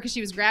song for her because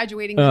she was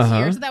graduating this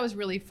year. So that was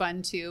really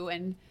fun too,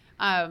 and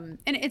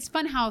it's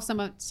fun how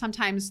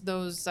sometimes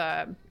those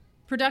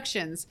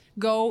productions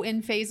go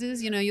in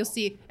phases. You'll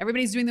see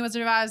everybody's doing The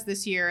Wizard of Oz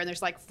this year, and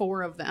there's like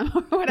 4 of them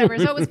or whatever.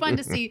 So it was fun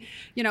to see,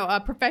 a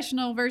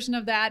professional version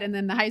of that, and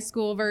then the high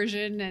school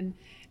version,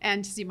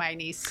 and to see my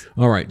niece.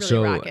 All right, really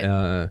so rock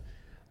it.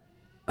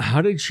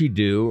 How did she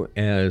do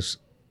as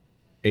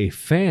a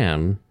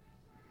fan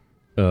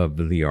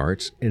of the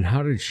arts, and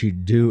how did she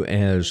do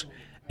as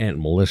Aunt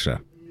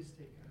Melissa?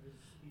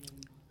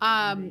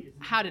 How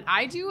did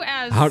I do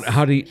as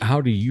how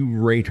do you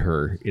rate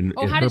her in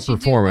her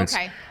performance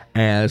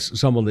as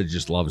someone that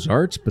just loves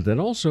arts, but then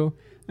also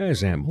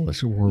as Aunt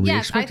Melissa, where we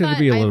expected to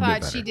be a little bit better? I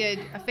thought she did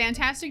a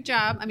fantastic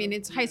job. I mean,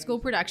 it's high school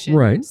production,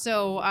 right?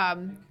 So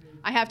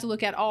I have to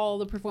look at all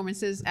the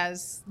performances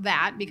as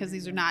that, because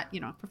these are not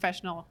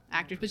professional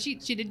actors. But she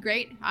did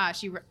great.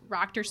 She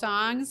rocked her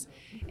songs,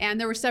 and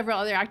there were several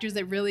other actors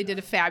that really did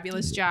a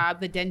fabulous job.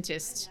 The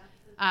dentist.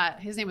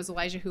 His name was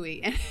Elijah Hui,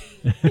 and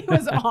it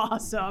was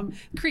awesome.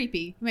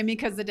 Creepy,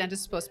 because the dentist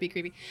is supposed to be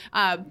creepy.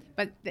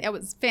 But it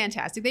was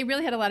fantastic. They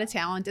really had a lot of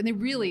talent, and they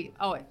really,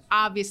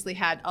 obviously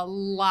had a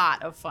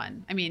lot of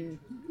fun. I mean,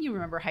 you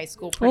remember high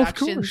school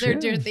productions.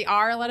 They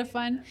are a lot of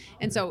fun,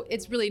 and so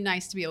it's really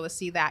nice to be able to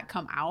see that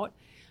come out.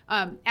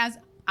 As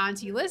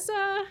Auntie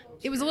Lissa,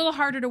 it was a little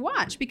harder to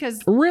watch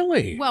because...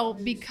 Really? Well,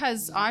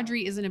 because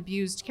Audrey is an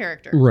abused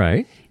character.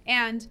 Right.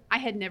 And I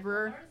had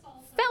never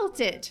felt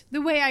it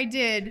the way I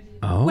did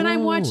when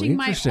I'm watching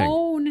my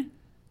own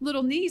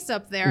little niece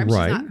up there. She's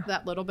not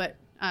that little, but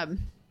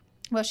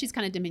she's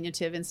kind of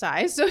diminutive in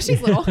size, so she's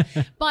little.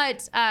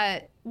 But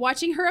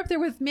watching her up there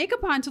with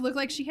makeup on to look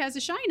like she has a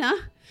shina,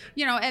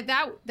 and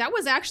that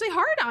was actually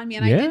hard on me,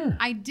 and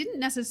I didn't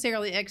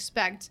necessarily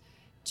expect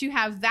to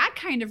have that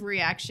kind of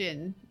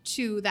reaction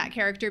to that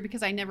character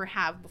because I never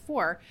have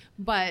before.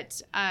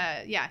 But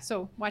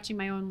so watching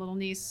my own little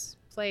niece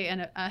play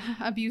an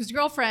abused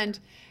girlfriend.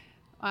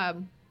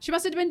 She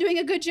must have been doing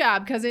a good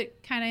job because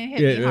it kind of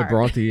hit me hard. It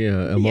brought the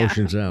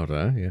emotions out,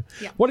 huh?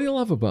 Yeah. What do you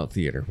love about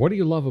theater? What do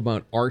you love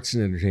about arts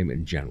and entertainment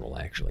in general,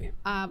 actually?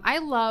 I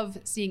love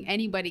seeing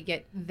anybody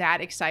get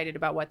that excited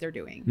about what they're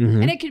doing.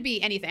 And it could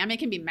be anything. I mean, it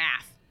can be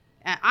math.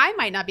 I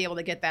might not be able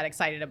to get that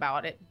excited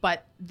about it,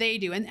 but they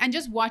do. And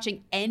just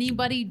watching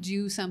anybody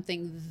do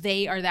something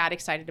they are that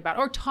excited about,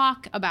 or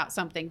talk about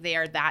something they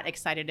are that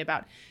excited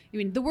about. I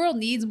mean, the world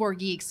needs more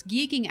geeks.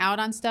 Geeking out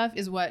on stuff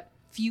is what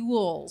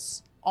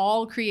fuels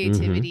all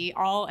creativity,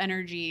 all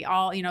energy,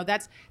 all,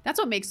 that's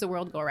what makes the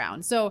world go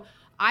around. So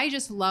I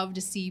just love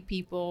to see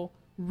people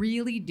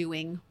really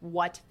doing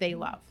what they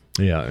love.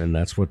 Yeah, and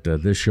that's what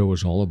this show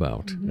is all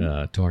about,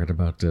 talking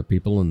about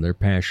people and their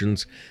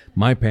passions.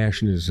 My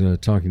passion is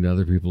talking to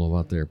other people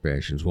about their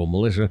passions. Well,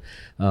 Melissa,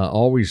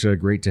 always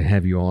great to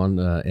have you on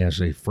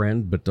as a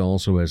friend, but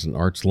also as an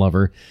arts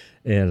lover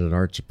and an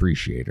arts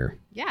appreciator.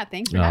 Yeah,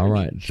 thanks for having me.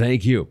 All right,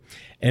 thank you.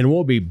 And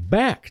we'll be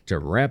back to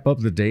wrap up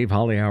the Dave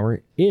Holly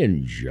Hour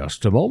in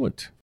just a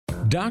moment.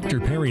 Dr.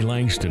 Perry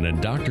Langston and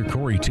Dr.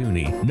 Corey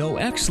Tooney know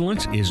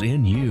excellence is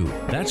in you.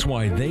 That's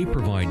why they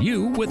provide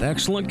you with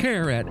excellent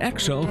care at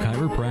XL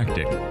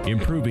Chiropractic,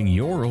 improving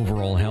your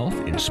overall health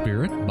in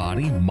spirit,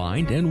 body,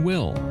 mind, and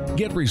will.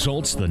 Get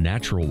results the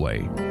natural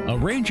way.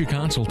 Arrange a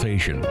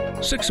consultation,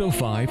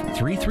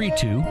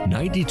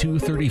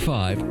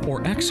 605-332-9235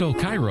 or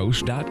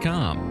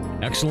xlchiros.com.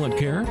 Excellent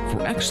care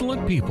for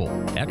excellent people.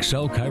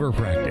 XL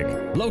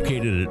Chiropractic,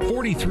 located at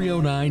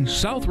 4309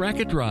 South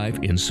Racket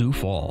Drive in Sioux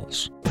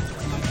Falls.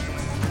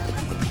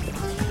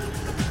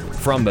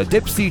 From the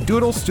Dipsy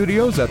Doodle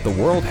Studios at the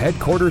world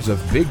headquarters of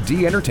Big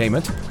D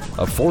Entertainment,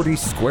 a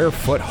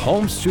 40-square-foot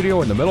home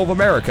studio in the middle of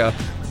America,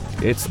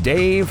 it's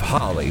Dave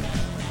Holly.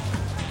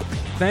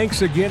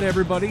 Thanks again,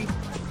 everybody.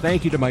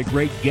 Thank you to my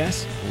great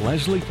guests,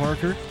 Lezlee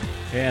Parker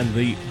and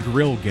the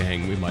Grill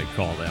Gang, we might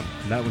call them.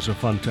 That was a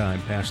fun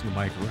time passing the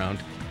mic around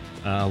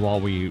while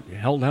we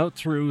held out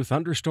through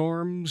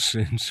thunderstorms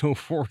and so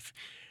forth.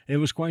 It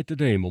was quite the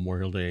day,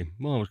 Memorial Day.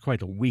 Well, it was quite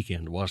the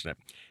weekend, wasn't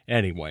it?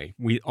 Anyway,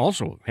 we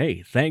also,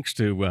 hey, thanks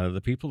to the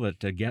people that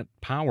get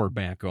power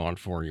back on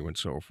for you and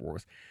so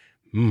forth.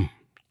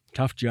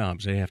 Tough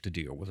jobs they have to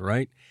deal with,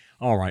 right?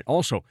 All right.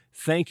 Also,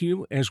 thank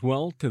you as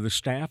well to the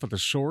staff at The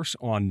Source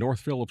on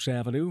North Phillips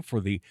Avenue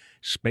for the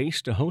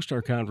space to host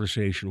our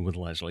conversation with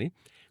Lezlee.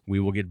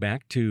 We will get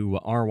back to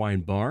Our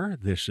Wine Bar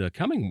this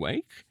coming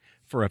week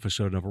for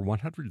episode number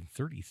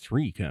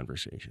 133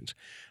 Conversations.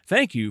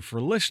 Thank you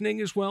for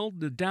listening as well,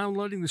 the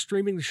downloading, the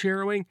streaming, the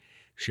sharing.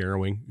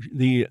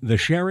 The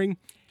sharing.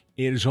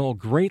 It is all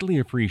greatly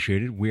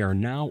appreciated. We are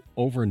now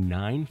over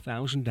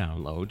 9,000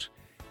 downloads,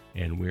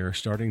 and we are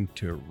starting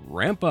to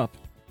ramp up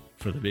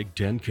for the big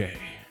 10K.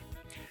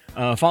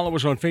 Follow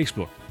us on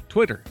Facebook,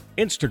 Twitter,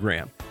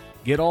 Instagram.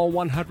 Get all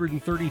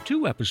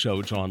 132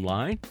 episodes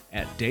online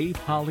at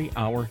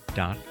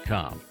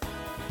DaveHollyHour.com.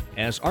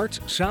 As Arts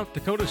South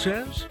Dakota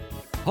says,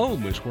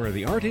 home is where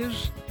the art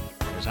is.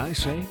 As I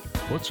say,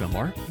 put some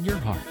art in your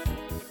heart.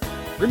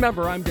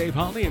 Remember, I'm Dave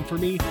Holly, and for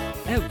me,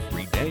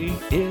 every day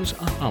is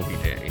a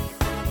holiday.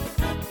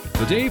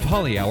 The Dave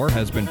Holly Hour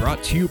has been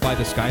brought to you by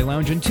the Sky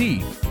Lounge and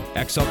Tea,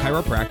 XL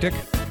Chiropractic,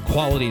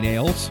 Quality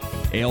Nails,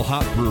 Ale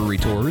Hop Brewery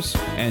Tours,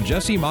 and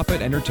Jesse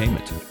Moffett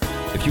Entertainment.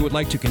 If you would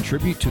like to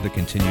contribute to the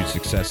continued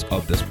success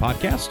of this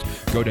podcast,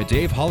 go to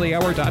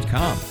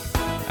DaveHollyHour.com.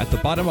 At the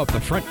bottom of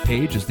the front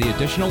page is the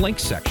additional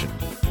links section.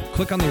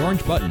 Click on the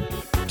orange button,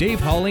 Dave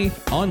Holly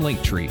on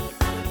Linktree.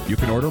 You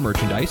can order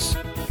merchandise,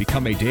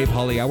 become a Dave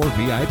Holly Hour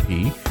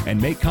VIP, and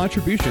make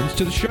contributions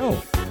to the show.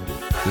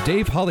 The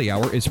Dave Holly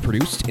Hour is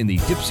produced in the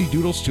Dipsy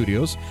Doodle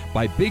Studios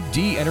by Big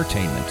D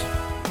Entertainment.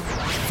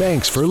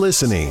 Thanks for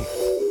listening.